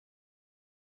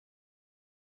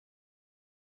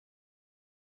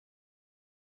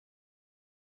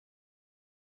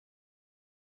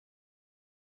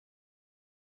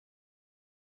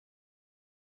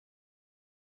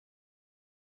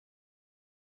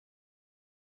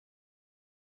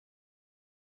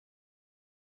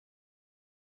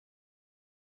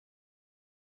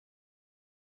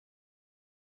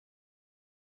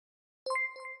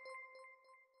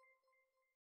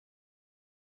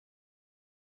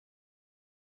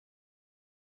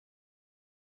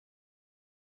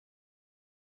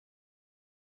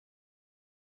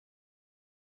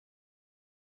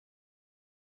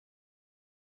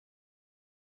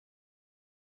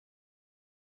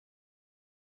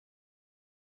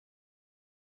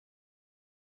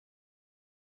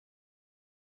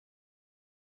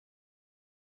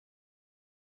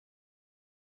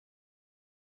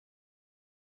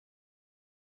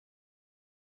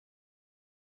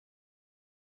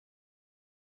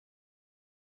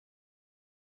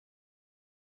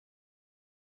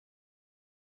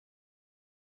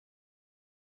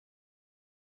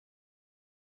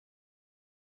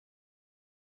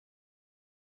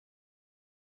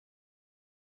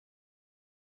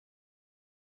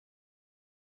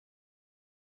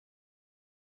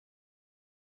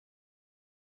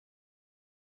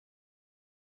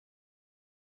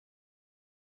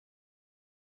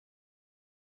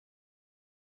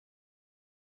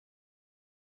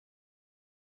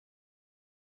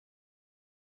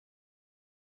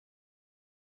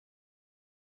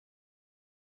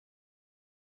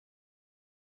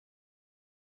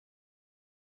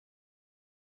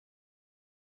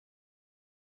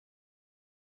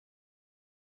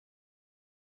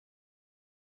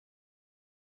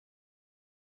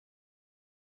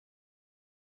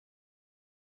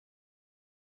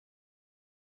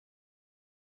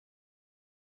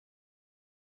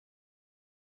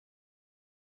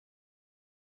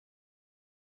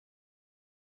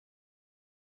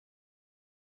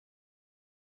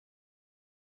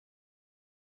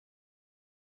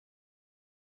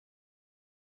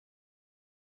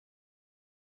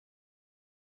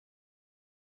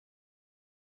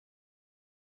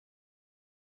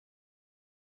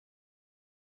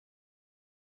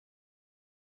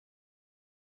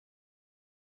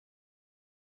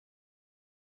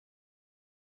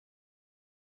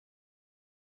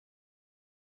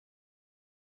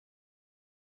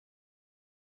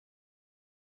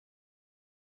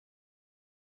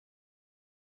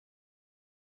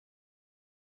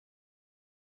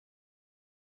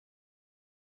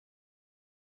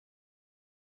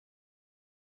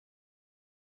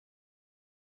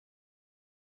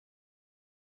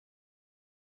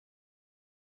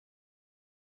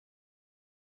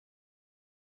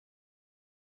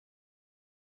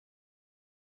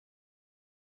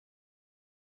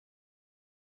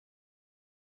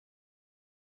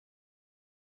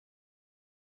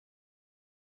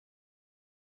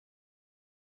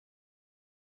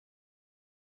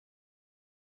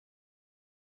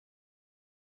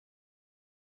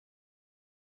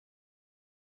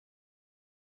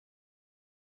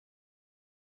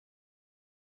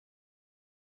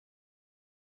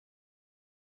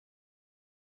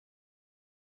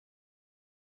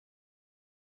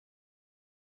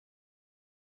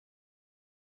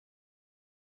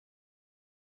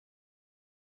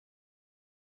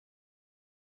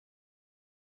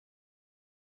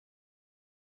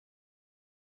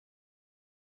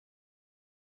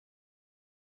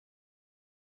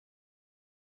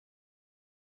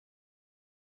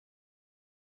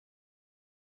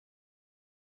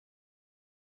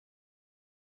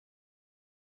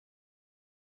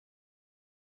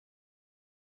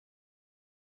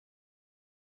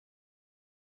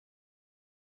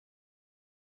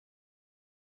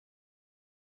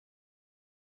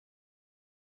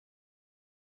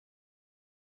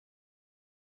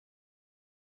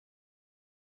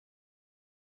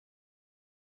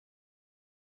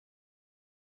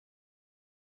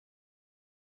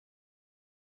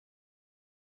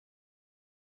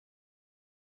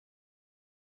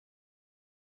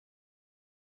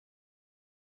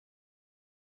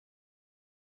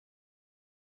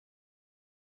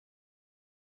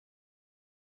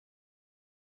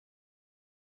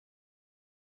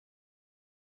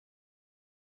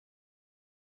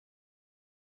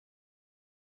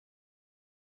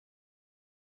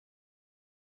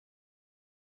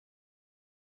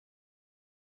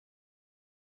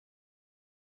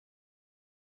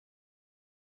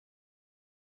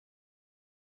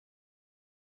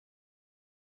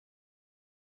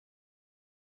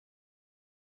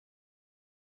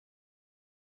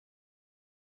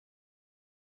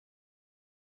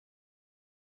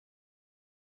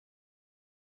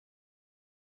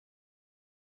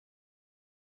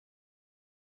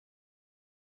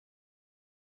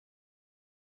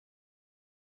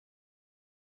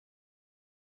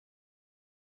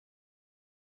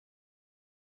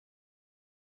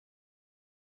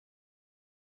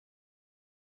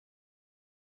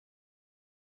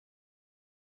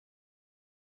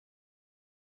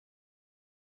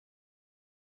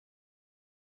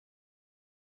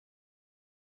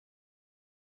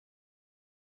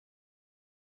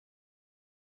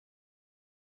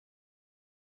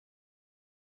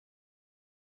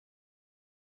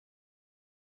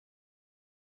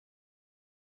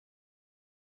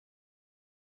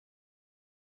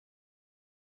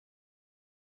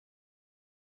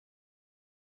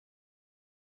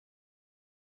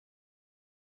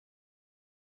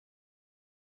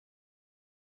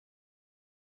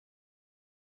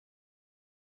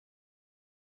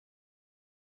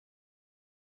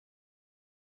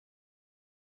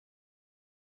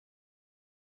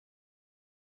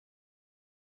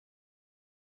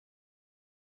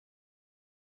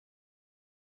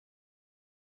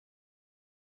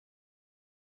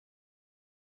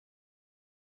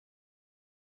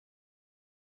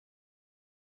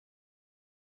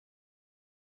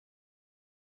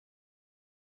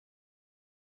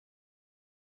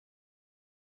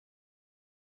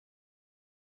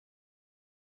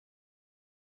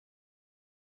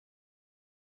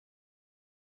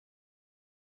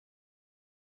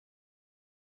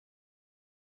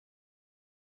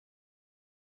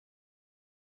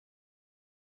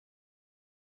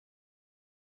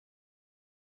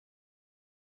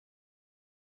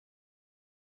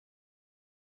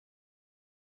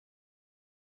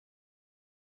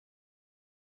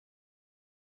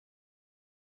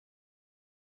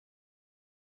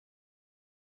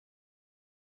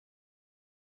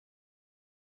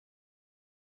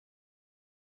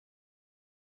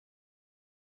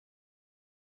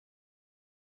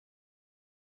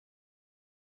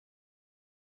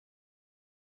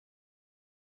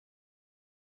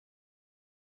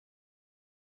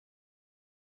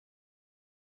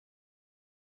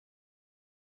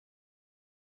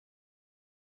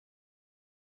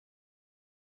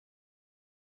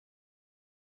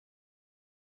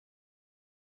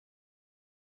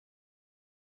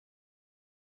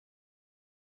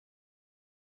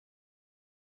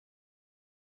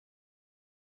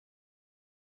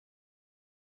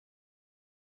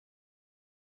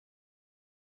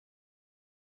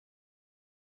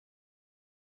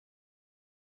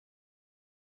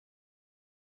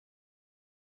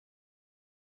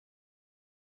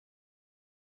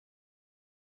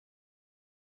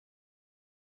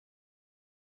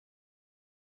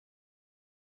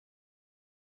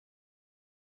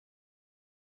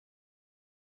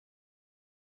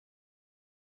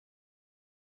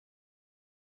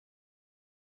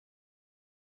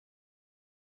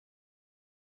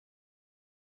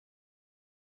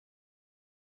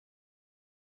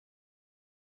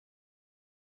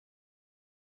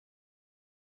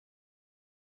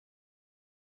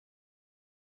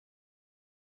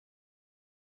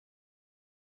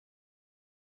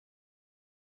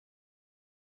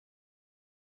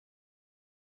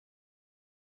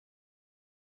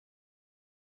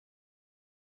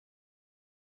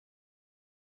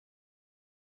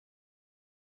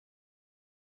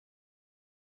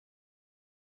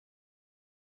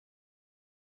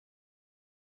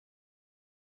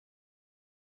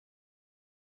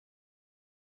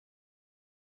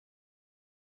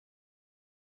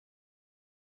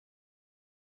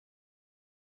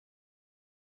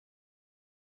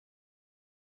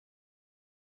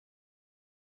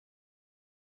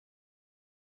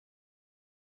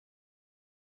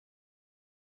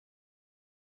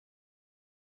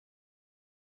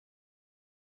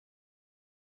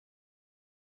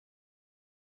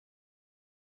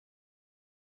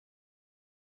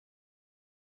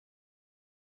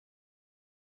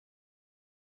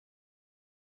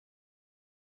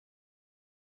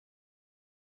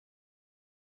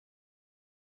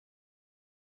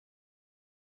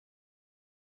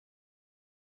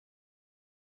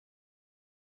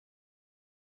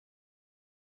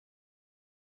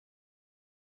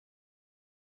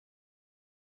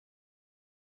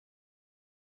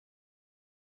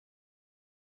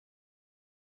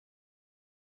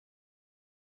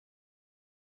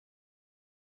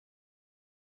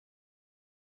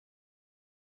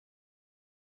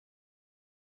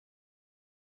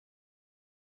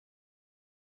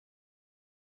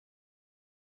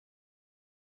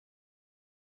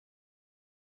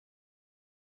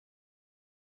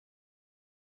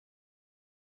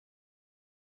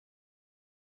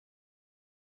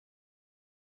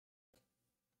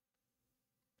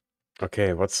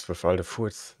 Okay, what's with all the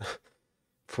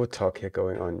food talk here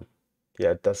going on?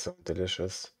 Yeah, it does sound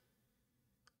delicious.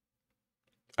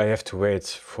 I have to wait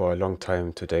for a long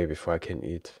time today before I can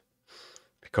eat.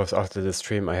 Because after the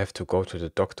stream, I have to go to the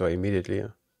doctor immediately.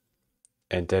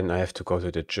 And then I have to go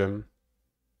to the gym.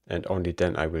 And only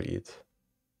then I will eat.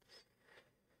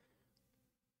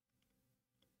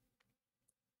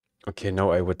 Okay,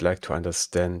 now I would like to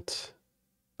understand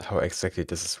how exactly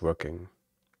this is working.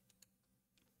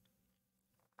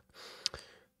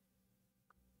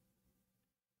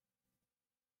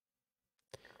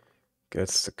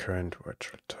 Gets the current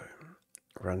virtual time.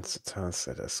 Runs the tasks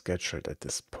that are scheduled at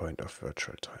this point of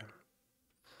virtual time.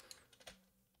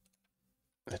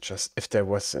 If there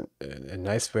was a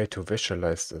nice way to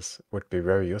visualize this, would be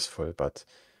very useful, but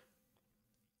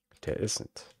there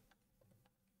isn't.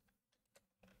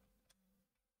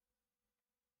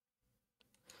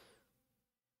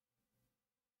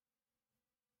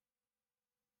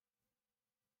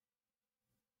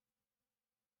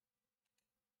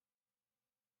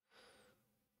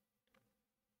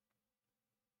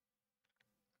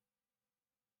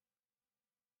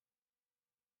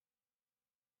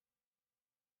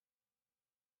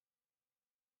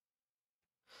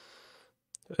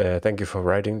 Thank you for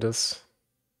writing this.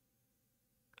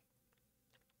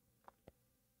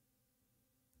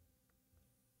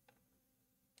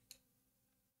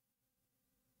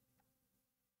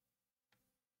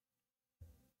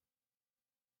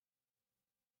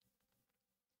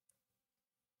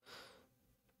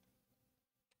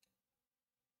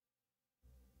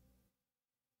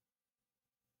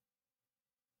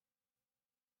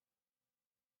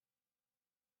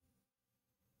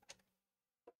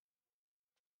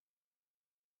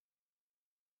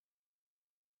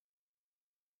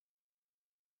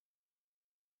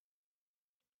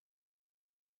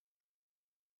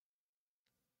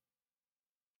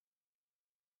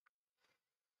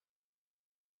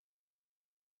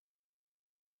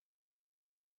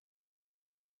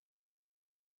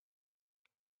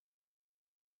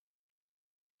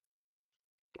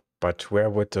 But where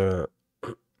would the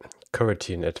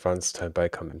coroutine advanced time by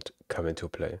come into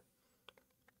play?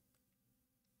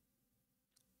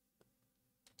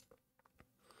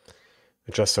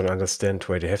 I just don't understand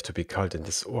why they have to be called in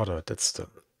this order. That's the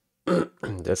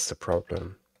that's the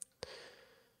problem.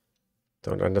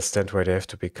 Don't understand why they have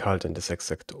to be called in this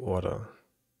exact order.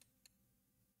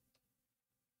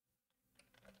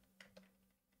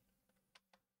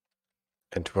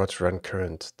 And what run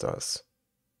current does.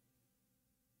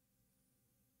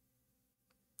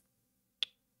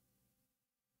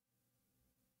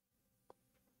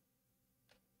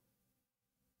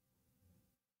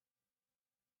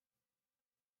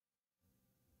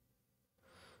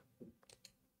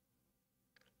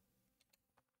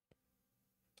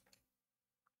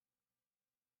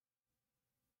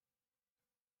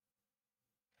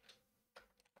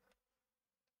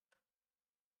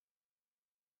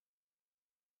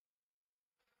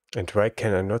 And why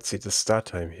can I not see the start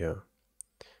time here?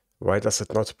 Why does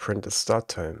it not print the start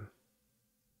time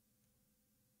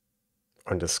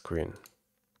on the screen?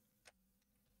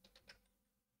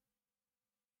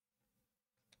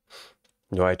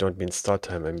 No, I don't mean start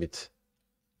time.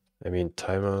 I mean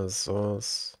timer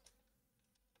source.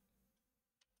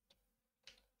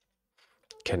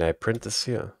 Can I print this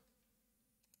here?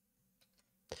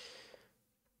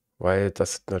 Why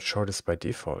does it not show this by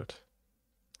default?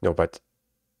 No, but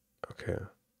okay.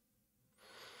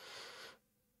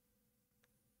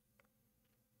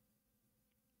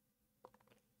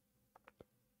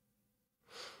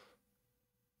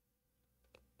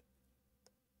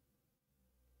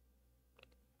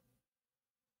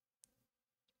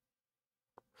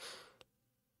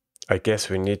 I guess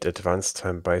we need advanced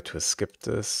time by to skip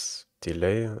this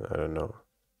delay. I don't know.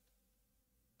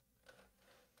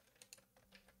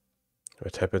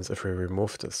 What happens if we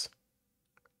remove this?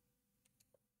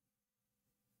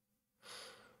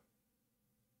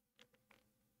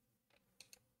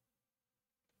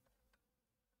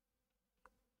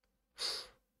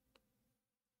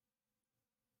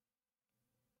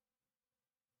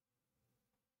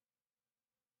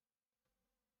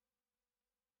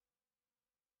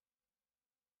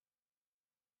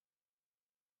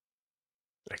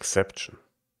 Exception.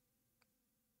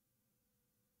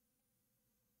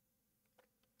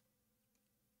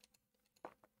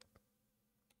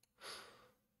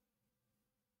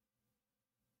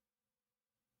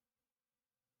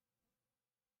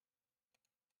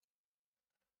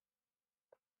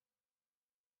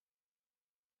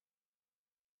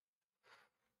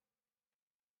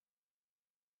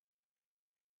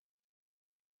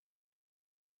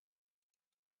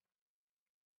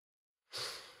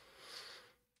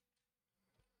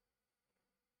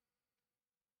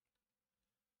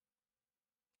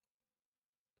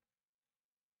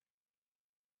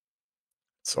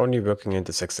 It's only working in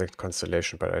this exact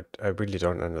constellation, but I really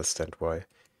don't understand why.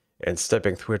 And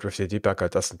stepping through it with the debugger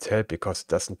doesn't help because it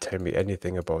doesn't tell me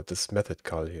anything about this method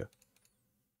call here.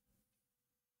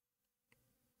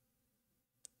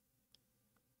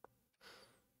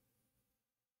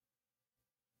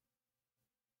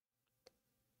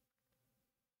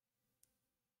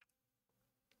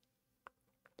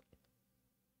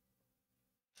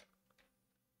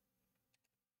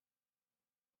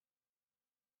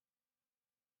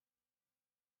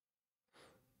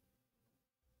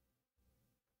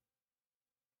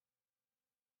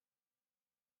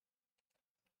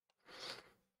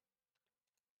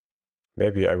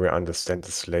 Maybe I will understand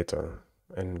this later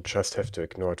and just have to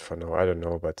ignore it for now. I don't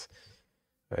know, but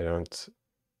I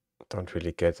don't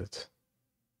really get it.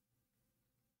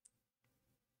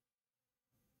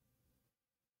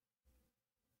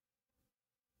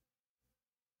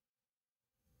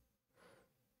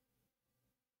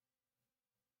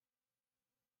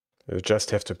 You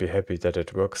just have to be happy that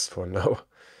it works for now.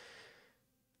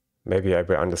 Maybe I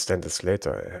will understand this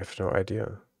later. I have no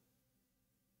idea.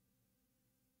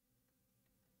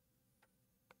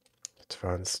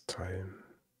 Advanced time.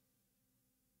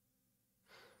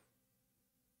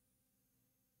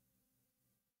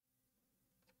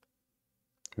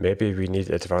 Maybe we need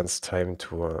advanced time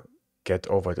to get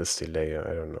over this delay.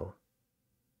 I don't know.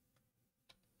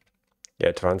 Yeah,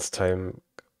 advanced time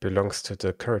belongs to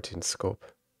the coroutine scope.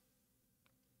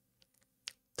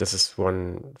 This is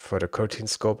one for the coroutine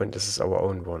scope, and this is our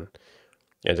own one.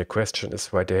 And the question is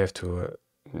why they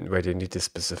need this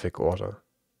specific order.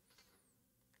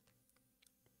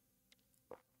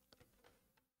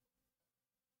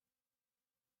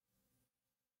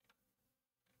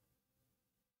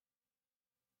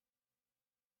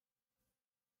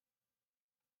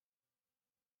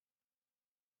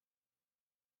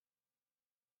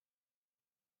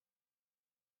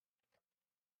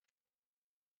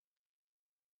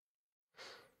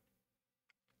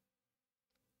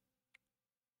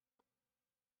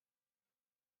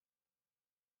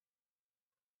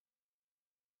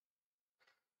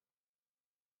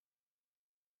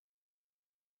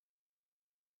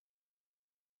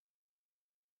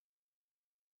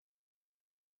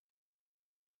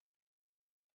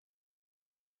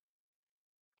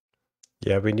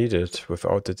 Yeah, we need it.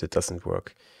 Without it, it doesn't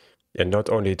work. And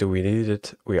not only do we need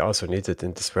it, we also need it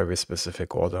in this very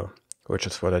specific order, which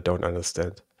is what I don't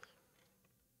understand.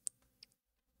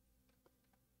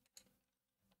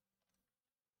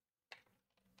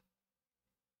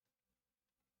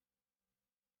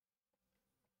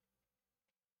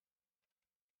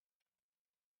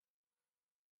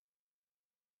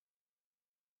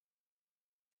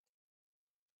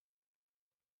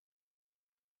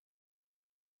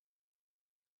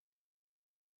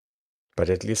 But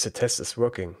at least the test is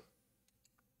working.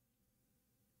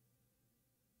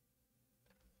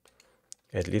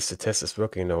 At least the test is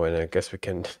working now, and I guess we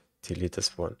can delete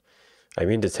this one. I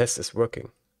mean, the test is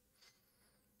working.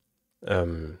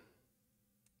 When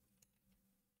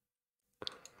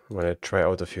I try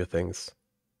out a few things.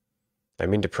 I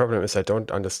mean, the problem is I don't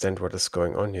understand what is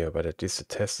going on here, but at least the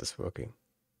test is working.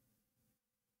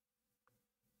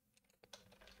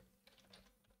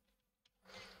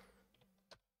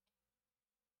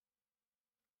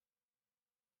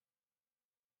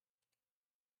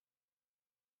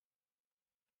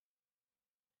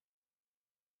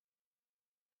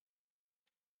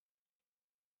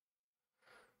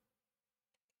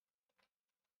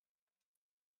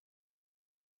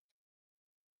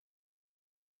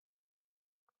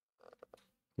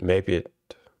 Maybe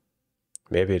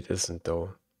it isn't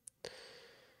though.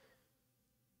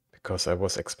 Because I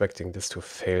was expecting this to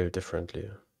fail differently.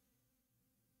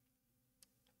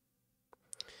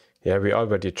 Yeah, we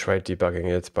already tried debugging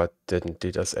it, but didn't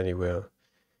lead us anywhere.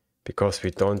 Because we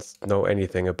don't know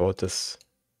anything about this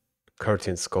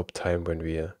coroutine scope time when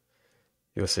we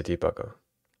use the debugger.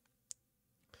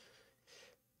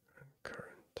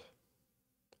 Current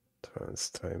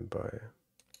advanced time by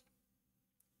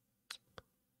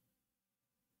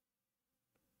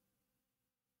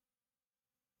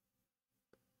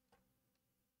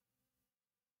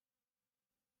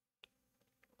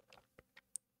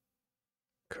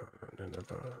current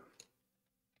interval.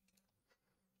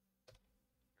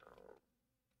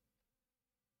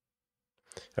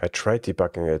 I tried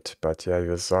debugging it, but yeah,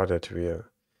 you saw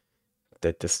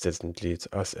that this didn't lead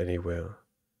us anywhere.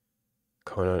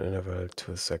 Countdown interval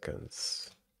 2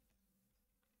 seconds.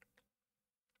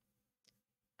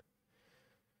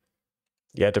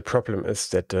 Yeah, the problem is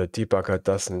that the debugger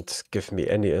doesn't give me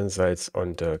any insights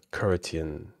on the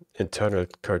internal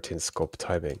coroutine scope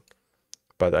timing.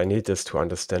 but I need this to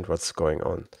understand what's going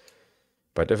on.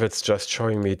 But if it's just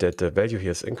showing me that the value here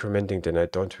is incrementing, then I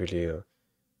don't really,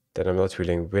 then I'm not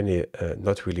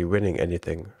really winning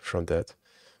anything from that.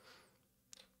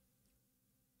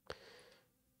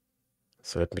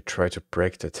 So let me try to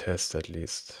break the test at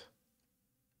least.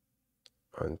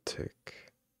 Untick,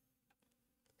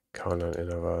 count on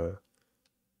interval.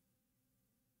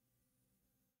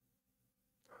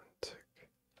 Untick.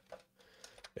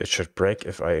 It should break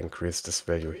if I increase this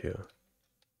value here.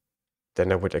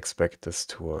 Then I would expect this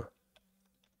to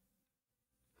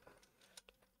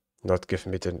not give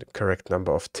me the correct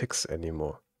number of ticks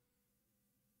anymore,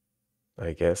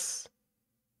 I guess.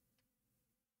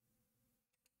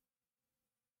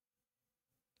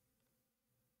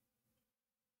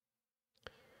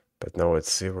 But now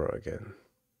it's 0 again.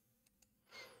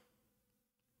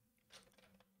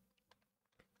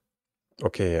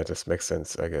 Okay, yeah, this makes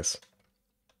sense, I guess.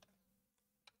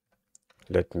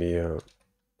 Let me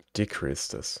decrease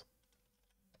this.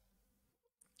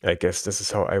 I guess this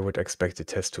is how I would expect the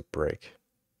test to break,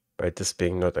 by this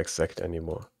being not exact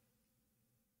anymore.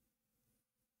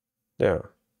 Yeah,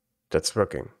 that's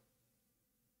working.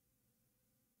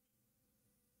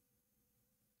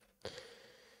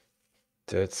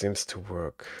 That seems to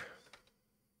work.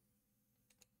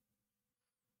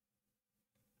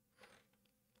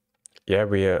 Yeah,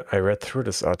 I read through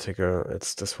this article.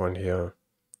 It's this one here.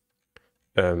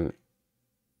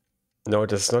 No,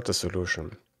 this is not the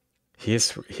solution. He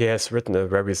has written a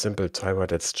very simple timer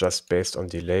that's just based on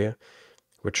delay,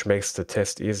 which makes the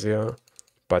test easier,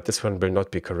 but this one will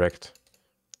not be correct.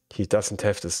 He doesn't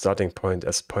have the starting point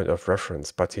as point of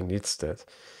reference, but he needs that.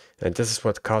 And this is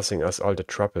what causing us all the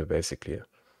trouble, basically.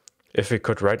 If we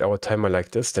could write our timer like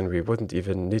this, then we wouldn't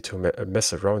even need to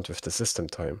mess around with the system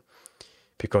time.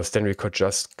 Because then we could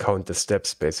just count the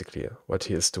steps, basically, what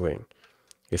he is doing.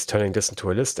 He's turning this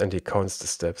into a list and he counts the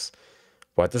steps.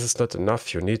 But this is not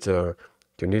enough. You need a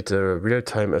real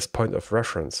time as point of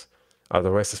reference.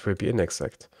 Otherwise, this will be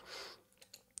inexact.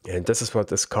 And this is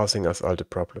what is causing us all the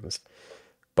problems.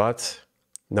 But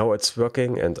now it's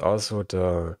working, and also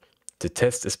the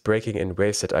test is breaking in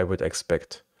ways that I would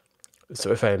expect.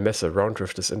 So if I mess around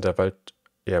with this interval,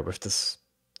 with this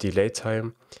delay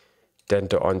time, then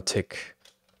the on-tick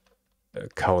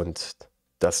count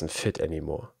doesn't fit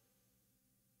anymore.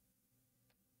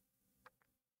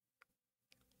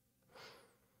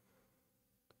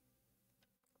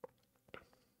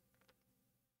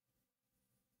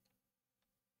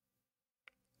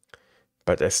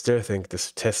 But I still think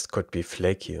this test could be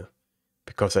flaky,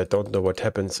 because I don't know what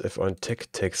happens if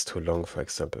on-tick takes too long, for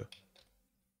example.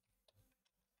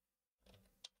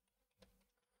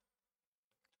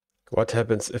 What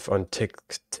happens if on-tick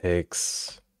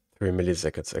takes 3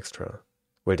 milliseconds extra?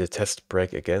 Will the test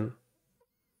break again?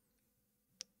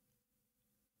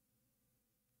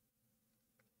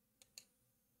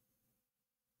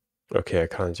 Okay, I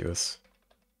can't use.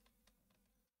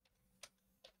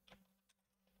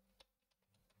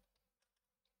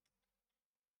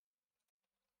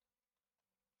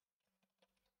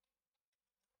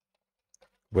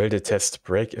 Will the test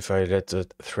break if I let the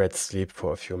thread sleep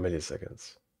for a few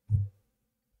milliseconds?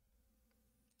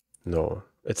 No,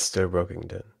 it's still working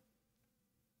then.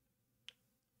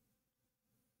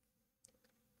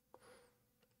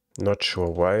 Not sure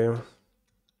why,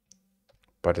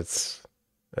 but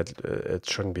it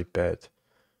shouldn't be bad.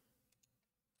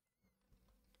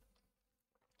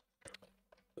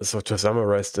 So to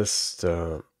summarize this,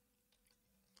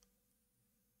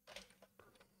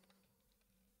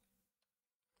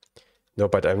 no,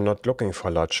 but I'm not looking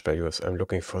for large values. I'm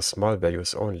looking for small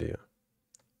values only.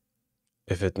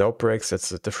 If it now breaks,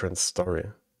 that's a different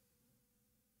story.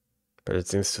 But it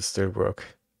seems to still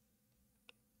work.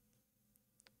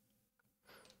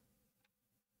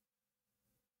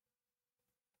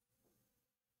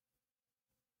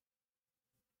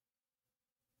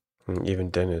 And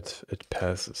even then it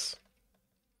passes.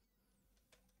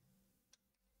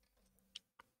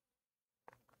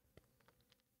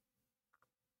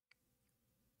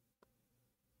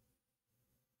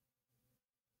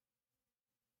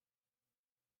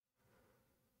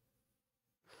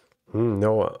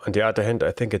 No, on the other hand,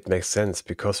 I think it makes sense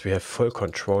because we have full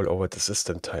control over the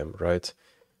system time, right?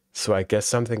 So I guess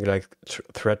something like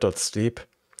thread.sleep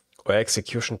or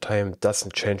execution time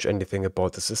doesn't change anything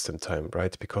about the system time,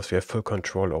 right? Because we have full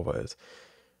control over it.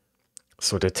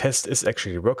 So the test is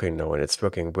actually working now, and it's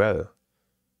working well.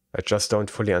 I just don't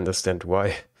fully understand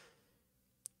why.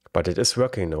 But it is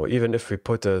working now. Even if we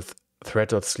put a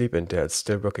thread.sleep in there, it's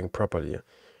still working properly.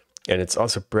 And it's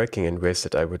also breaking in ways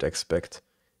that I would expect.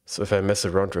 So if I mess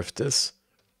around with this,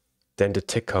 then the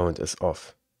tick count is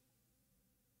off.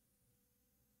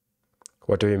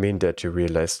 What do you mean that you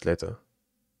realized later?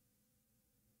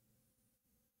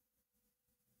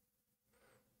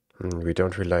 We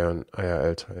don't rely on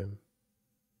IRL time.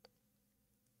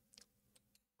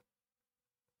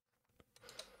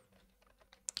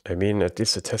 I mean, at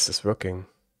least the test is working.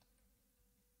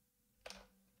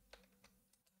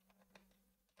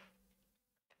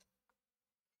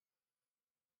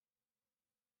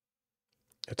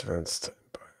 Advanced time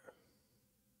by.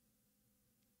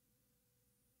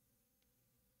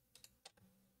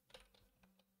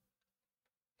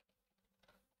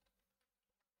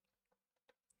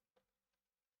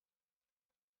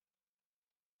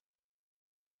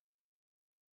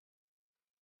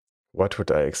 What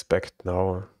would I expect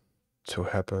now to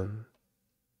happen?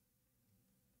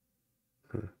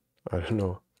 I don't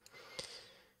know.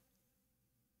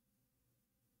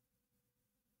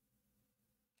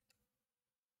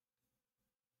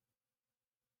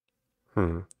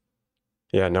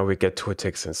 Yeah, now we get 2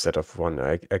 ticks instead of 1.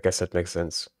 I guess that makes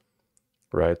sense,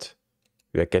 right?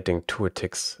 We are getting 2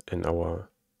 ticks in our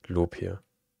loop here.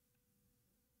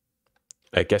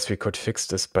 I guess we could fix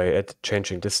this by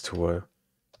changing this to a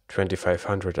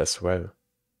 2500 as well.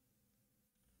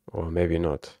 Or maybe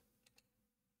not.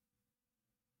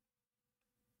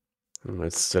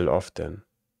 It's still off then.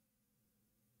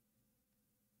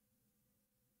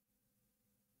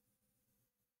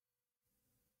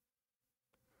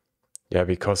 Yeah,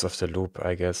 because of the loop,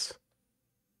 I guess.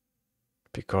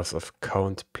 Because of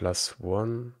count plus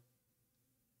 1.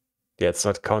 Yeah, it's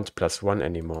not count plus 1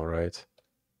 anymore, right?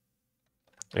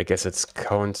 I guess it's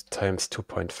count times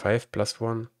 2.5 plus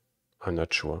 1. I'm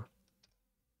not sure.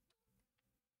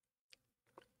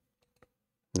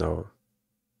 No.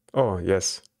 Oh,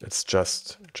 yes. It's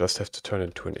just have to turn it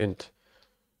into an int.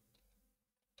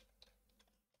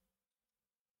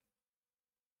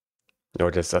 No,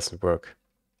 this doesn't work.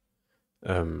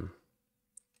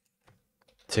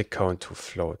 Tick count to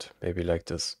float. Maybe like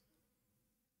this.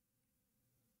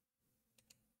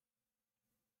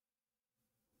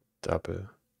 Double.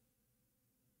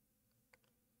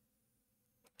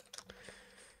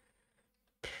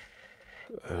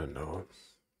 I don't know.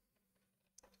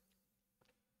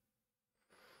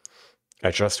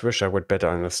 I just wish I would better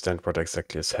understand what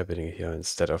exactly is happening here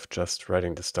instead of just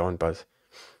writing this down, but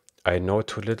I know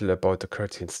too little about the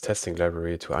Coroutines testing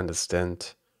library to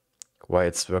understand why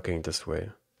it's working this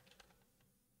way.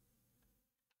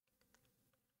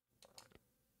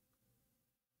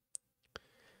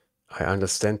 I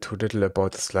understand too little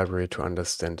about this library to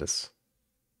understand this.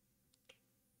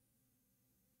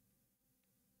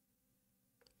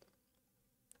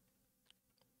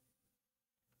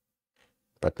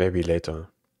 But maybe later.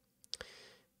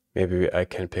 Maybe I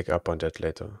can pick up on that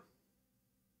later.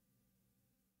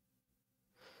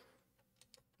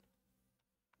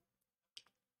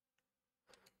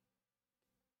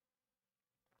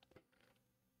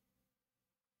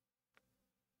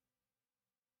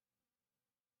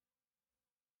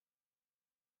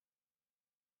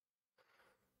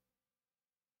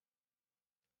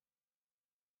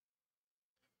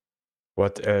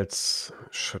 What else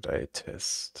should I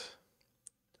test?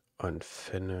 On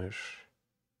finish.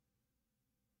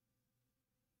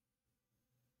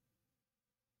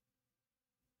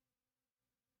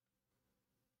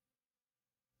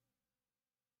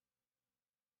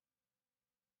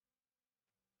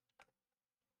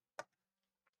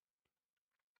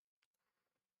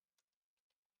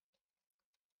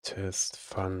 Test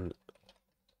fun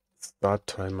start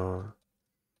timer.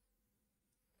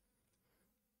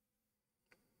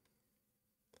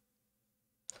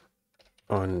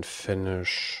 On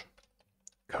finish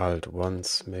called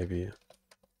once maybe.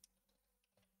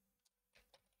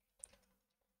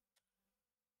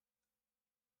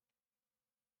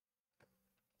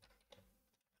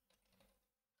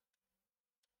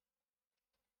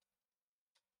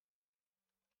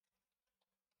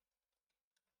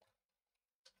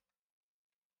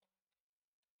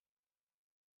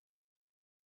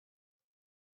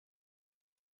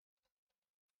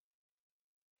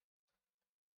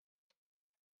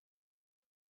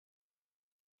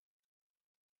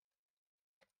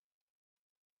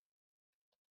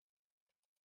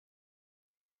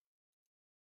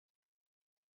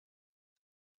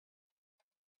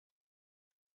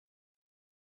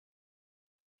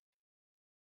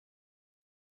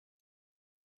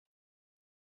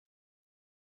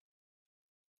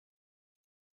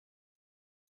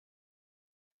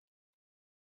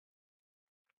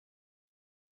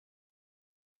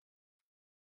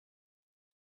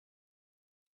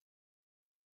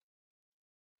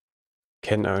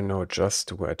 Can I now just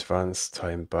do advanced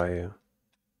time by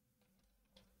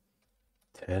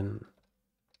 10,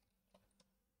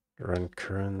 run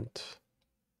current,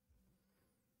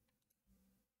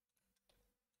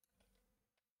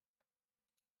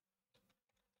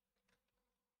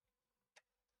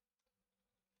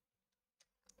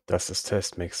 does this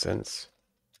test make sense?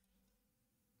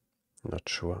 Not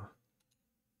sure.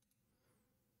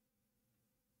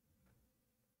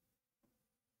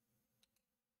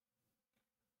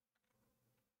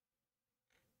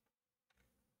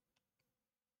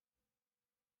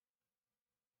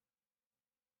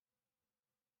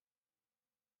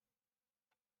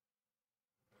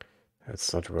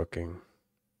 It's not working.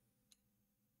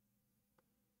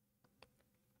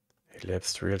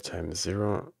 Elapsed real time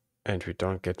 0, and we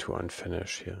don't get to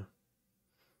unfinish here.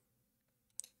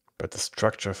 But the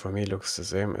structure for me looks the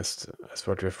same as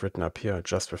what we've written up here,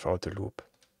 just without the loop.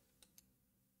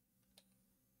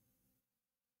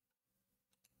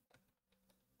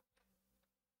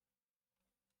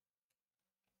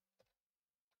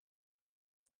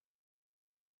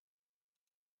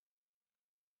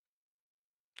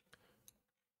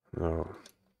 No.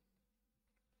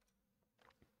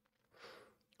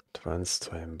 Advanced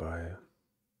time by.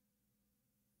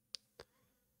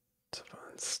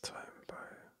 Advanced time by.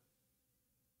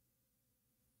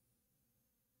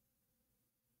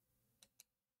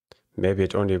 Maybe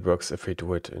it only works if we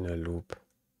do it in a loop.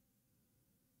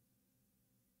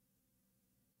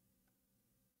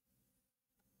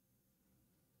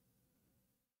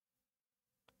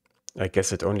 I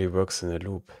guess it only works in a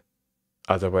loop.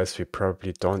 Otherwise we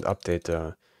probably don't update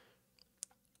the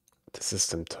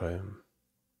system time.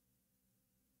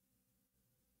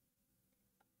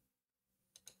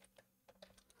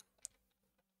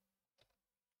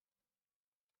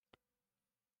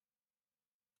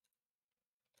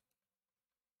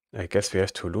 I guess we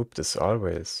have to loop this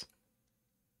always.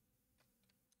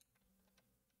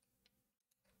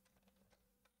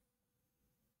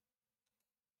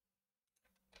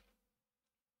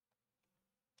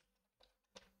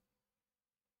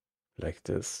 Like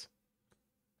this.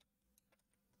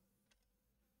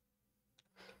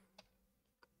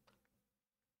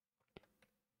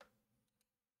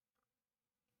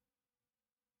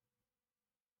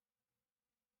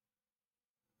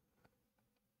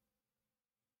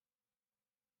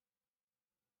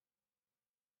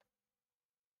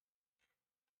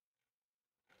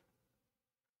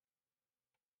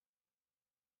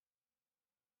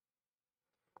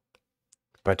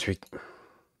 But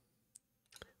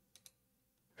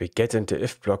we get in the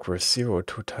if block with 0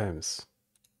 2 times.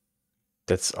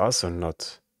 That's also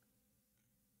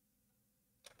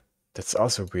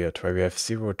weird, why we have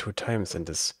 0 2 times in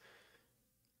this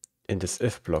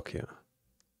if block here.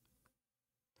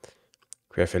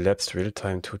 We have elapsed real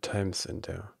time 2 times in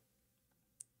there.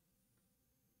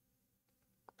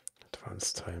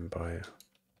 Advanced time by.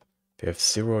 We have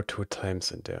 0 2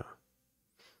 times in there.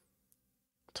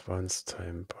 Advanced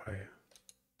time by.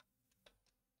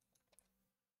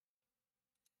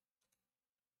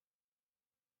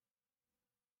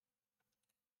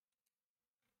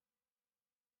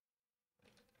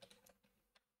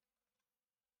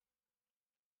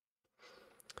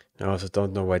 I also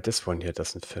don't know why this one here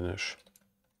doesn't finish.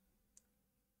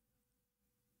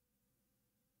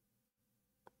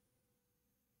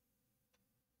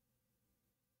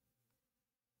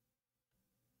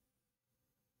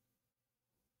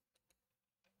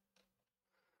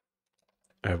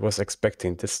 I was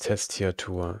expecting this test here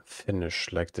to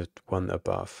finish like the one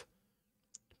above,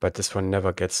 but this one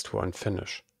never gets to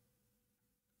unfinish.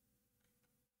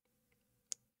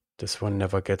 This one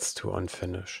never gets to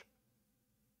unfinish.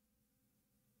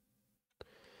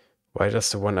 Why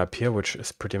does the one up here, which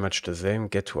is pretty much the same,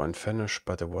 get to unfinish,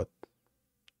 but the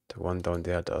one down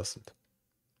there doesn't?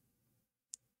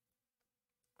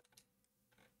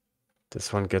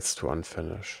 This one gets to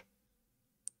unfinish.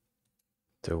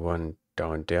 The one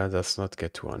down there does not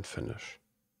get to unfinish.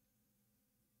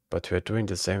 But we're doing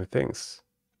the same things.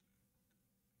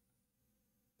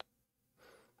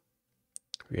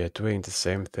 We are doing the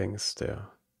same things there.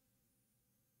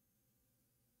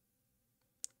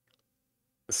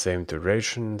 Same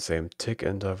duration, same tick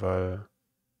interval,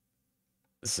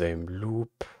 same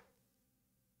loop.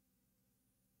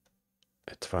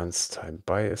 Advanced time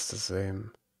by is the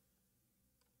same.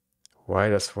 Why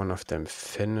does one of them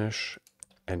finish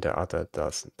and the other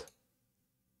doesn't?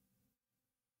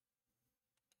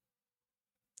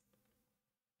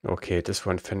 Okay, this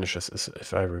one finishes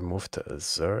if I remove the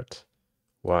assert.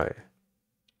 Why?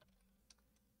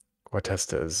 What has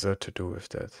the assert to do with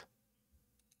that?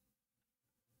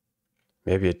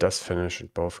 Maybe it does finish in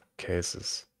both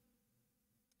cases.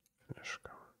 Finish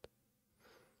count.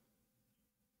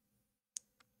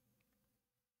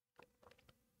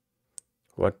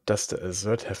 What does the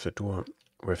assert have to do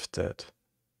with that?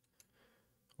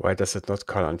 Why does it not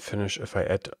call unfinish if I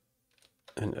add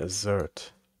an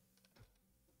assert?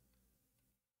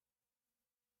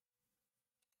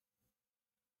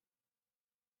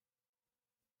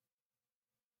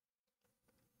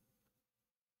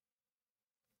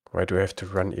 Why do I have to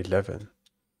run 11?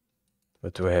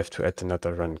 But do I have to add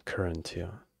another run current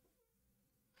here?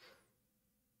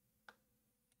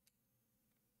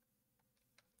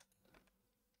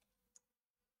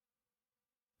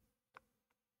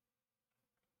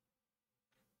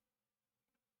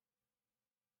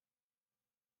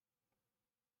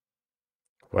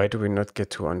 Why do we not get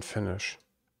to unfinish?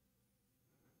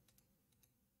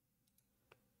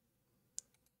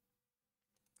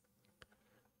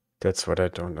 That's what I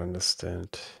don't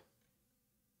understand.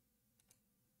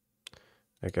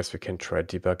 I guess we can try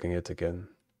debugging it again.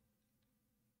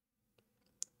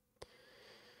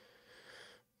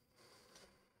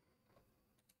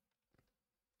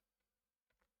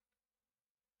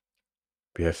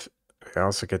 We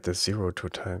also get the 0 2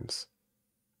 times.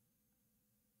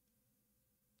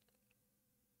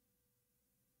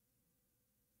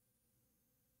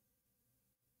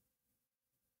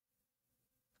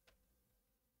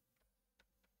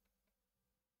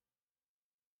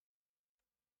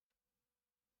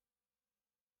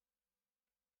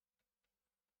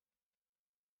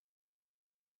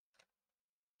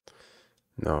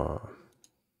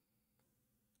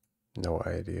 No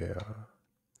idea.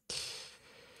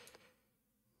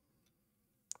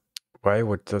 Why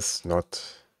would this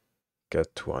not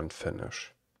get to unfinish?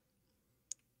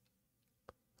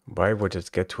 Why would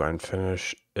it get to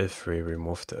unfinish if we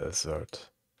remove the assert?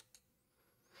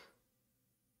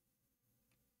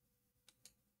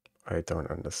 I don't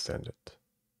understand it.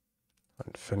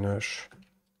 Unfinish.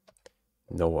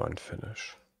 No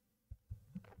unfinish.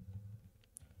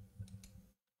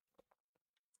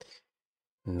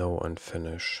 No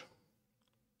unfinish.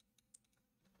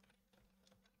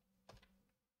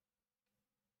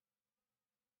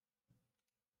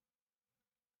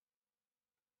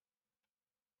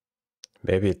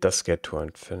 Maybe it does get to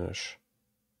unfinish.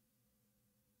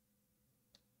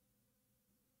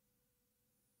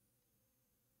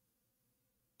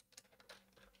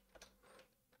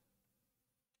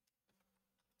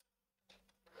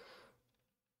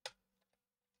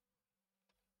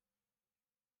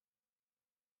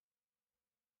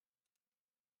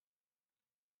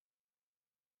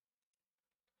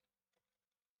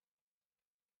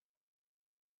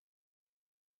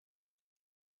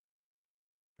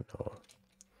 No.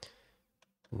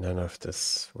 None of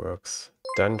this works.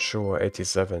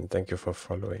 Dancho87, thank you for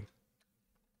following.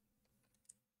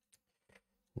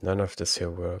 None of this here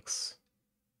works.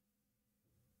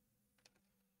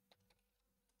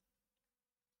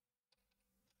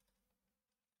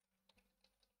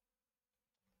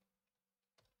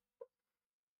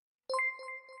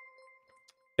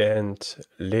 And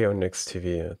Leonix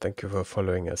TV, thank you for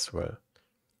following as well.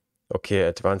 Okay,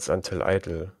 advance until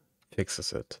idle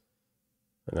fixes it.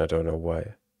 And I don't know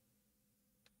why.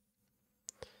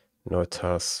 No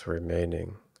tasks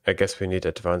remaining. I guess we need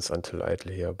advance until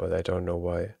idle here, but I don't know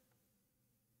why.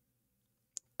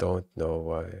 Don't know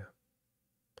why.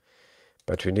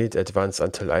 But we need advance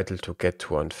until idle to get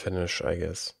to unfinish, I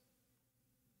guess.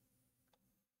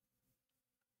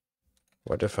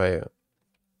 What if I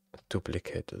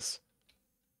duplicate this?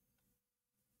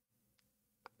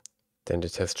 Then the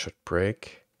test should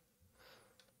break.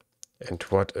 And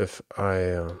what if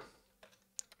I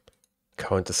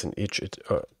count this in each,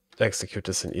 execute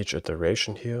this in each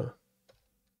iteration here?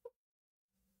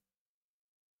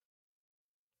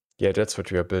 Yeah, that's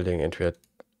what we are building, and we are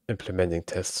implementing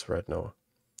tests right now.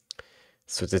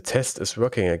 So the test is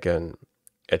working again.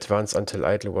 Advance until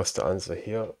idle was the answer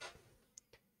here.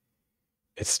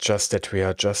 It's just that we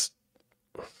are just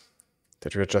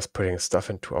putting stuff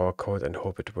into our code and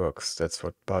hope it works. That's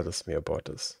what bothers me about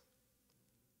this.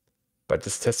 But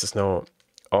this test is now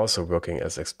also working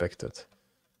as expected.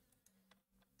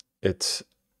 It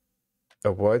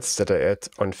avoids that I add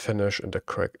unfinish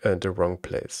in the wrong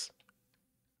place.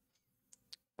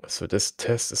 So this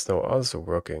test is now also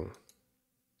working.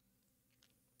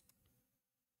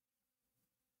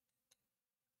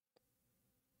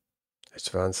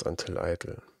 Advance until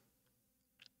idle.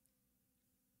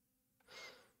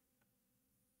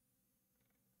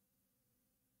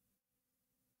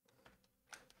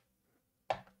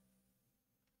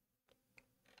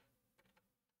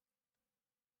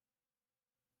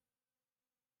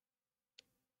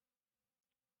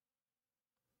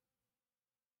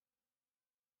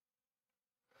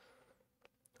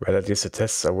 Well, at least the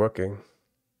tests are working.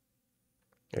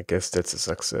 I guess that's a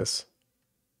success.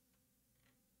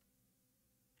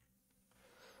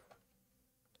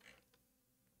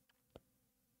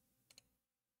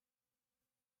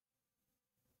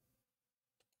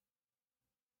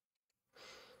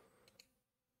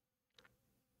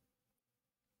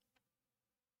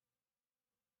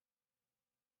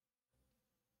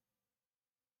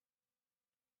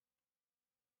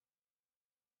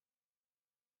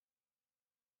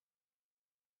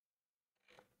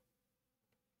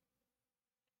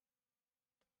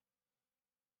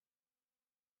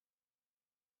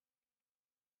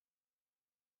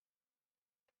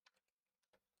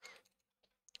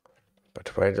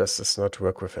 But why does this not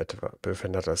work with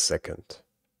another second?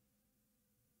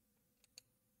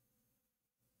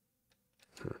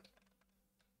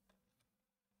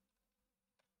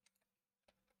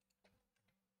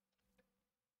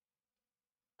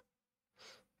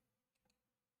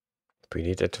 We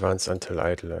need advance until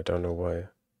idle. I don't know why.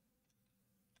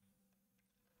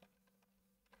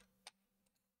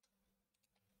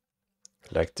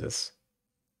 Like this.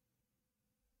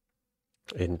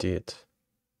 Indeed.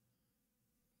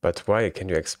 But why? Can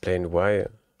you explain why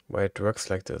it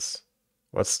works like this?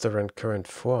 What's the run current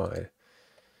for? I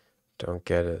don't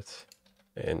get it.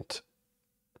 And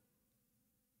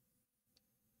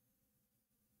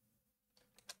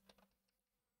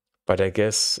but I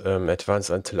guess advance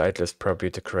until idle is probably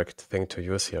the correct thing to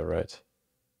use here, right?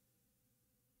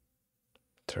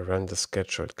 To run the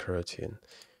scheduled coroutine.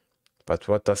 But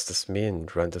what does this mean,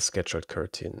 run the scheduled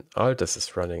coroutine? All this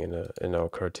is running in our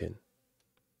coroutine.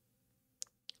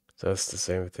 That's the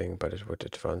same thing, but it would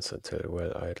advance until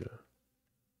well idle.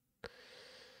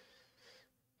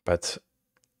 But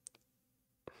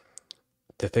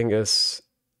the thing is,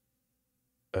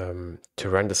 to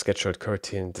run the scheduled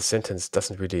coroutine, the sentence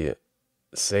doesn't really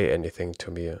say anything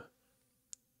to me,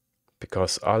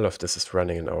 because all of this is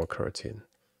running in our coroutine.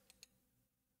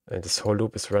 And this whole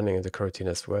loop is running in the coroutine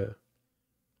as well.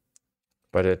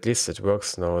 But at least it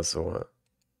works now, so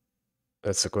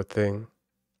that's a good thing.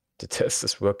 The test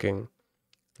is working.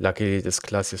 Luckily, this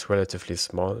class is relatively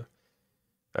small.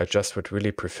 I just would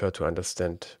really prefer to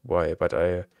understand why, but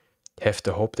I have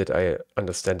the hope that I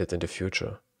understand it in the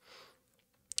future,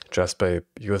 just by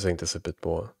using this a bit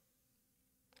more.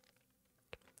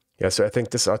 Yeah, so I think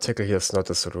this article here is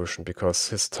not a solution, because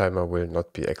his timer will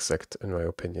not be exact, in my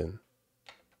opinion.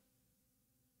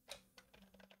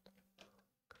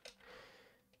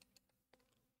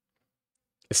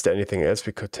 Is there anything else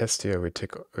we could test here?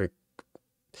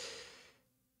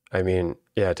 I mean,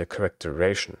 yeah, the correct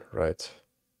duration, right?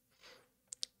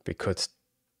 We could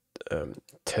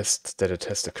test that it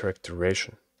has the correct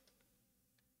duration.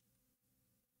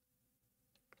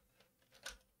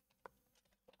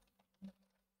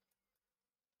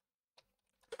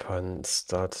 Fun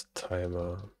start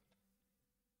timer.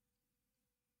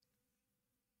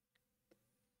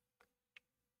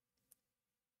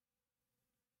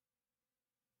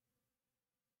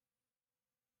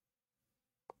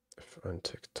 If on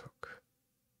TikTok.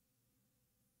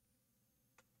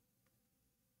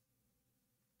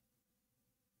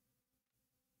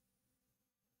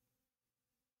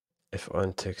 If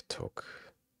on TikTok.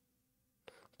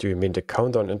 Do you mean the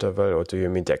countdown interval, or do you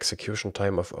mean the execution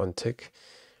time of on tick?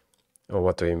 Or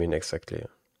what do you mean exactly?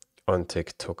 On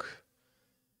tick took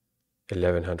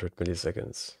 1100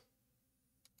 milliseconds.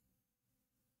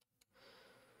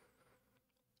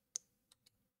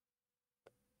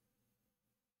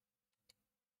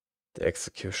 The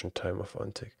execution time of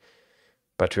on tick.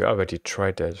 But we already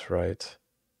tried that, right?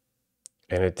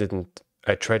 And it didn't.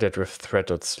 I tried it with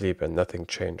thread.sleep and nothing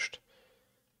changed.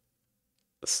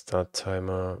 Start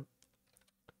timer.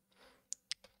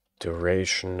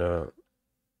 Duration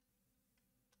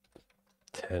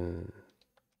 10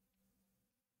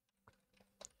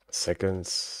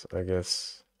 seconds, I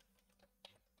guess.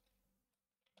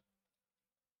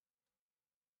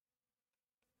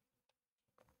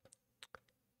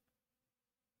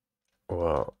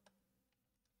 Wow.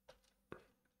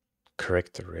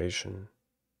 Correct duration.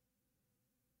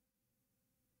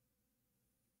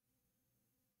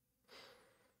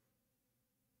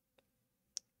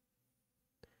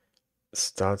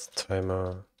 Start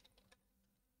timer.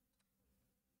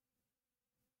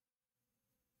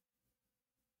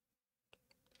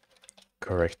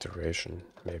 Correct duration,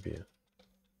 maybe.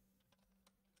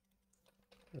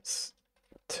 Let's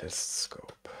test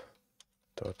scope.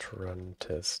 Dot run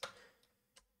test.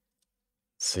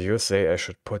 So you say I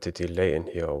should put a delay in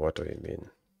here, or what do you mean?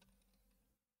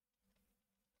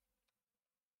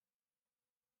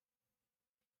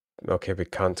 Okay, we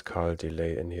can't call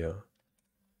delay in here.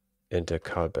 in the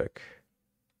callback.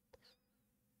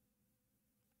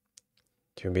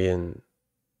 Do you mean...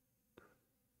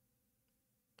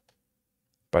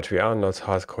 But we are not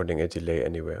hard coding a delay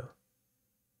anywhere.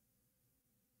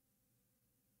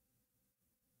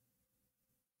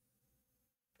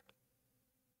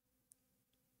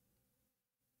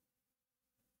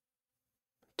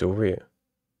 Do we?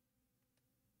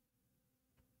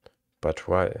 But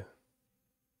why?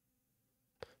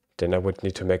 Then I would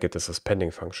need to make it a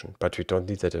suspending function, but we don't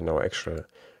need that in our actual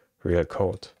real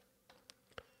code.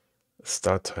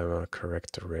 Start timer,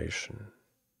 correct duration.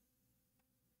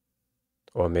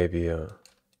 Or maybe a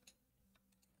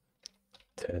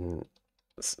 10...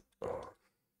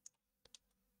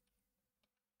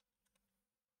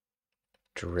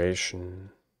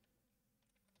 duration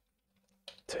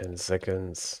 10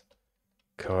 seconds,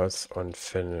 calls on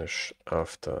finish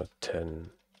after 10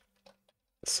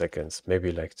 seconds,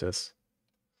 maybe like this.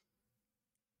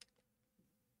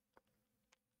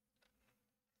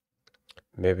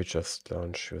 Maybe just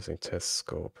launch using test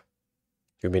scope.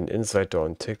 You mean inside or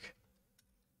on tick?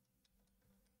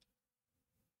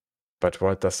 But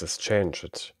what does this change?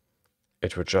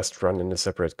 It would just run in a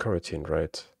separate coroutine,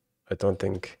 right? I don't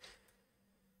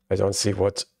see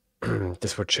what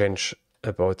this would change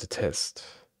about the test.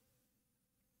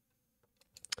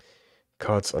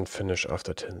 Calls on finish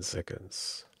after 10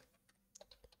 seconds.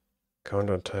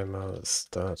 Countdown timer,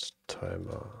 start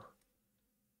timer.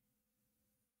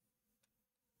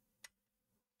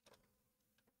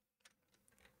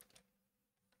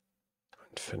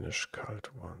 And finish called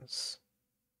once.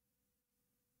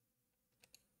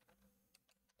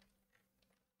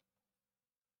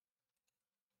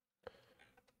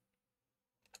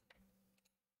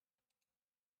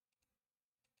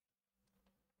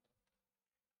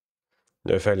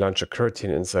 Now, if I launch a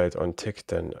coroutine inside on tick,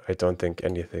 then I don't think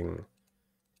anything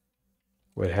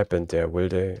will happen there, will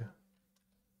they?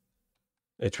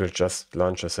 It will just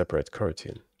launch a separate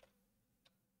coroutine,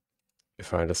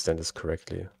 if I understand this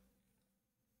correctly.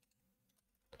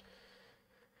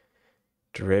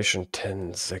 Duration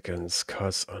 10 seconds,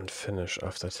 calls on finish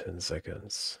after 10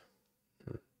 seconds.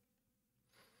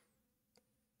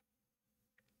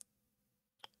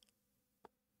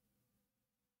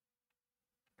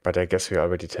 But I guess we're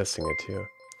already testing it here.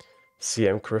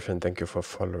 CM Griffin, thank you for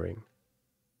following.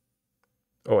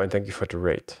 Oh, and thank you for the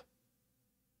rate.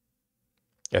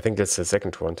 I think that's the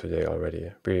second one today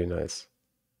already. Really nice.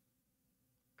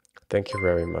 Thank you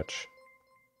very much.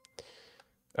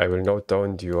 I will note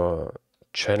down your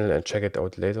channel and check it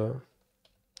out later.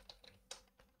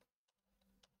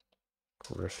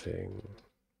 Griffin.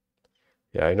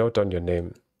 Yeah, I note down your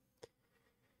name.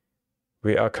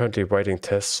 We are currently writing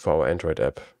tests for our Android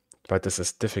app, but this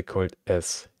is difficult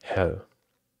as hell.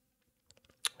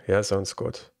 Yeah, sounds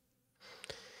good.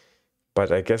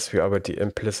 But I guess we already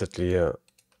implicitly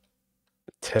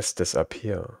test this up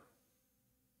here,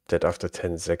 that after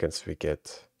 10 seconds we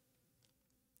get...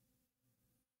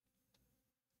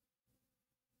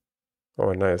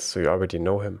 Oh, nice, so you already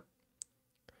know him.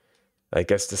 I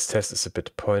guess this test is a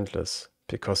bit pointless,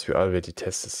 because we already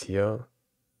test this here.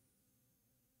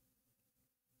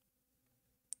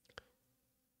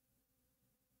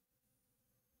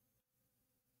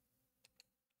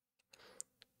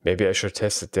 Maybe I should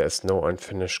test that there is no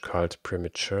unfinished called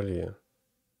prematurely.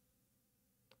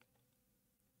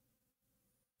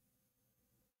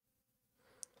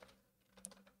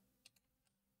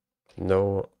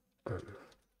 No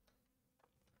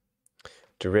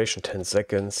duration 10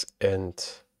 seconds and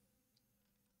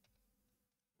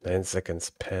 9 seconds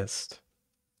passed.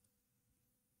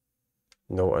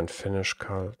 No unfinished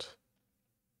called.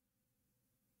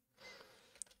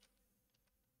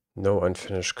 No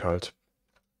unfinished called.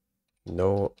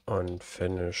 No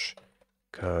unfinished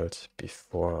called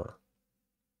before.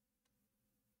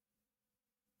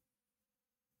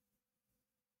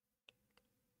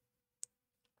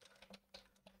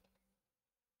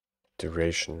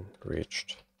 Duration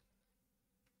reached.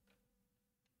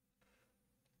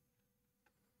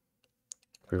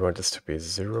 We want this to be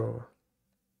 0.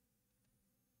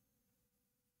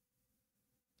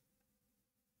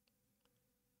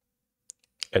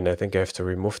 And I think I have to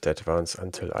remove the advance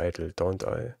until idle, don't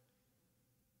I?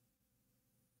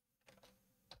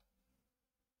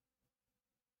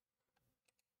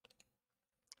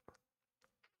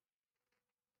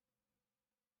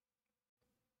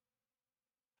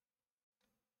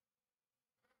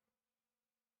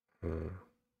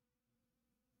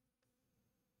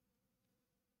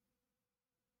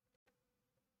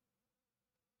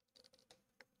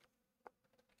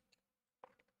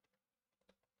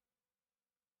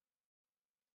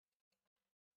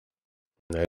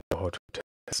 I don't know how to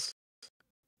test.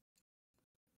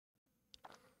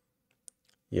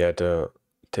 Yeah, the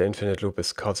infinite loop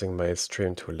is causing my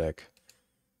stream to lag.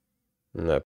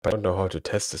 I don't know how to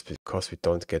test this because we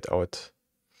don't get out.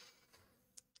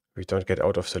 We don't get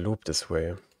out of the loop this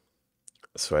way.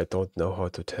 So I don't know how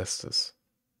to test this.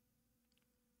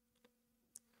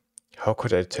 How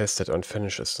could I test that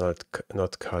unfinished is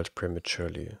not called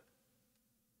prematurely?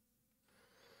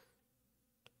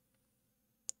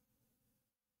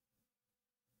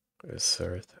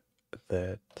 Assert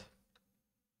that.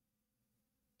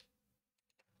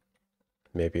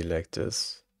 Maybe like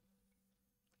this.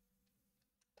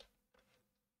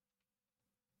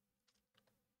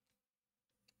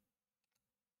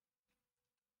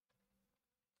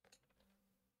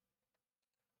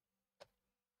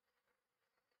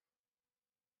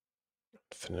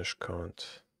 Finish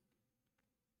count.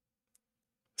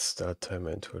 Start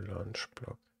timer into launch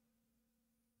block.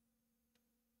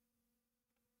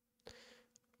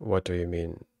 What do you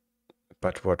mean?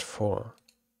 But what for?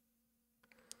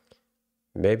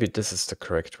 Maybe this is the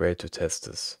correct way to test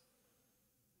this.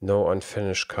 No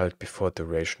unfinished called before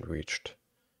duration reached.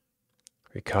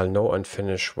 We call no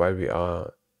unfinished while we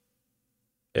are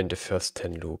in the first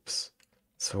 10 loops.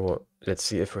 So let's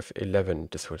see if with 11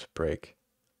 this would break.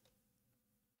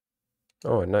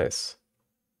 Oh, nice.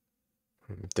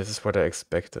 This is what I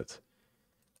expected.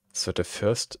 So the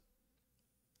first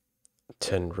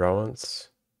 10 rounds,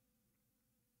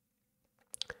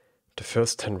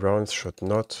 should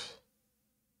not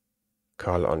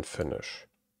call unfinish.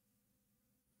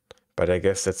 But I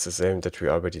guess that's the same that we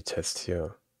already test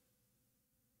here.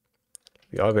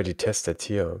 We already tested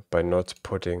here by not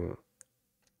putting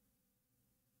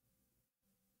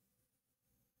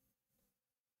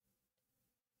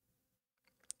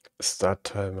start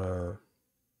timer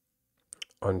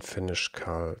unfinished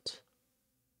called.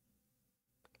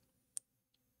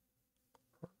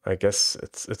 I guess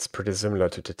it's pretty similar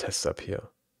to the test up here.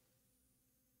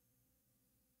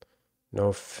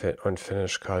 No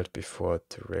unfinished called before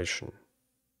duration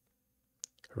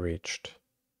reached.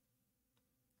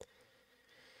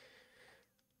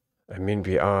 I mean,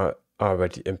 we are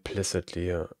already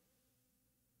implicitly.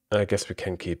 I guess we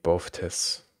can keep both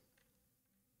tests.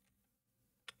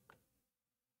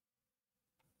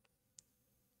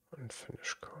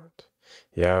 Unfinished called.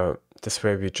 Yeah, this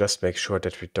way we just make sure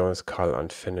that we don't call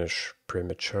unfinished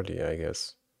prematurely, I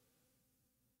guess.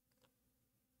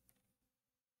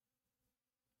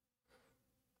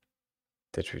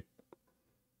 That we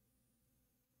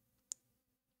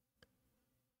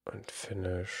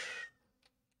unfinish.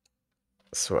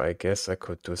 So I guess I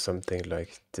could do something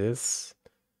like this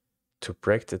to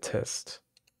break the test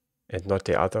and not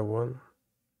the other one.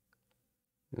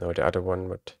 No, the other one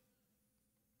would.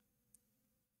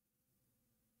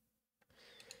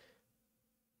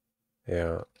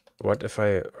 Yeah. What if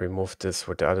I remove this?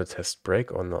 Would the other test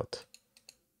break or not?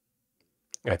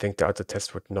 I think the other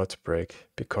test would not break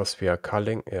because we are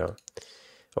calling. Yeah.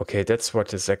 Okay, that's what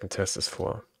the second test is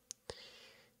for.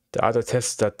 The other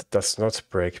test that does not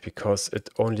break because it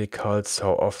only calls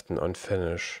how often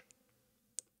unfinish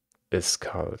is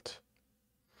called.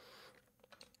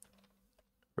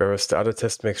 Whereas the other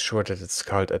test makes sure that it's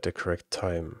called at the correct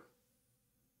time.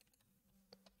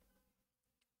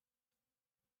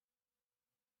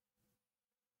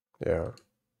 Yeah.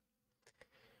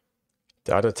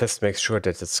 The other test makes sure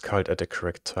that it's called at the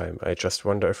correct time. I just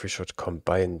wonder if we should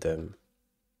combine them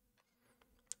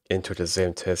into the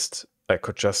same test. I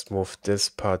could just move this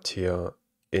part here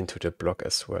into the block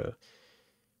as well.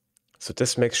 So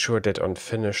this makes sure that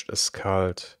unfinished is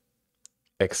called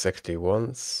exactly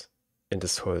once in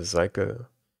this whole cycle.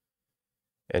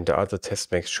 And the other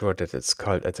test makes sure that it's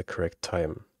called at the correct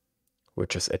time,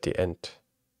 which is at the end.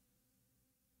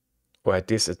 Or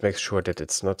at least it makes sure that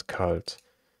it's not called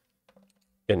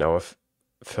in our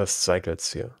first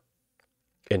cycles here,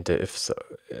 in the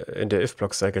if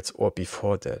block cycles or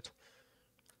before that.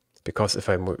 Because if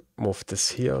I move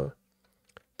this here,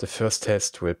 the first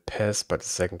test will pass, but the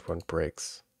second one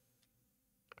breaks.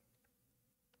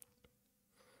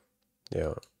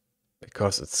 Yeah,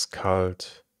 because it's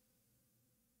called.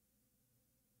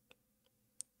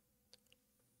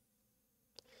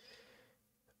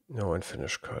 No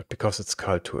unfinished called, because it's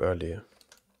called too early. I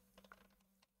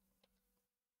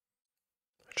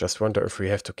just wonder if we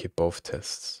have to keep both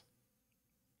tests.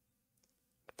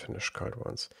 Finish called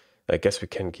once. I guess we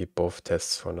can keep both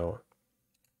tests for now.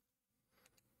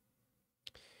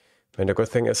 And the good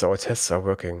thing is our tests are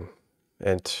working,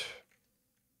 and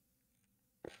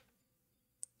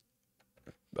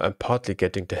I'm partly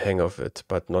getting the hang of it,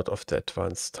 but not of the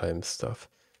advanced time stuff.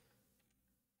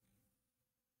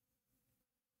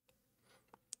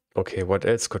 Okay, what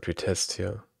else could we test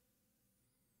here?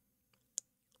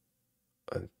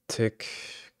 A tick,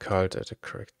 called at the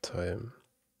correct time.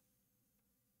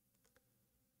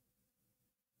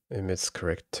 Emits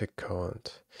correct tick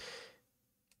count.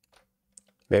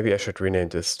 Maybe I should rename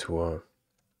this to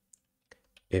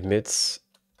emits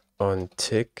on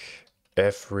tick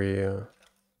every...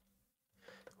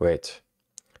 wait.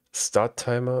 Start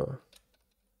timer.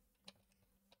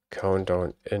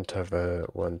 Countdown interval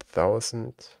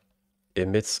 1000.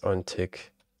 Emits on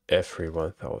tick every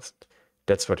 1000.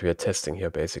 That's what we are testing here,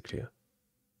 basically.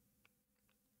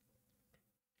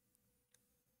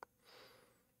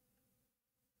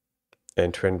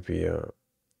 And when we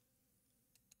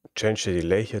change the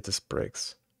delay here, this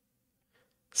breaks.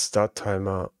 Start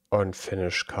timer on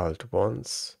finish called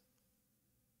once.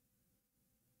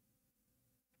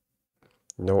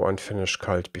 No unfinished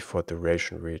called before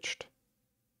duration reached.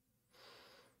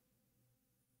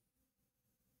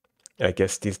 I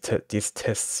guess these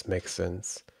tests make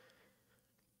sense.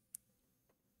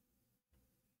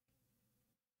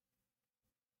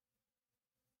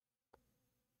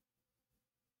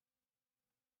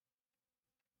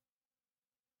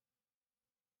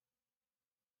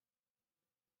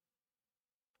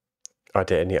 Are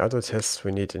there any other tests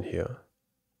we need in here?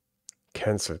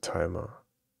 Cancel timer.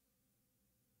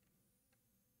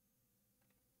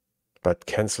 But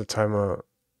cancel timer,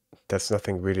 there's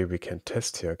nothing really we can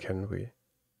test here, can we?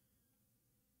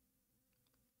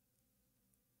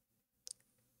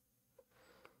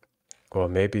 Or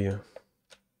maybe...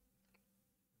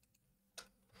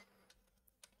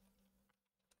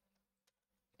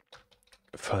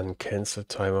 fun cancel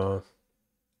timer.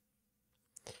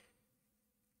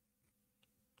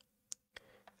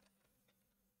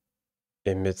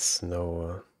 Emits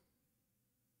no...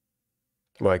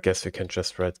 well, I guess we can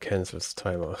just write cancels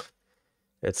timer.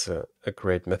 It's a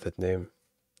great method name.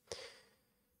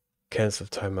 Cancel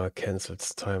timer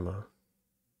cancels timer.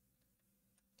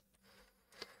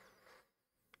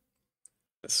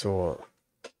 So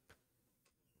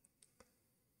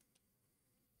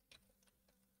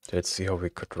let's see how we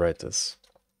could write this.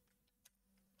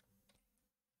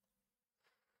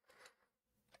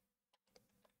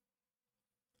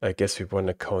 I guess we want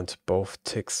to count both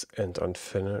ticks and on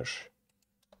finish.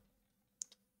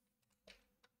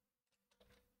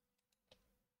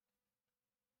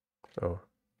 Oh.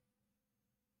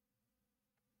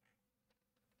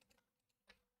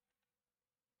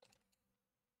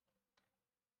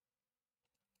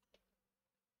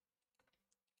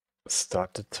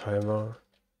 Start the timer.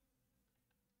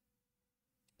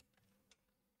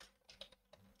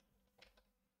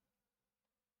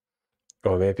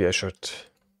 Or maybe I should...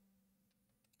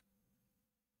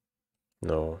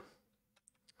 no.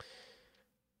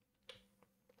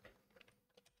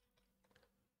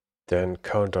 Then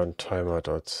countdown timer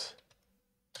dot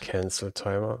cancel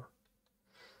timer.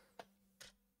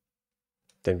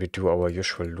 Then we do our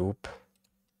usual loop.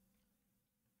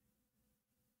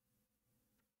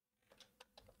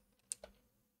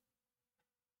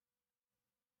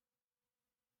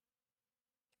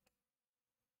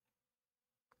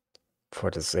 For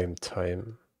the same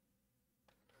time.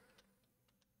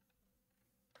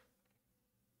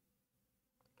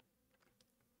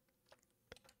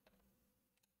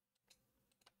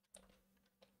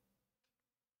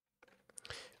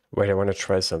 Wait, I want to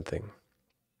try something.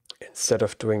 Instead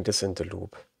of doing this in the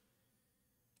loop,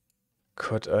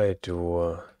 could I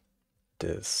do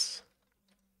this?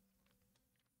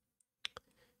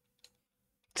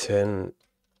 10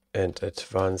 and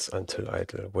advance until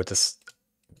idle. Would this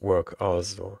work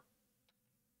also?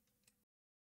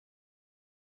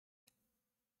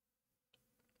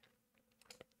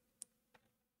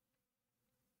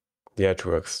 Yeah, it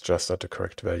works, just not the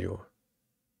correct value.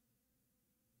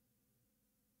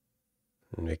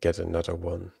 And we get another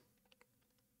one.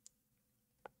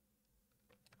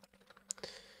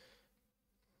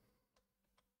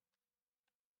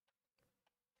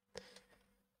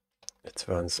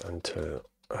 Advance until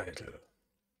idle.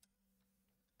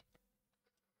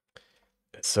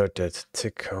 Assert that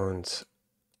tick count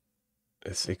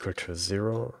is equal to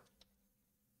 0.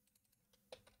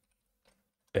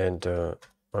 And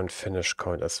unfinished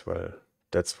count as well.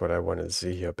 That's what I want to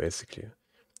see here, basically.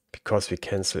 Because we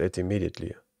cancel it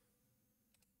immediately.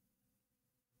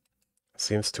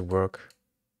 Seems to work.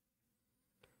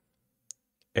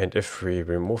 And if we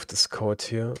remove this code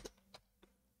here,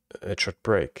 it should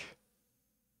break.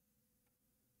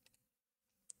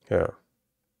 Yeah.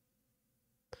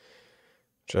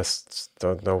 Just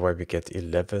don't know why we get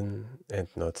 11 and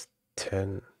not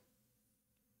 10.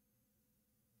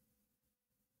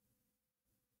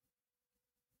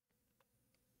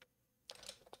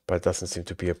 but it doesn't seem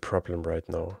to be a problem right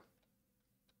now.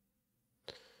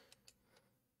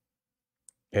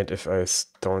 And if I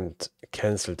don't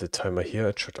cancel the timer here,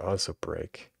 it should also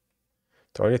break.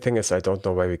 The only thing is I don't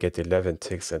know why we get 11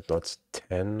 ticks and not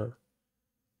 10.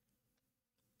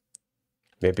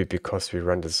 Maybe because we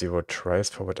run the 0 tries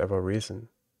for whatever reason.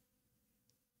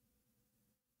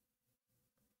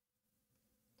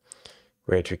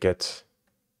 Wait, we get...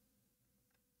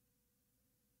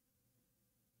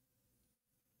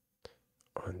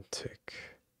 one tick.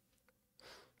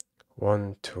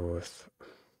 1, 2,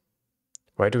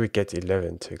 Why do we get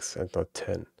 11 ticks and not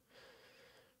 10?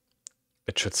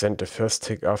 It should send the first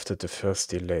tick after the first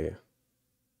delay,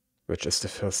 which is the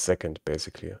first second,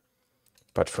 basically.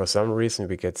 But for some reason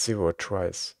we get 0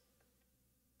 tries.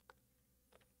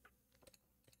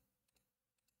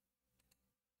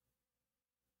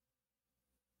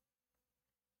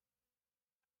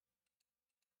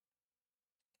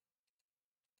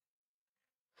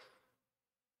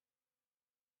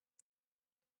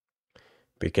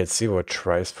 We get 0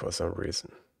 tries for some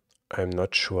reason. I'm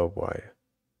not sure why.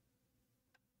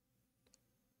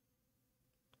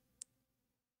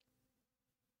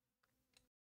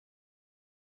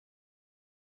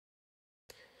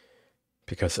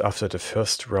 Because after the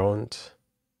first round,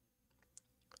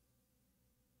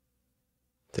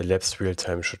 the lapse real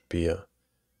time should be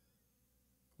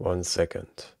 1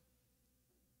 second.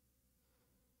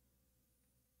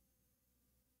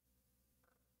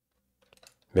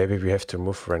 Maybe we have to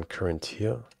move run current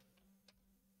here.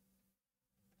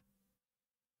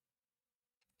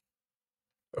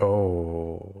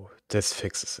 Oh, this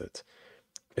fixes it.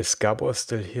 Is Gabor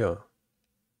still here?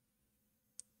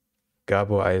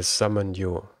 Gabor, I summon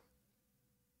you.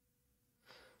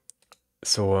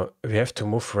 So we have to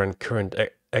move run current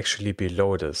actually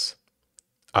below this.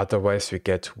 Otherwise we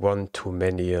get one too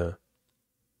many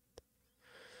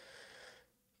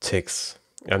ticks.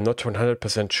 I'm not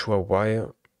 100% sure why.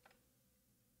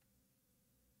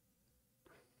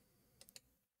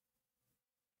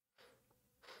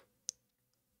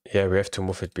 Yeah, we have to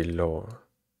move it below.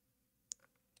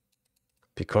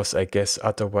 Because I guess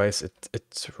otherwise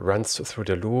it runs through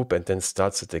the loop and then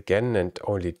starts it again and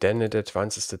only then it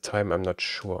advances the time. I'm not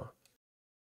sure.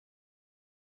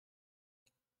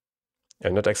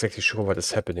 I'm not exactly sure what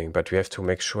is happening, but we have to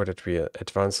make sure that we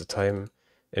advance the time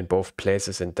in both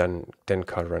places and then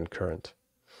call run current.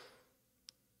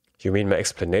 You mean my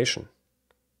explanation?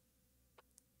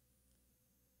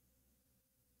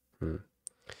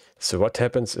 So what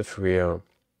happens if we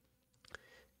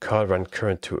call run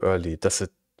current too early? Does it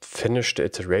finish the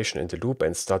iteration in the loop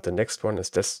and start the next one?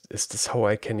 Is this how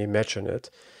I can imagine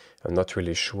it? I'm not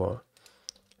really sure,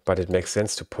 but it makes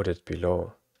sense to put it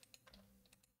below.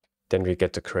 Then we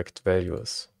get the correct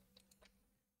values.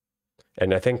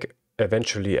 And I think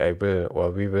eventually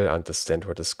we will understand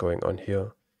what is going on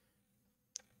here.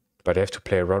 But I have to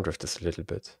play around with this a little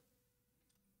bit.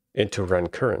 Into run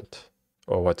current.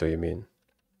 Or what do you mean?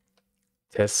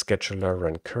 Test scheduler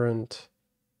run current.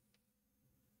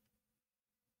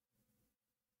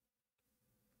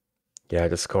 Yeah,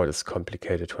 this code is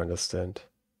complicated to understand.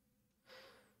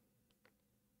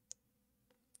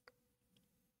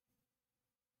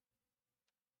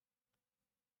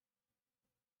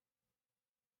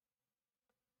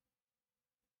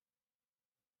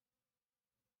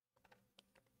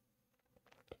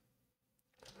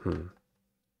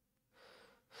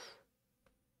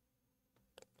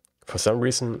 For some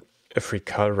reason, if we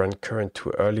call run current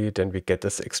too early, then we get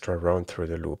this extra round through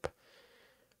the loop.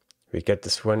 We get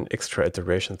this one extra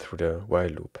iteration through the while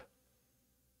loop.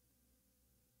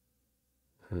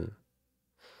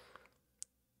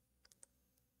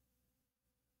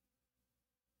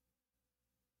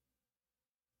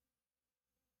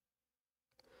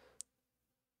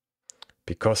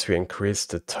 Because we increase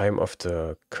the time of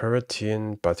the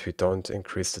coroutine, but we don't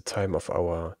increase the time of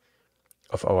our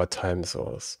time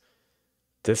source.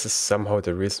 This is somehow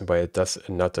the reason why it does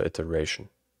another iteration.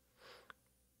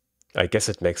 I guess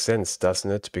it makes sense,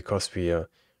 doesn't it? Because we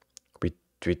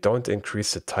don't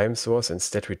increase the time source.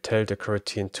 Instead, we tell the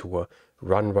coroutine to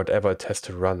run whatever it has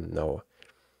to run now.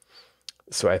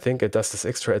 So I think it does this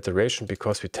extra iteration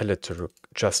because we tell it to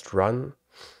just run,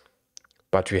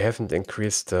 but we haven't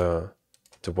increased the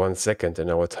 1 second in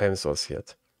our time source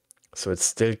yet. So it's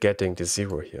still getting the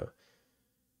 0 here.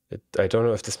 I don't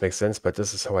know if this makes sense, but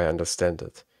this is how I understand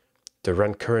it. The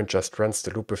run current just runs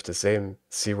the loop with the same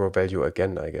 0 value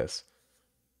again, I guess.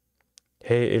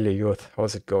 Hey Eliuth,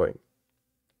 how's it going?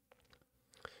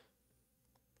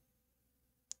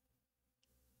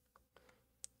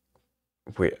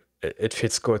 It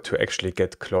feels good to actually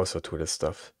get closer to this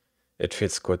stuff. It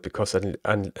feels good because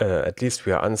at least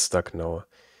we are unstuck now.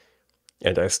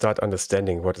 And I start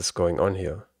understanding what is going on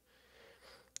here.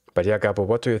 But yeah, Gabo,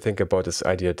 what do you think about this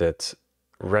idea that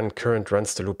current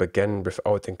runs the loop again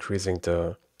without increasing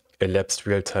the elapsed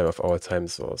real time of our time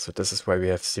source? So this is why we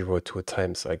have 0, 2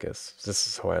 times, I guess. This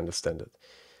is how I understand it.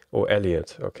 Oh,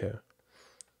 Elliot, okay.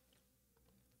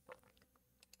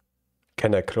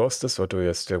 Can I close this, or do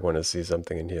you still want to see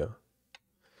something in here?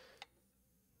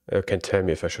 You can tell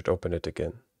me if I should open it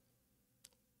again.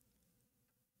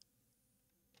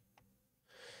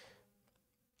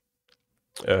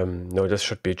 No, this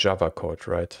should be Java code,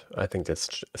 right? I think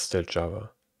that's still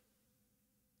Java.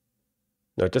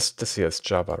 No, this here is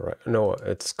Java, right? No,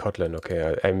 it's Kotlin.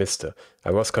 Okay, I missed it.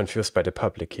 I was confused by the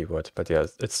public keyword, but yeah,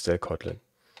 it's still Kotlin.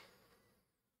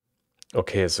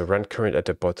 Okay, so run current at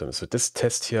the bottom. So this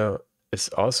test here is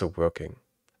also working.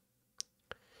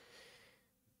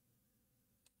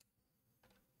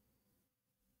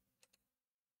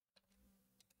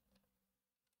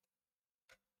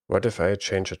 What if I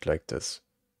change it like this?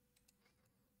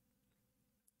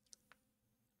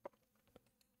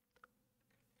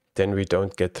 Then we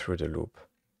don't get through the loop.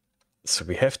 So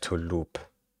we have to loop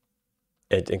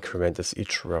and increment this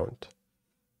each round.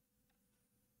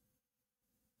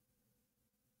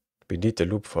 We need the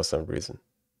loop for some reason.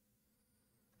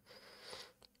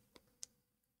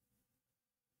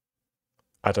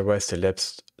 Otherwise the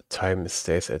elapsed time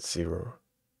stays at 0.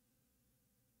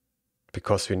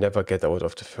 Because we never get out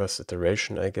of the first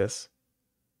iteration, I guess.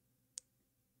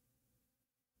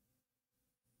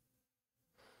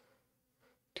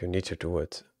 You need to do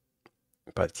it.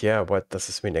 But yeah, what does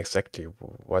this mean exactly?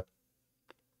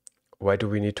 Why do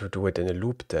we need to do it in a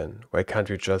loop then? Why can't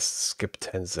we just skip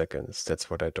 10 seconds? That's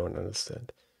what I don't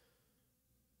understand.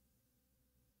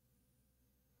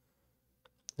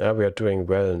 Yeah, we are doing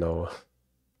well now.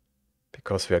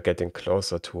 Because we are getting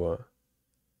closer to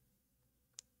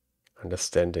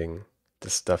understanding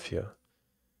this stuff here.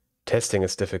 Testing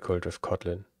is difficult with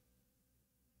Kotlin.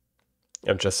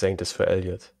 I'm just saying this for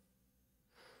Elliot.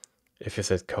 If you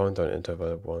set count on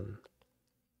interval 1,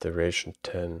 duration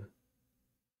 10,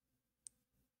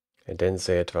 and then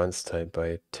say advanced time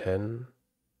by 10,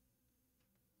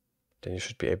 then you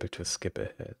should be able to skip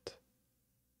ahead.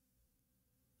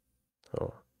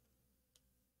 Oh.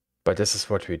 But this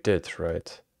is what we did,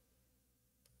 right?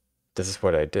 This is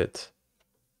what I did.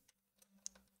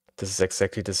 This is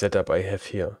exactly the setup I have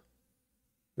here.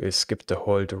 We skipped the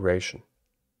whole duration.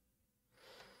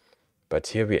 But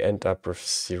here we end up with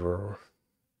 0.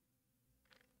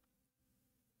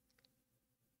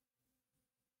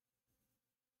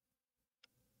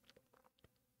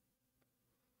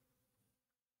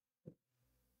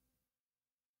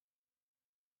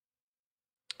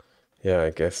 Yeah,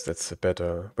 I guess that's a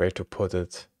better way to put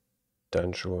it,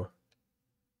 Danju.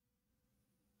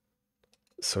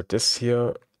 So this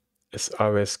here is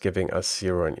always giving us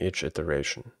 0 in each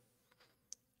iteration,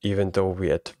 even though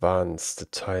we advance the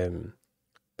time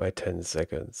by 10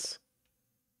 seconds.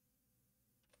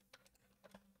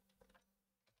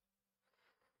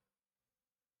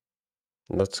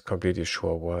 Not completely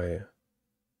sure why.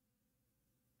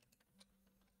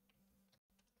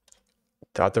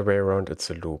 The other way around, it's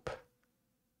a loop.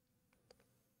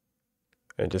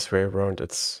 And this way around,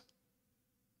 it's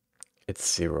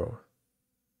 0.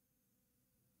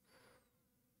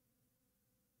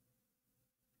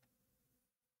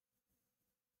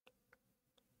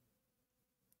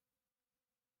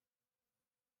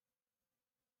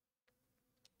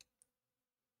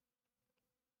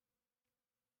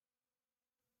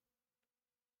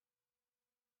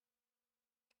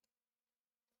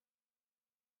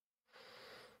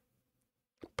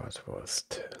 But was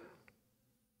 10.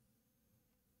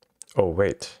 Oh,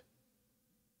 wait.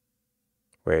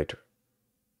 Wait.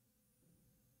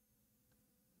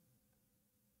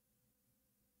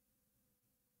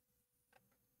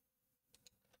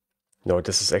 No,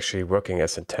 this is actually working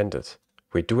as intended.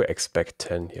 We do expect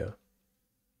 10 here.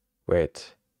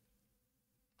 Wait.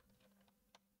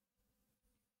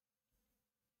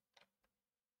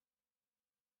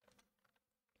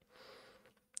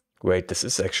 Wait, this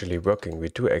is actually working. We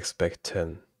do expect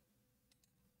 10.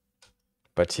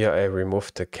 But here I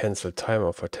removed the cancel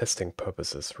timer for testing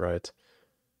purposes, right?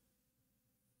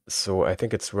 So I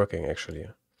think it's working actually.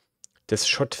 This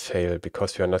should fail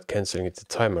because we are not canceling the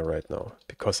timer right now,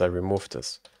 because I removed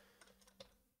this.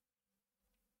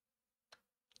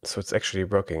 So it's actually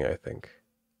working, I think.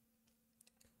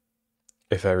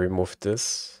 If I remove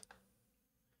this,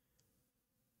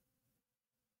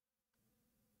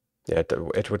 yeah,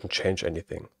 it wouldn't change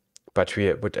anything. But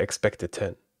we would expect a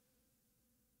 10.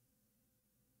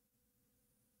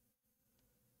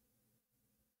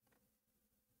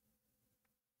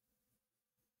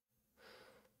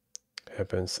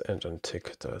 happens and on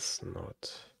tick does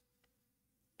not.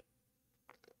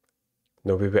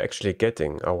 No, we were actually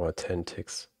getting our 10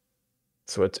 ticks.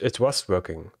 So it was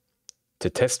working. The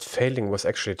test failing was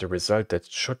actually the result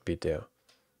that should be there.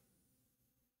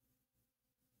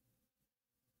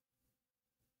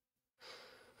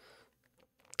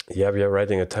 Yeah, we are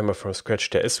writing a timer from scratch.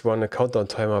 There is one, a countdown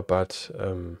timer, but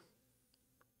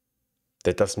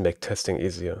that doesn't make testing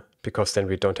easier, because then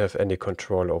we don't have any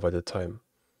control over the time.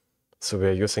 So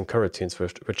we're using coroutines,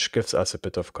 which gives us a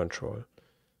bit of control.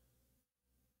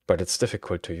 But it's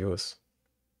difficult to use.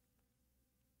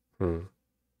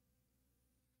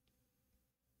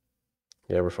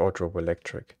 Yeah, without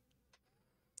roboelectric.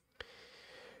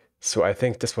 So I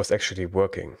think this was actually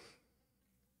working.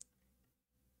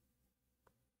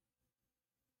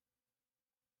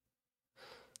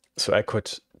 So I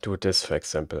could do this, for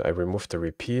example. I remove the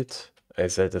repeat, I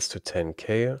set this to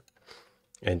 10K,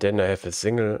 and then I have a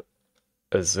single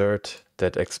assert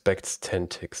that expects 10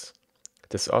 ticks.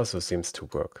 This also seems to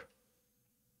work.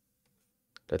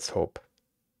 Let's hope.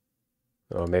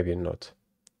 Or maybe not.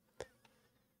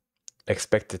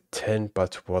 Expected 10,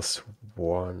 but was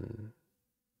 1.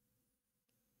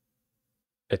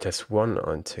 It has 1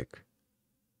 on tick.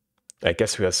 I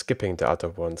guess we are skipping the other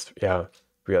ones. Yeah,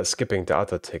 we are skipping the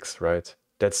other ticks, right?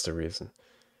 That's the reason.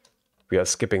 We are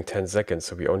skipping 10 seconds,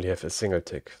 so we only have a single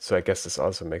tick. So I guess this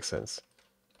also makes sense.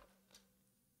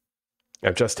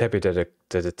 I'm just happy that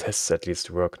the tests at least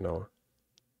work now.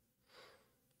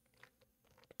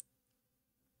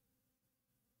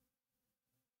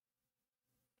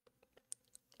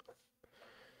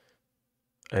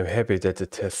 I'm happy that the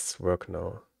tests work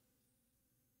now.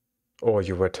 Oh,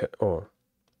 you were oh,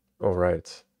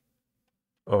 right.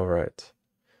 All right.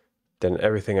 Then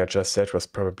everything I just said was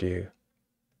probably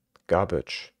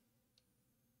garbage.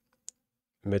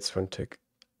 Mids one tick.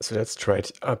 So let's try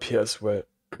it up here as well.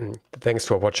 Thanks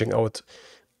for watching out.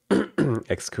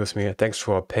 Excuse me. Thanks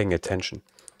for paying attention.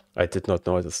 I did not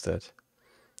notice that.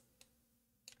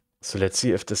 So let's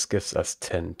see if this gives us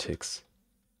 10 ticks.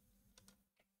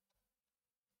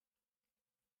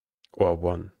 Or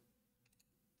 1.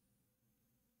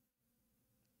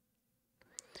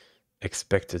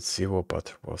 Expected 0,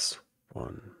 but was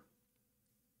 1.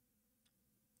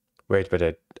 Wait, but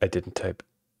I didn't type.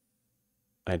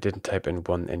 I didn't type in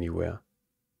 1 anywhere.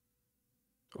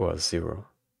 Or 0.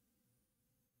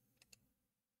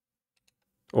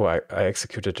 Oh, I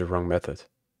executed the wrong method.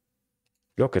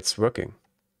 Look, it's working.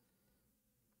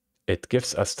 It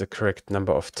gives us the correct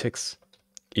number of ticks.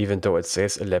 Even though it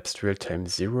says elapsed real-time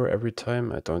 0 every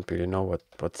time. I don't really know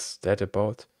what's that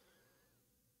about.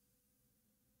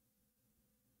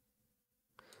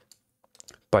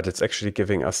 But it's actually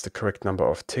giving us the correct number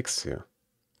of ticks here.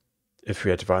 If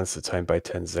we advance the time by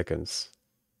 10 seconds.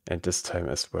 And this time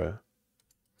as well.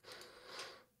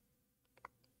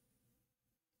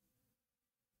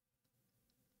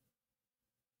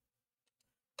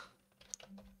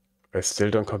 I still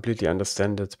don't completely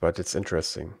understand it, but it's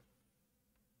interesting.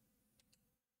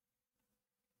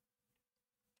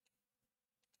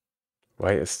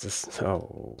 Why is this?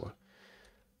 Oh.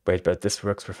 Wait, but this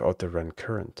works without the run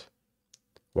current.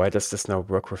 Why does this now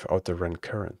work without the run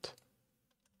current?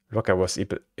 Look, I was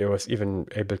even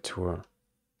able to...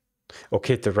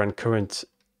 Okay, the run current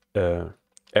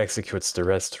executes the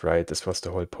rest, right? This was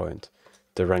the whole point.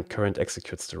 The run current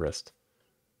executes the rest.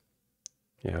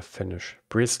 Yeah, finish.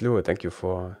 Breeze Lou, thank you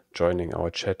for joining our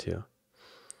chat here.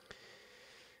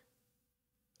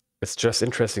 It's just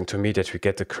interesting to me that we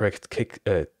get the correct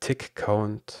tick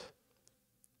count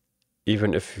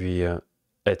even if we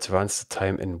advance the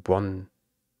time in one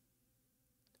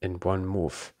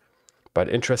move. But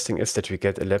interesting is that we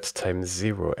get elapsed time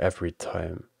 0 every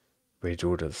time we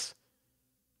do this.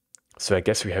 So I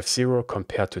guess we have 0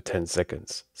 compared to 10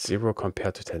 seconds. 0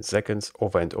 compared to 10 seconds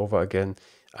over and over again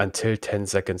until 10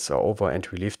 seconds are over and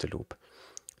we leave the loop.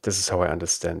 This is how I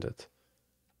understand it.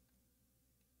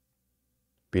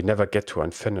 We never get to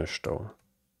unfinished though.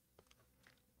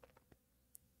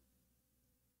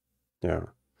 Yeah.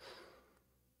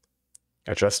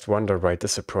 I just wonder why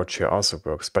this approach here also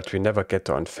works, but we never get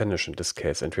to unfinish in this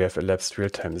case, and we have elapsed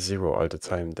real-time 0 all the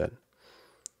time then.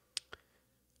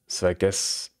 So I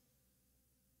guess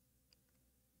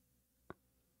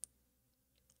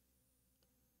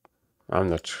I'm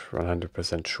not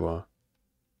 100% sure,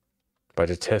 but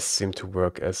the tests seem to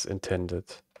work as intended.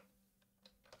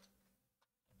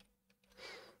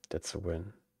 That's a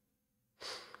win.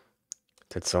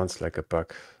 That sounds like a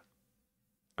bug.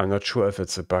 I'm not sure if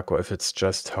it's a bug or if it's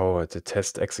just how the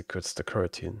test executes the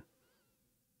coroutine.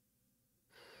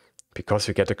 Because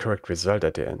we get a correct result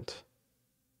at the end.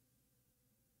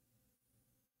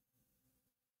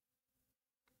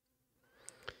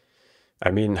 I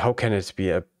mean, how can it be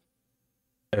a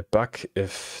bug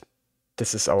if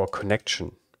this is our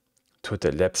connection to the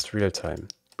elapsed real time?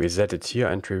 We set it here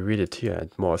and we read it here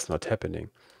and more is not happening.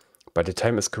 But the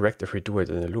time is correct if we do it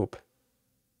in a loop.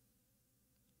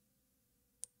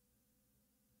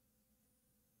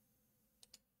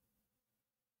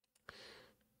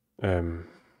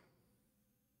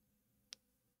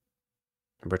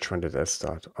 Which one did I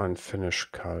start?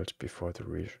 Unfinished cult before the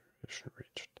region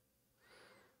reached.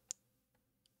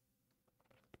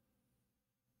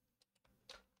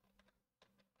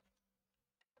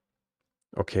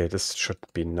 Okay, this should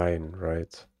be 9,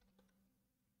 right?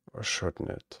 Or shouldn't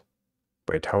it?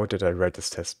 Wait, how did I write this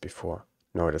test before?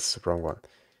 No, that's the wrong one.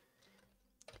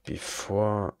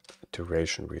 Before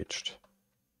duration reached.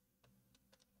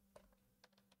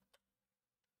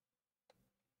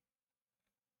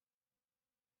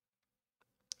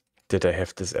 Did I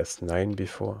have this as 9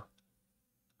 before?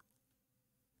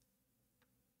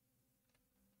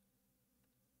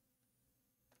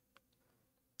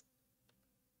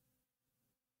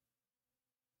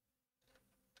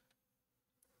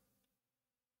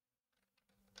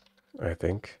 I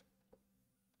think.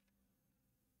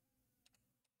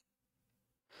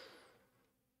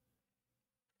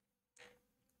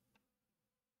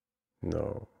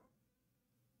 No.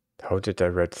 How did I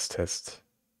write this test?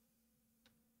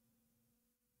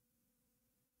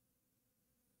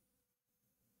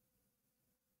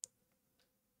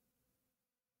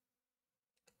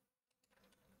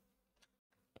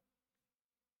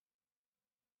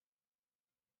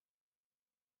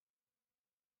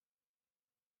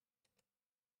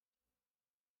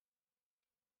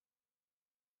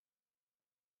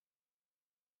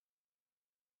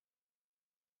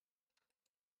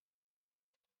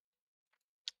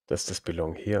 Does this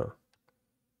belong here?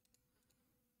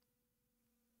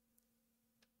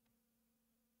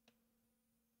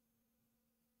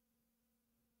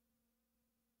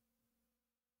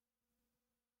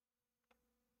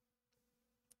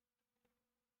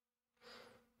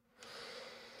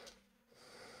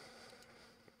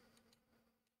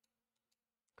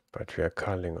 But we are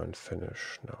calling on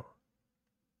finish now.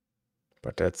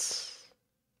 But that's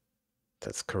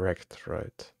correct,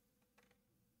 right?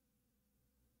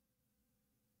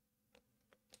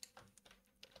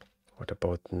 What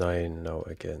about 9 now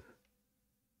again?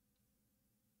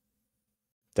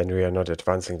 Then we are not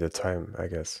advancing the time, I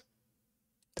guess.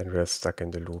 Then we are stuck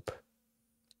in the loop.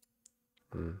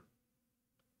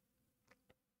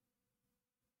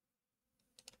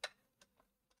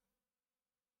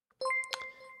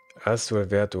 Azul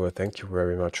Verdo, thank you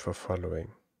very much for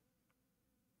following.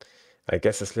 I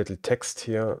guess this little text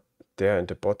here, there in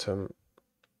the bottom,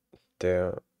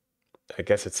 there, I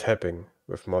guess it's helping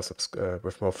with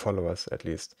more followers at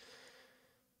least.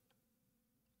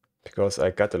 Because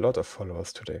I got a lot of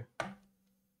followers today.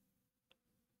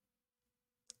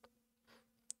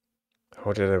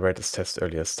 How did I write this test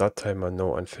earlier? Start timer,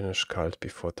 no unfinished cult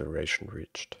before duration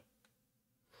reached.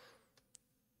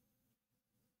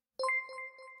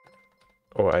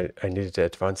 Oh, I needed to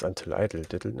advance until idle,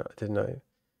 didn't I?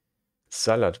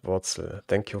 Salatwurzel,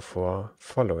 thank you for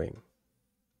following.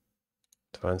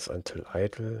 Advance until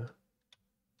idle.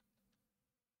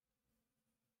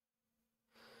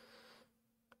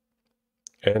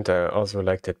 And I also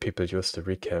like that people use the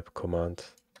recap command.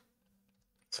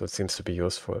 So it seems to be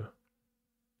useful.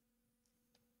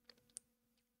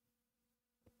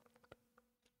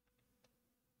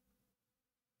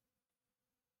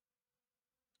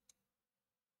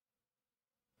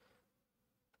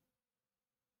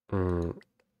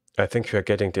 I think we are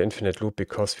getting the infinite loop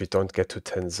because we don't get to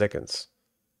 10 seconds.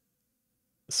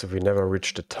 So we never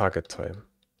reach the target time.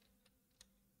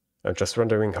 I'm just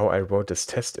wondering how I wrote this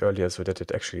test earlier so that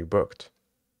it actually worked.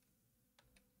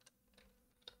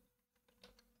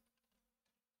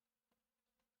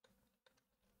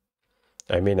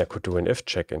 I mean, I could do an if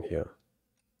check in here.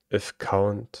 If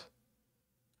count.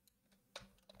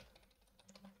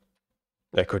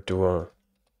 I could do a...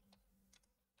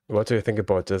 What do you think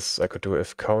about this? I could do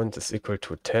if count is equal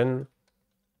to 10.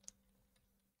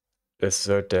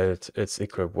 Assert that it's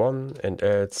equal 1 and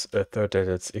else assert that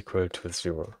it's equal to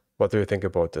 0. What do you think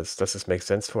about this? Does this make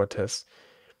sense for a test?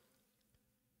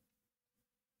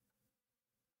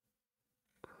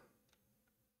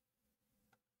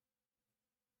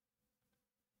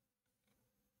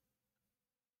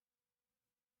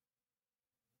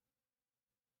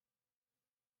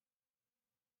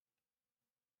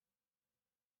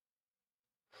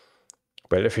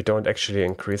 Well, if we don't actually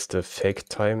increase the fake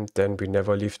time, then we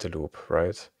never leave the loop,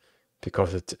 right?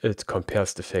 Because it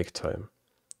compares the fake time.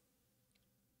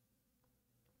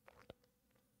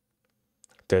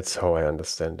 That's how I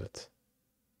understand it.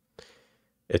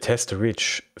 It has to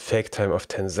reach fake time of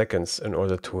 10 seconds in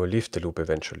order to leave the loop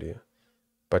eventually.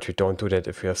 But we don't do that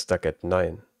if we are stuck at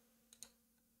 9.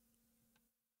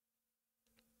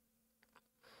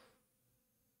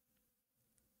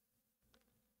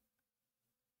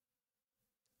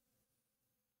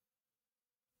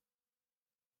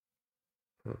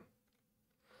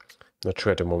 Not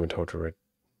sure at the moment how to read.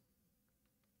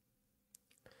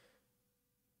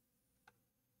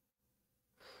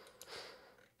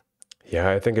 Yeah,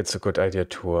 I think it's a good idea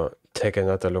to take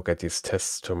another look at these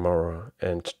tests tomorrow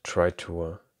and try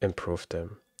to improve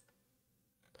them.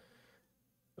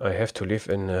 I have to leave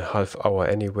in a half hour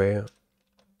anyway.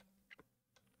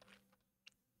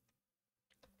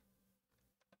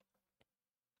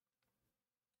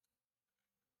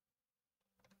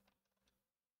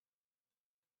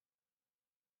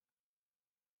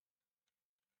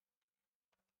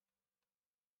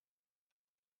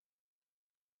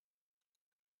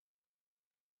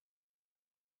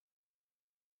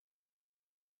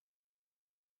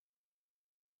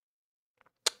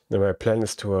 Now my plan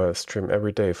is to stream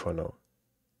every day for now.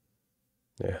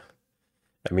 Yeah.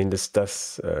 I mean, this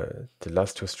does, the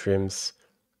last 2 streams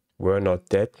were not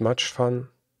that much fun,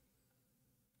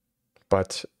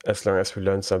 but as long as we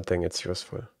learn something, it's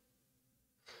useful.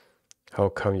 How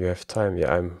come you have time?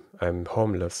 Yeah, I'm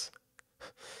homeless.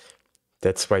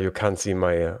 That's why you can't see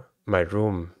my my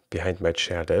room behind my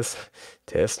chair.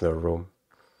 There's no room.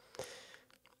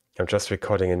 I'm just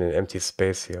recording in an empty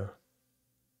space here.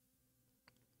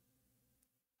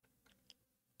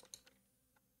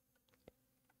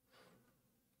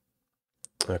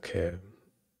 Okay.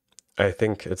 I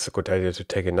think it's a good idea to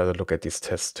take another look at these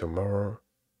tests tomorrow.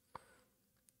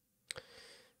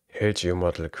 Hilt view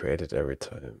model created every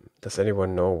time. Does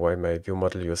anyone know why my view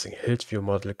model using Hilt view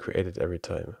model created every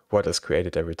time? What is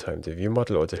created every time? The view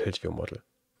model or the Hilt view model?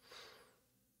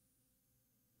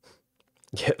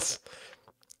 Yes.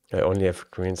 I only have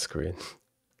a green screen.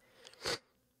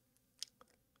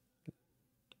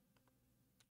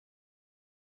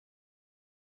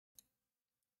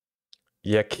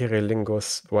 Yeah,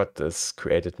 Kirilingus, what is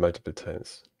created multiple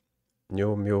times?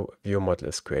 New view model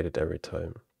is created every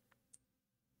time.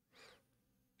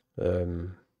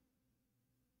 Well,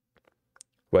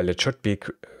 it should be,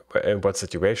 in what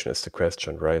situation is the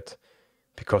question, right?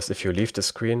 Because if you leave the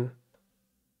screen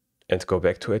and go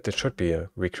back to it, it should be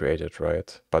recreated,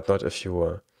 right? But not if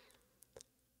you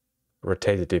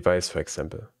rotate the device, for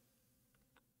example.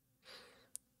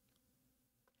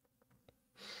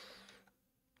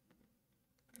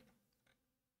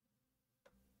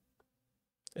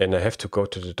 And I have to go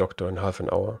to the doctor in half an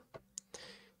hour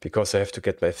because I have to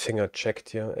get my finger checked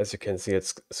here. As you can see,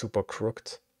 it's super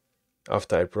crooked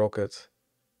after I broke it.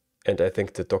 And I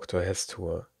think the doctor has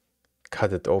to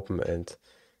cut it open and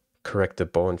correct the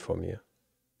bone for me.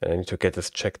 And I need to get this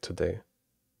checked today.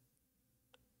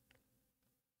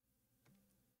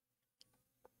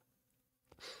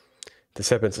 This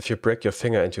happens if you break your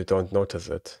finger and you don't notice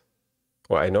it.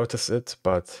 Well, I noticed it,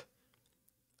 but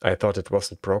I thought it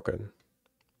wasn't broken.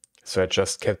 So I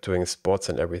just kept doing sports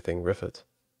and everything with it.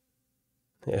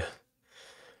 Yeah.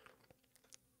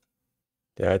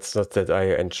 Yeah, it's not that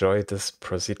I enjoy this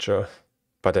procedure,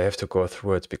 but I have to go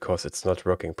through it because it's not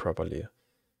working properly.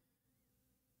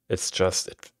 It's just,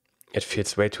 it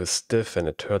feels way too stiff and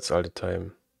it hurts all the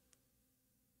time.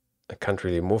 I can't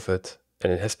really move it.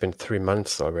 And it has been 3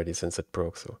 months already since it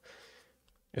broke, so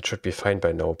it should be fine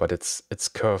by now, but it's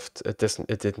curved. It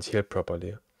didn't heal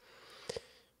properly.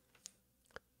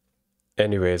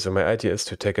 Anyway, so my idea is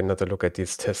to take another look at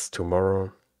these tests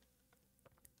tomorrow.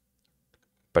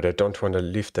 But I don't want to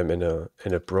leave them in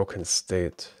a broken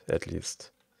state, at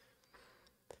least.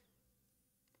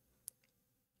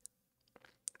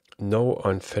 No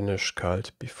unfinished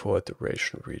cult before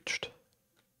duration reached.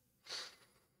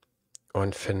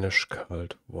 Unfinished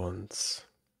cult once.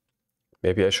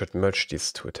 Maybe I should merge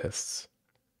these 2 tests.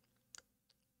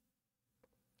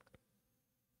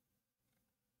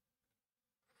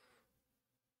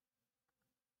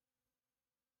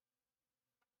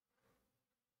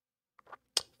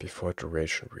 Before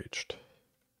duration reached.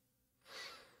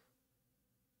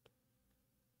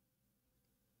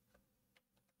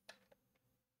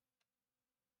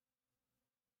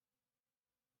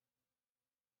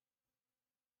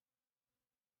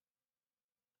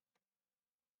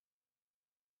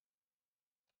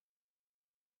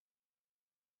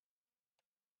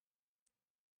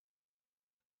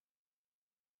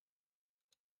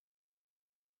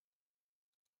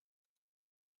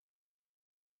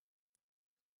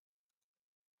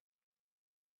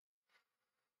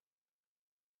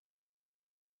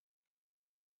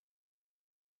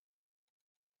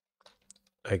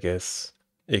 I guess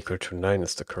equal to 9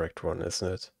 is the correct one,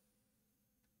 isn't it?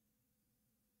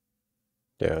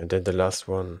 Yeah, and then the last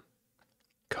one,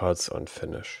 cards on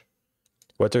finish.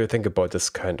 What do you think about this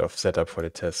kind of setup for the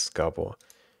test, Gabo?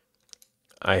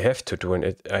 I have to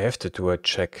do a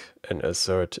check and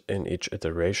assert in each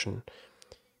iteration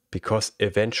because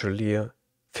eventually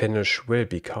finish will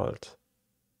be called.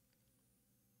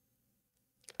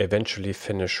 Eventually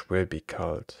finish will be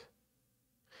called.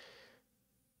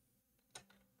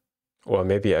 Or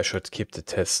maybe I should keep the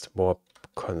test more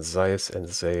concise and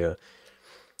say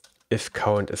if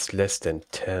count is less than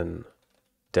 10,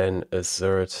 then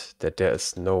assert that there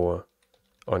is no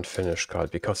unfinished card,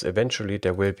 because eventually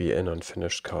there will be an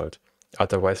unfinished card.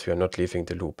 Otherwise we are not leaving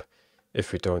the loop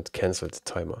if we don't cancel the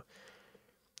timer.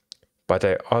 But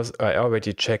I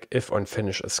already check if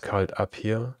unfinished is called up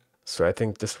here, so I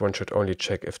think this one should only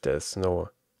check if there is no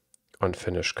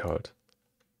unfinished card.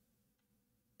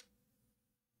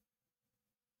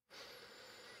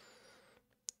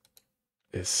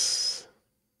 Is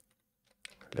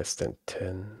less than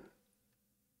 10.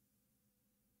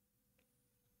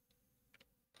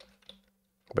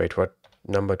 Wait, what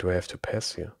number do I have to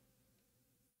pass here?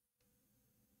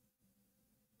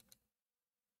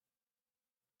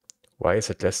 Why is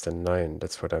it less than 9?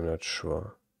 That's what I'm not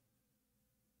sure.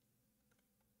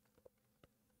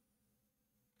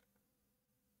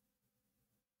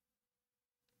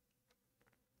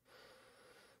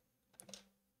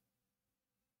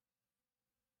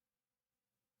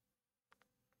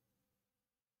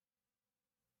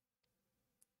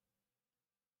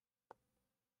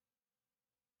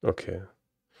 Okay.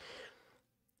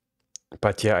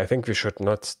 But yeah, I think we should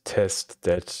not test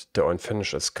that the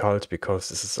unfinished is called, because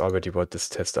this is already what this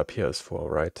test up here is for,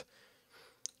 right?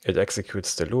 It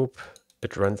executes the loop,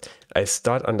 it runs. I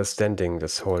start understanding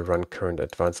this whole run current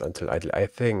advance until idle. I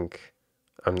think,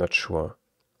 I'm not sure,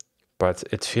 but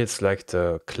it feels like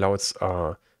the clouds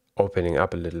are opening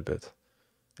up a little bit,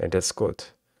 and that's good.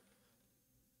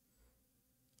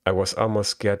 I was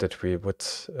almost scared that we would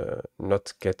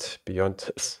not get beyond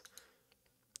this.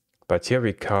 But here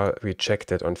we check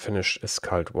that unfinished is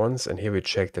called once, and here we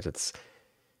check that it's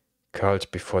called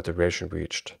before duration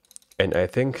reached. And I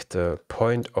think the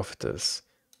point of this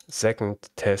second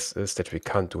test is that we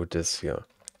can't do this here.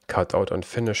 Cut out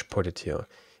unfinished, put it here.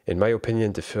 In my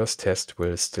opinion, the first test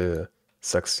will still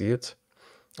succeed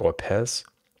or pass,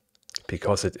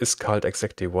 because it is called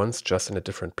exactly once, just in a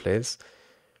different place.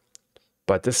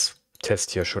 But this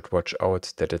test here should watch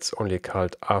out that it's only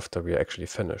called after we are actually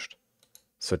finished.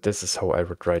 So this is how I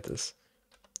would write this,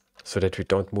 so that we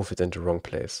don't move it in the wrong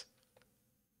place.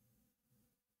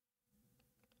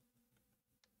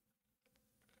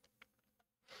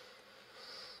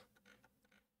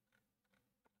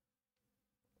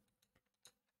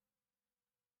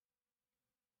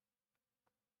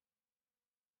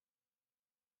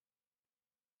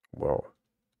 Wow.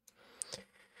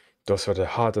 Those were the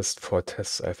hardest 4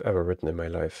 tests I've ever written in my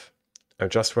life. I'm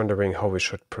just wondering how we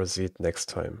should proceed next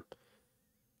time.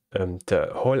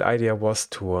 The whole idea was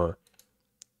to...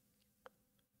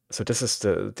 so this is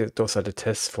those are the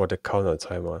tests for the counter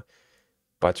timer.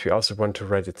 But we also want to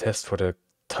write a test for the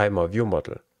timer view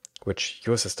model, which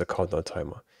uses the counter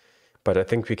timer. But I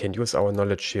think we can use our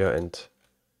knowledge here, and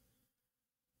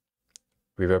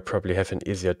we will probably have an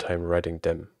easier time writing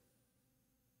them.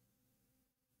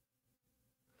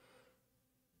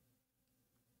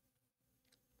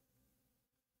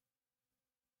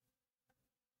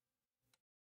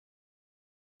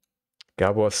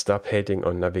 Gabor, stop hating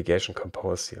on navigation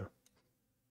compose here.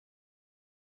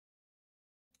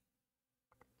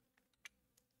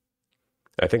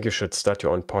 I think you should start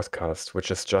your own podcast, which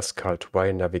is just called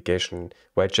Why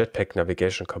Jetpack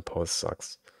Navigation Compose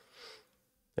Sucks.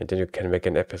 And then you can make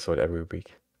an episode every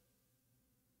week.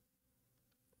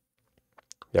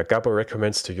 Yeah, Gabo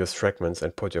recommends to use fragments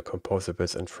and put your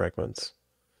composables in fragments.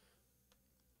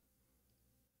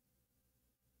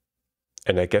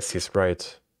 And I guess he's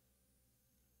right.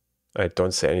 I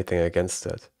don't say anything against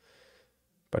that.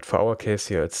 But for our case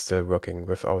here, it's still working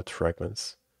without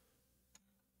fragments.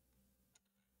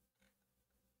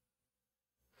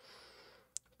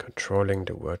 Controlling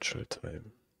the virtual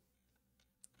time.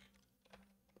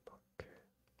 Okay.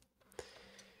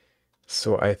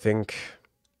 So I think...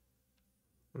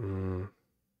 well,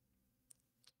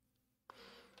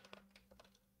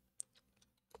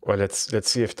 let's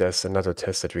see if there's another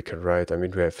test that we can write. I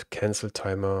mean, we have cancel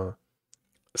timer,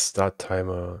 start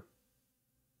timer.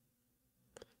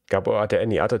 Gabo, are there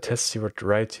any other tests you would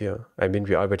write here? I mean,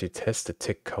 we already tested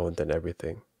tick count and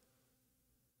everything.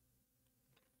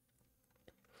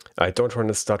 I don't want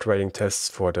to start writing tests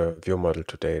for the view model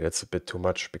today. That's a bit too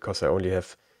much because I only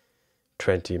have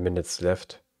 20 minutes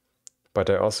left. But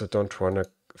I also don't want to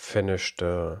finish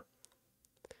the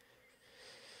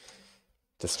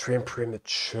stream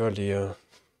prematurely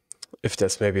if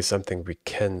there's maybe something we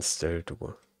can still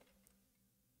do.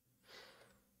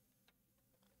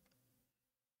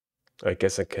 I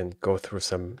guess I can go through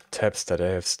some tabs that I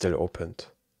have still opened.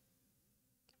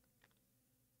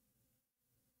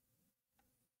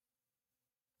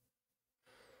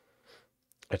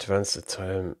 Advance the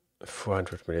time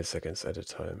 400 milliseconds at a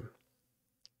time.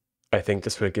 I think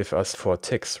this will give us 4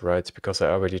 ticks, right? Because I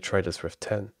already tried this with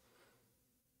 10.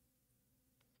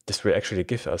 This will actually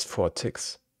give us 4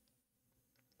 ticks.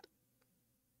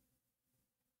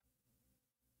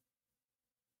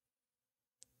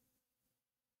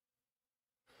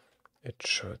 It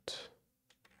should.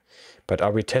 But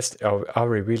are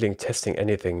we really testing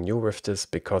anything new with this?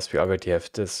 Because we already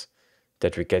have this,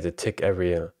 that we get a tick every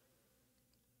year.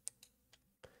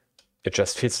 It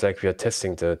just feels like we are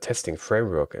testing the testing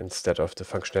framework instead of the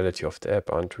functionality of the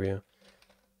app, aren't we?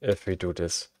 If we do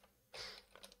this.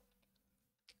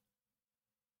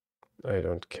 I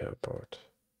don't care about.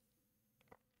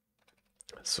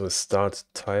 So start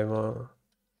timer.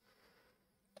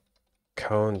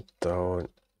 Countdown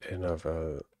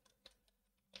interval.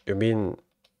 You mean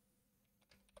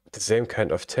the same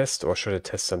kind of test, or should I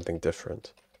test something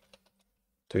different?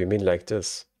 Do you mean like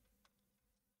this?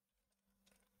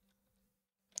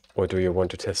 Or do you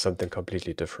want to test something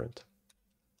completely different?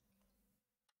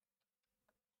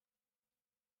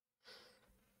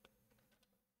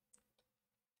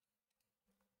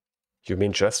 You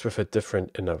mean just with a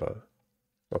different interval?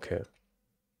 Okay.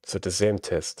 So the same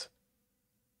test.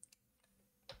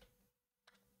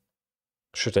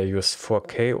 Should I use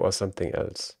 4K or something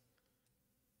else?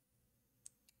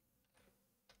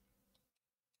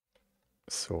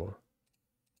 So.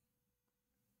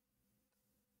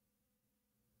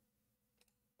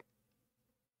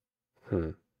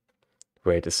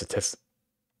 Wait, is the test...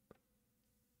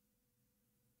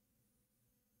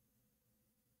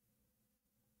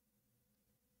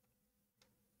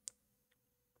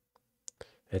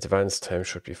 Advanced time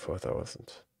should be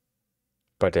 4000.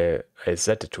 But I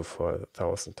set it to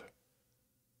 4000.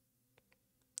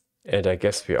 And I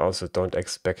guess we also don't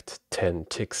expect 10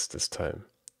 ticks this time.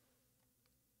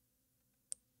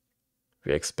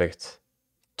 We expect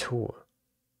 2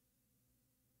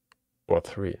 or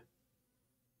 3.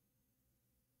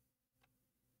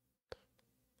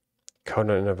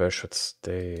 Counter interval should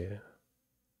stay.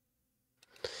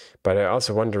 But I'm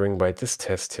also wondering why this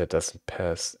test here doesn't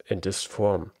pass in this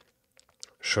form.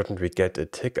 Shouldn't we get a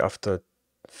tick after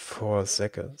 4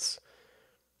 seconds?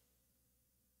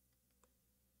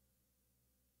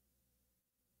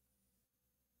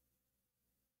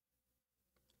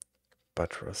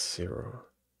 Buttress 0.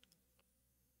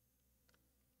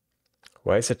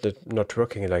 Why is it not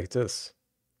working like this?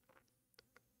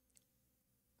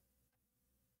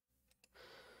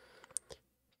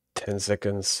 "10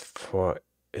 seconds for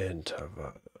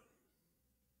interval."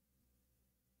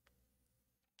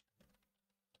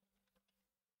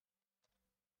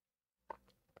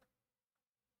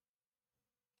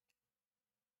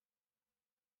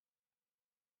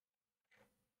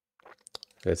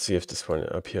 Let's see if this one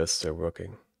up here is still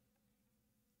working.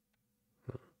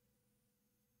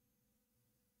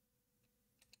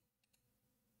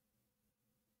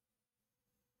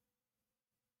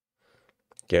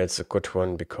 Yeah, it's a good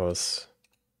one because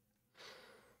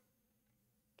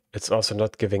it's also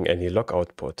not giving any log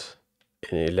output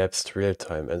in elapsed real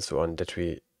time and so on that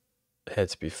we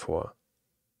had before.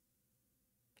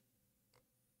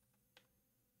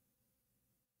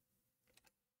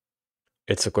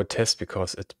 It's a good test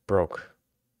because it broke.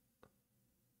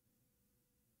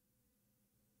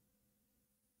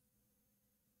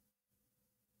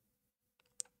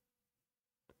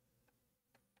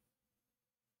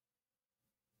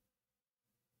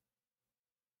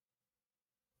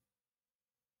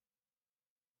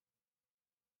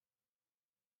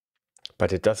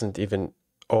 But it doesn't even...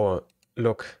 Oh,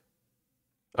 look.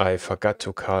 I forgot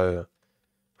to call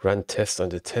run test on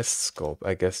the test scope.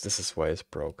 I guess this is why it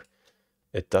broke.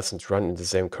 It doesn't run in the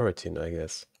same coroutine, I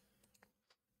guess.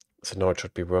 So now it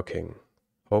should be working.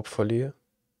 Hopefully.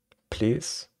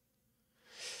 Please.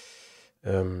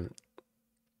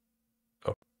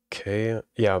 Okay.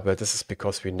 Yeah, but this is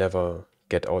because we never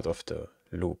get out of the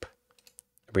loop.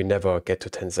 We never get to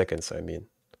 10 seconds, I mean.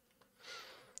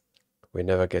 We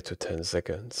never get to 10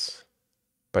 seconds.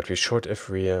 But we should if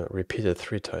we repeat it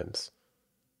 3 times.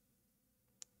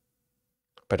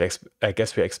 But I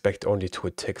guess we expect only 2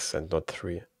 ticks and not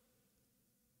 3.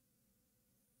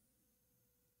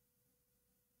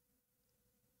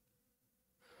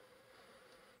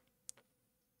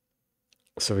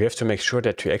 So we have to make sure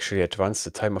that we actually advance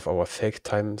the time of our fake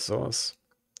time source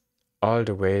all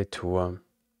the way to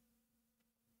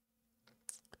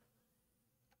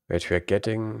wait, we are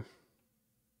getting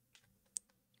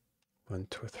 1,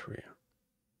 2, 3.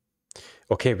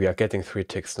 Okay, we are getting 3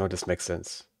 ticks. No, this makes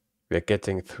sense. We are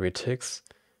getting 3 ticks,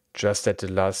 just that the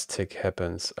last tick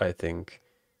happens, I think,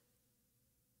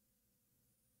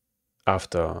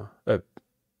 after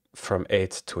from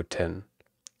 8 to 10,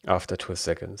 after 2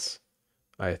 seconds,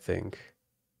 I think.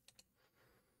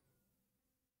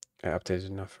 I updated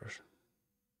enough version.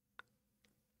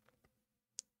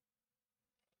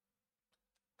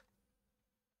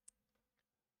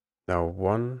 Now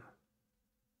 1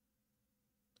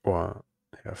 or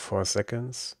 4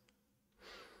 seconds.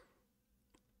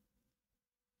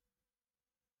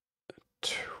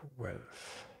 12.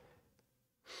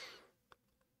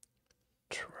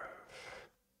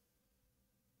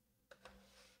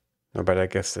 No, but I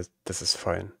guess that this is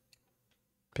fine,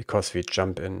 because we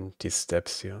jump in these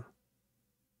steps here.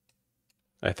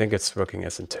 I think it's working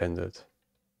as intended.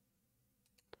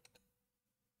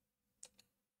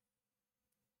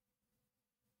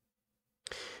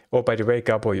 Oh, by the way,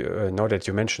 Gabo, now that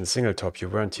you mentioned Singletop, you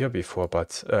weren't here before,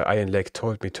 but Iron Lake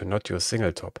told me to not use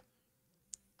Singletop.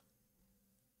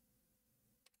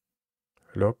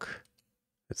 Look,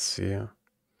 let's see.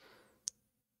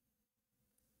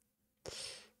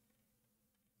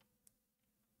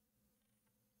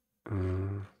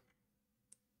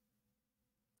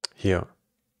 Here.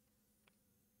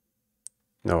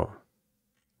 No.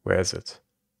 Where is it?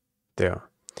 There.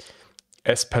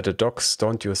 As per the docs,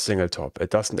 don't use Singletop. It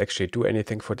doesn't actually do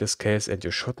anything for this case, and you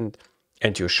shouldn't.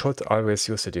 And you should always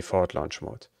use the default launch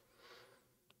mode.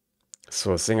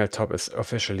 So Singletop is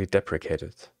officially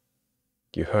deprecated.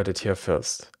 You heard it here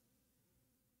first.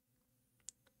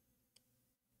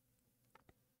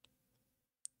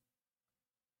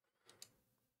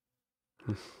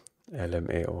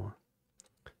 LMAO.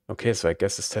 Okay, so I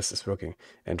guess this test is working.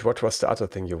 And what was the other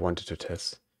thing you wanted to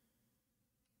test?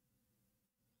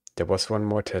 There was one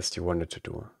more test you wanted to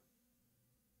do.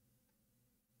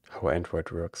 How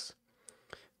Android works.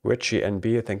 Richie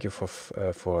NB, thank you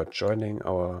for joining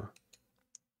our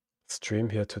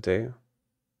stream here today.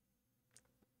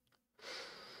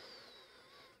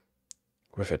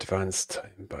 With advanced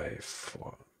time by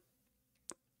 4.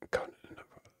 Count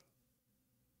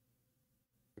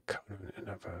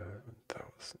interval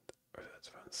 1000 with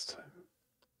advanced time.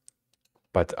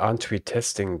 But aren't we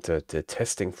testing the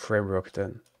testing framework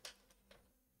then?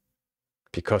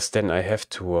 Because then I have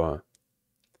to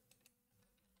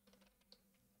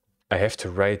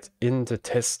write in the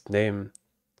test name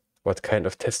what kind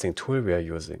of testing tool we are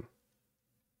using.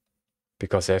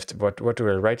 Because I have to, what do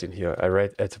I write in here? I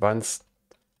write advanced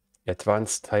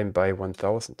time by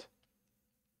 1000.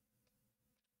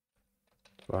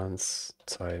 Advanced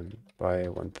time by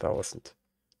 1000.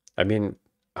 I mean,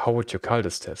 how would you call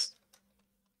this test?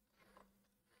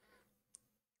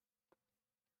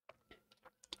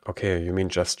 Okay, you mean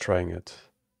just trying it.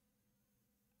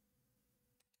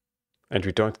 And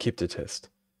we don't keep the test.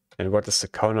 And what is the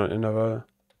count-on interval?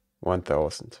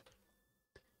 1000.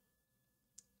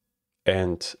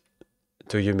 And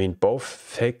do you mean both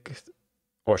fake,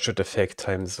 or should the fake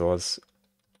time source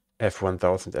have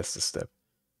 1000 as the step?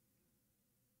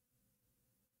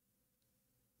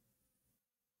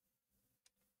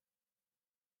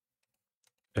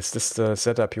 Is this the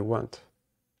setup you want?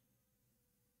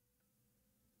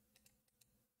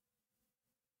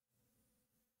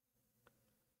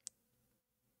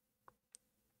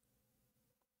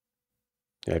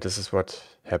 Yeah, this is what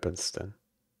happens then.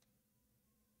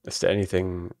 Is there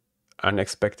anything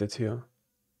unexpected here?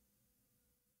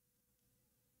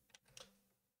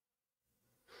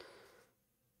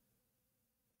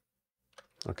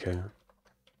 Okay.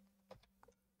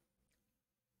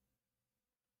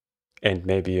 And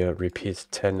maybe a repeat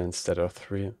 10 instead of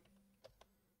 3.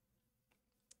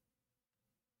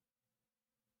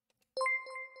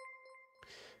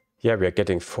 Yeah, we are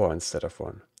getting 4 instead of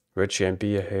 1. Richie and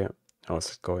B here.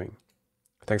 How's it going?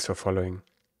 Thanks for following.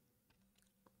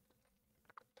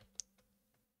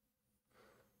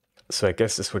 So I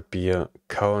guess this would be a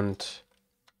count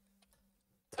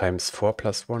times 4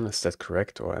 plus 1. Is that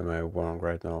correct, or am I wrong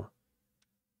right now?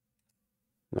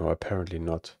 No, apparently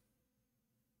not.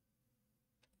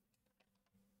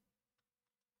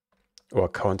 Or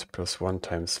count plus 1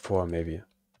 times 4 maybe.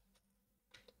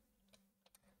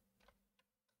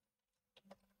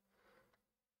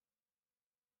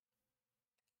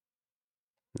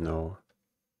 No.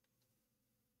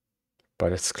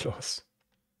 But it's close.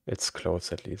 It's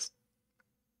close at least.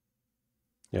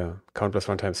 Yeah, count plus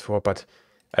 1 times 4, but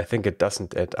I think it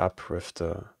doesn't add up with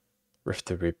the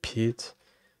repeat.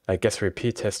 I guess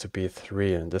repeat has to be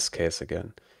 3 in this case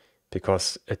again,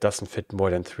 because it doesn't fit more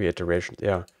than 3 iterations.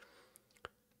 Yeah.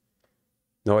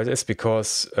 No, it is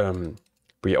because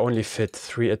we only fit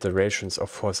 3 iterations of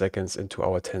 4 seconds into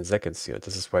our 10 seconds here.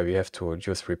 This is why we have to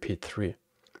use repeat 3.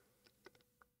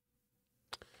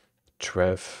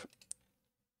 12.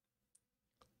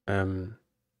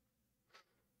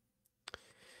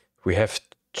 We have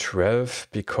 12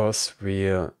 because we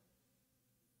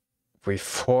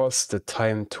force the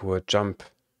time to a jump.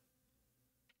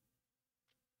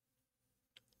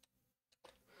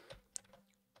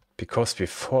 Because we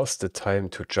force the time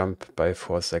to jump by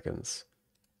 4 seconds.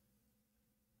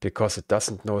 Because it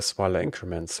doesn't know smaller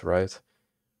increments, right?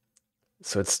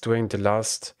 So it's doing the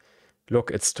last, look,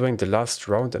 it's doing the last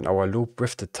round in our loop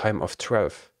with the time of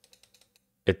 12.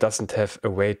 It doesn't have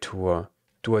a way to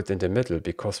do it in the middle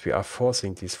because we are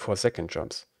forcing these 4-second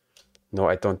jumps. No,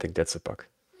 I don't think that's a bug.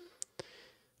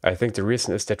 I think the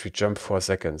reason is that we jump 4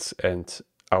 seconds and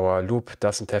our loop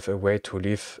doesn't have a way to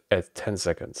leave at 10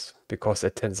 seconds because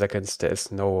at 10 seconds there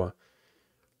is no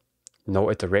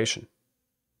iteration.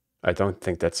 I don't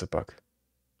think that's a bug.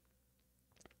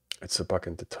 It's a bug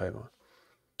in the timer.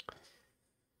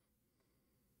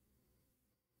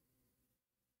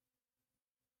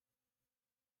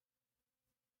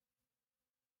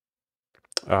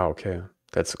 Ah, okay.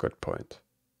 That's a good point.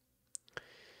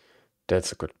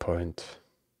 That's a good point.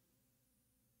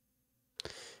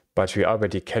 But we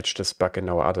already catch this bug in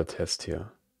our other test here.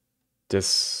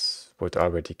 This would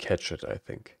already catch it, I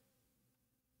think.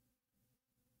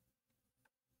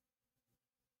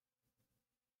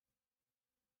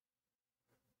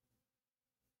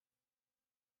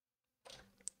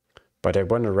 But I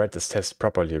want to write this test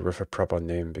properly with a proper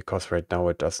name because right now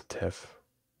it doesn't have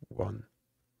one.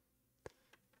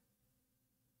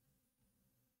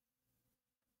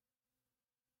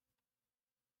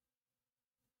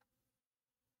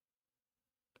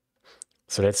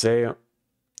 So let's say,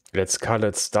 let's call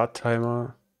it start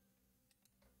timer.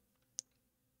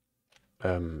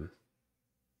 How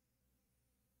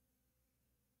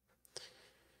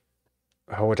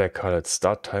would I call it?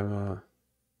 Start timer.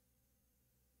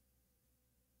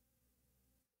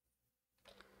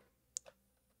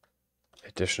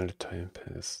 Additional time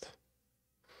passed.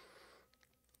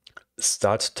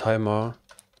 Start timer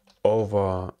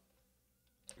over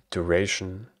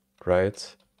duration,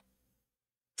 right?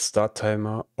 Start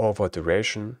timer over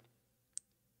duration.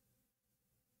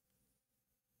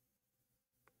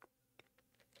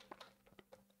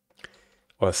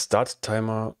 Or start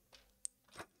timer,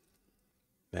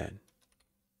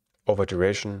 over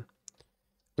duration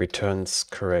returns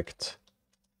correct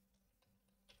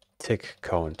tick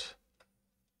count.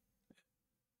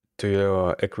 Do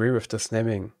you agree with this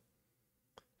naming?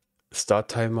 Start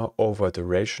timer over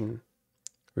duration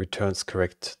returns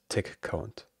correct tick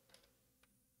count.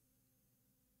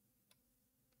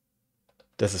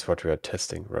 This is what we are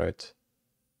testing, right?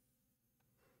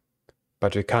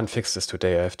 But we can't fix this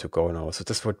today, I have to go now. So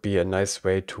this would be a nice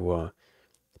way to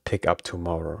pick up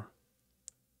tomorrow.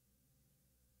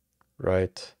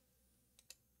 Right?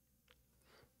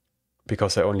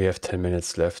 Because I only have 10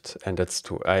 minutes left and that's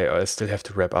I still have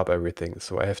to wrap up everything,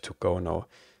 so I have to go now.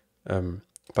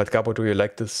 But Gabo, do you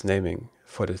like this naming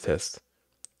for the test?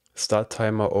 Start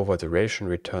timer over duration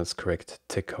returns correct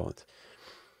tick count.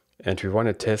 And we want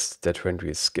to test that when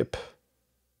we skip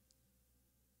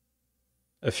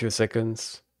a few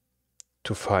seconds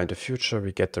to find the future,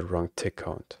 we get the wrong tick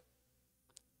count.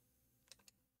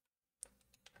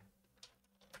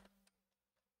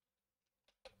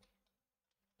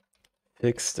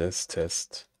 Fix this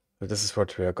test. So this is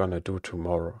what we are gonna do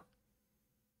tomorrow.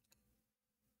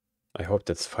 I hope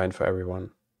that's fine for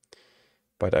everyone.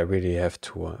 But I really have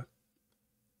to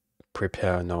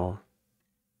prepare now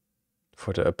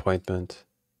for the appointment.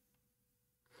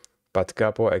 But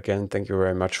Gabo, again, thank you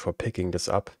very much for picking this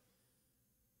up.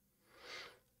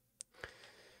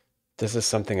 This is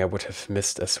something I would have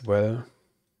missed as well.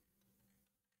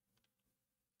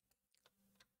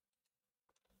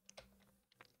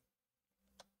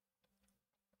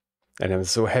 And I'm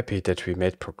so happy that we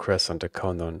made progress on the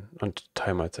countdown, on the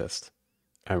timer test.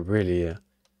 I'm really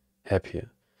happy.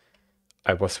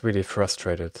 I was really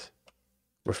frustrated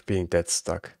with being that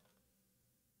stuck.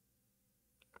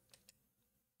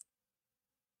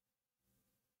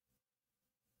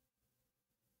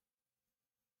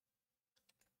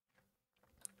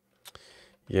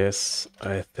 Yes,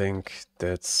 I think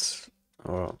that's...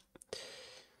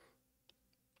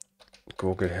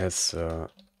 Google has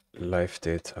live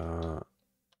data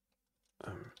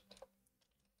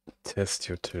test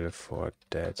util for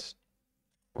that,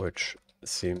 which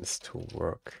seems to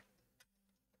work.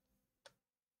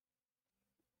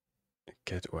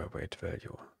 Get or await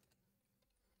value.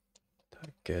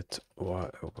 Get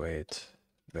or await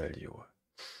value.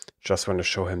 Just want to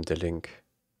show him the link.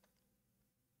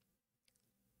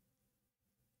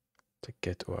 The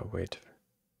get or await.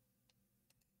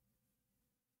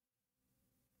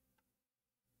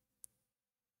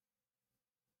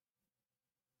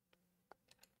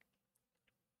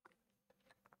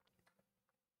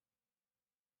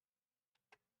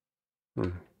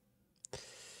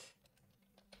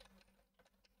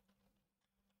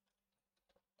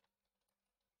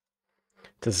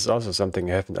 This is also something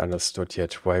I haven't understood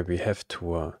yet, why we have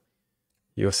to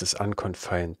use this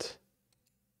unconfined.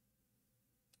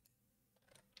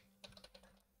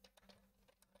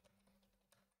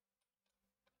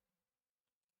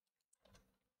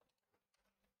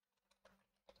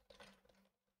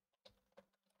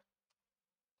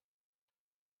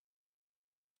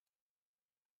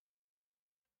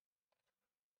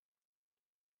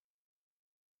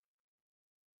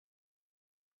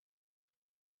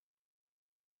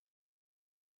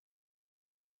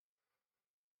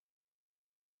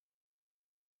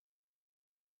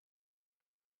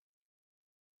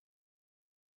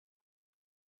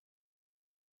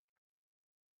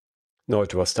 No,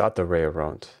 it was the other way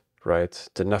around, right?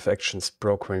 The nav actions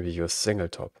broke when we used single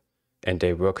top, and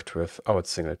they worked without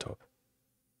single top.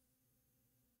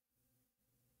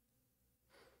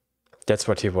 That's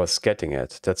what he was getting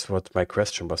at. That's what my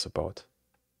question was about.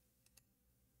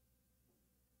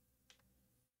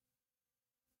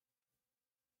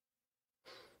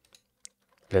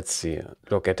 Let's see.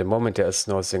 Look, at the moment there is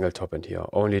no single top in here,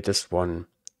 only this one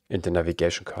in the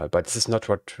navigation call. But this is not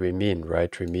what we mean,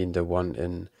 right? We mean the one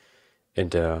in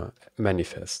the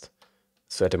manifest.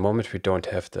 So at the moment we don't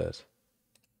have that.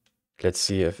 Let's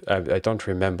see if I don't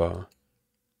remember.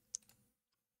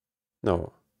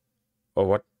 No. Or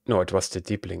what? No, it was the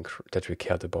deep link that we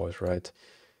cared about, right?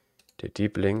 The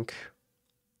deep link.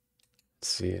 Let's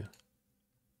see.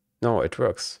 No, it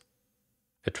works.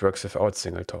 It works without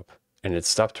single top. And it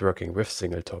stopped working with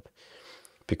single top.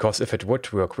 Because if it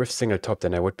would work with single top,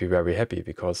 then I would be very happy,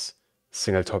 because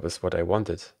single top is what I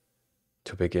wanted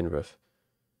to begin with.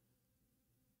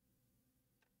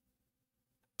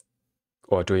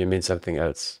 Or do you mean something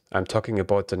else? I'm talking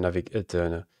about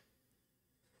the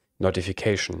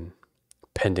notification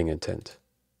pending intent.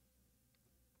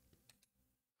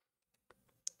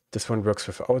 This one works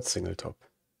without single top.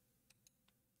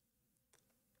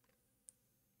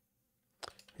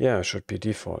 Yeah, should be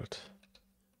default.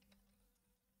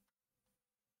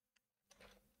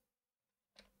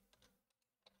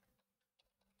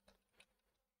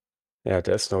 Yeah,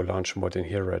 there's no launch mode in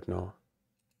here right now.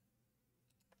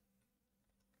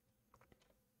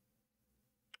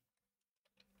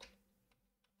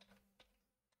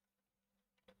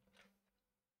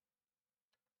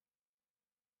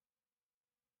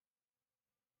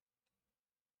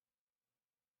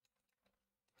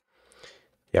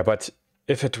 Yeah, but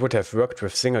if it would have worked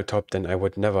with single top, then I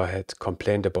would never have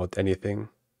complained about anything,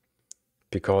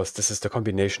 because this is the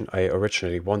combination I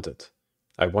originally wanted.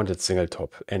 I wanted single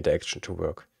top and the action to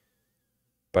work,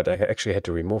 but I actually had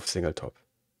to remove single top.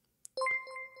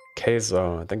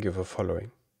 Kaiser, thank you for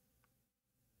following.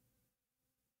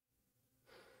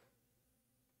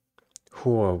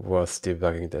 Who was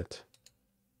debugging that?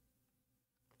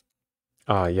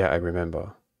 Ah, yeah, I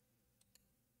remember.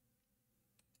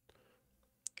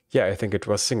 Yeah, I think it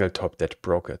was single top that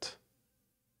broke it.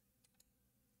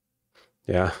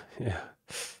 Yeah, yeah.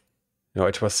 No,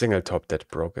 it was single top that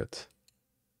broke it.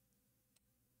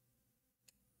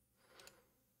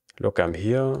 Look, I'm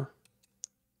here,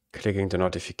 clicking the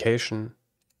notification,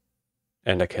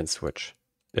 and I can switch.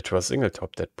 It was single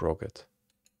top that broke it.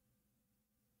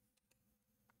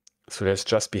 So let's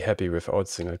just be happy without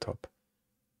single top.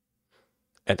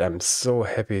 And I'm so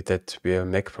happy that we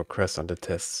make progress on the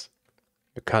tests.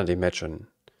 You can't imagine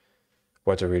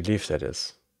what a relief that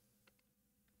is.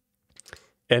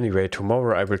 Anyway,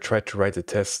 tomorrow I will try to write a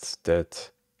test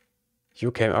that you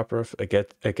came up with.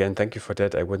 Again, thank you for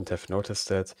that. I wouldn't have noticed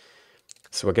that.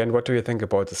 So again, what do you think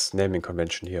about this naming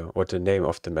convention here, or the name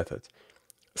of the method?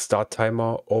 Start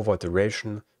timer over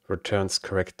duration returns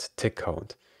correct tick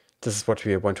count. This is what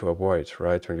we want to avoid,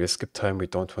 right? When we skip time, we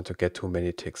don't want to get too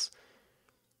many ticks.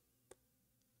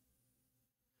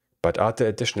 But are the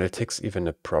additional ticks even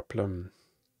a problem?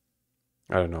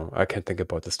 I don't know. I can think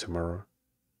about this tomorrow.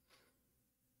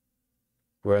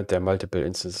 Weren't there multiple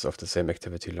instances of the same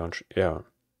activity launch? Yeah.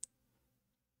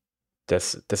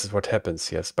 This is what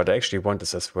happens, yes. But I actually want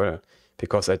this as well,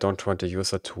 because I don't want the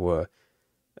user to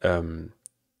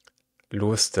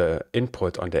lose the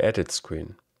input on the edit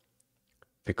screen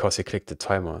because he clicked the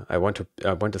timer. I want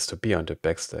this to be on the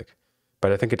backstack,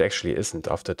 but I think it actually isn't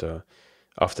after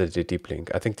the deep link.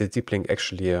 I think the deep link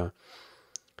actually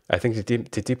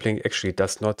the deep link actually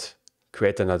does not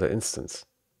create another instance.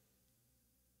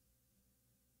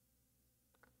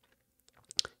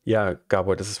 Yeah,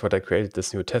 Gabo, this is what I created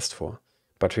this new test for.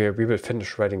 But we will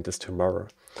finish writing this tomorrow.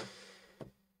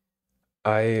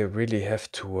 I really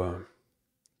have to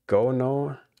go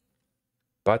now,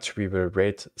 but we will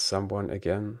rate someone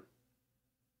again.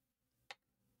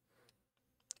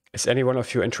 Is any one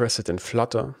of you interested in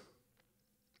Flutter?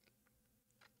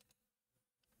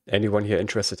 Anyone here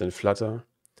interested in Flutter?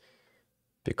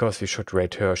 Because we should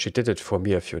rate her. She did it for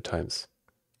me a few times.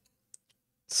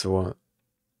 So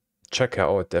check her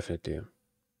out, definitely.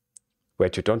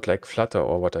 Wait, you don't like Flutter,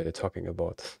 or what are you talking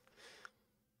about?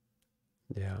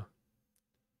 Yeah.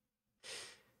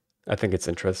 I think it's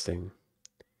interesting.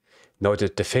 No,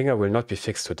 the finger will not be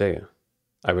fixed today.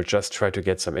 I will just try to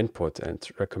get some input and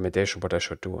recommendation what I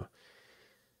should do.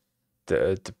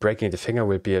 The breaking the finger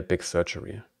will be a big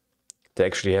surgery. They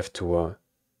actually have to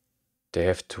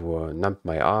numb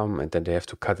my arm, and then they have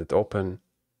to cut it open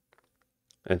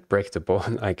and break the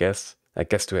bone, I guess. I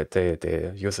guess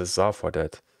they use a saw for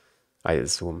that, I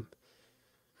assume.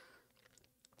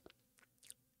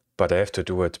 But I have to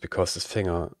do it because this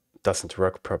finger doesn't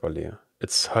work properly.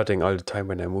 It's hurting all the time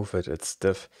when I move it. It's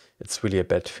stiff. It's really a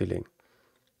bad feeling.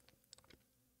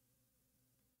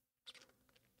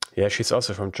 Yeah, she's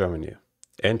also from Germany.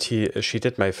 And she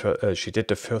did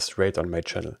the first raid on my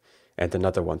channel and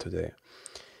another one today.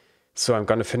 So I'm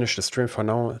gonna finish the stream for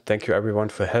now. Thank you everyone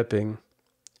for helping.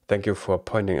 Thank you for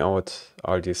pointing out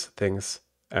all these things.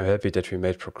 I'm happy that we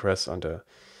made progress on the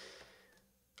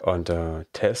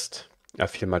test. I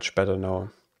feel much better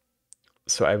now.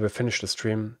 So I will finish the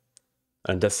stream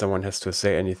unless someone has to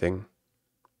say anything.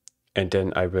 And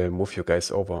then I will move you guys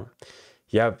over.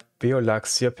 Yeah, Violak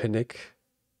Sirpinik,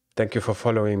 thank you for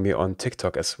following me on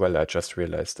TikTok as well. I just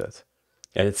realized that.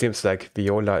 And it seems like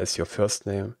Viola is your first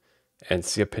name and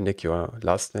Sirpinik your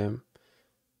last name.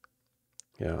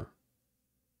 Yeah.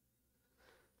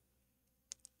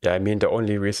 Yeah, I mean, the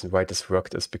only reason why this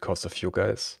worked is because of you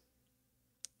guys.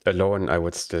 Alone, I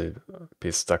would still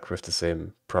be stuck with the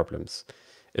same problems.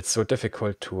 It's so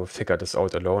difficult to figure this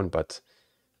out alone, but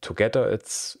together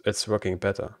it's working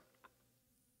better.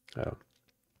 Yeah.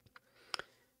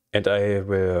 And I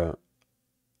will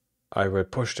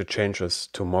push the changes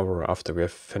tomorrow after we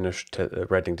have finished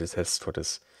writing the test for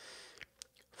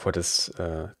this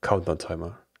countdown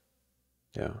timer.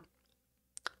 Yeah.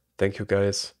 Thank you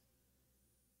guys.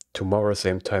 Tomorrow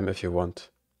same time if you want.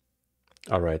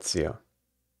 All right, see ya.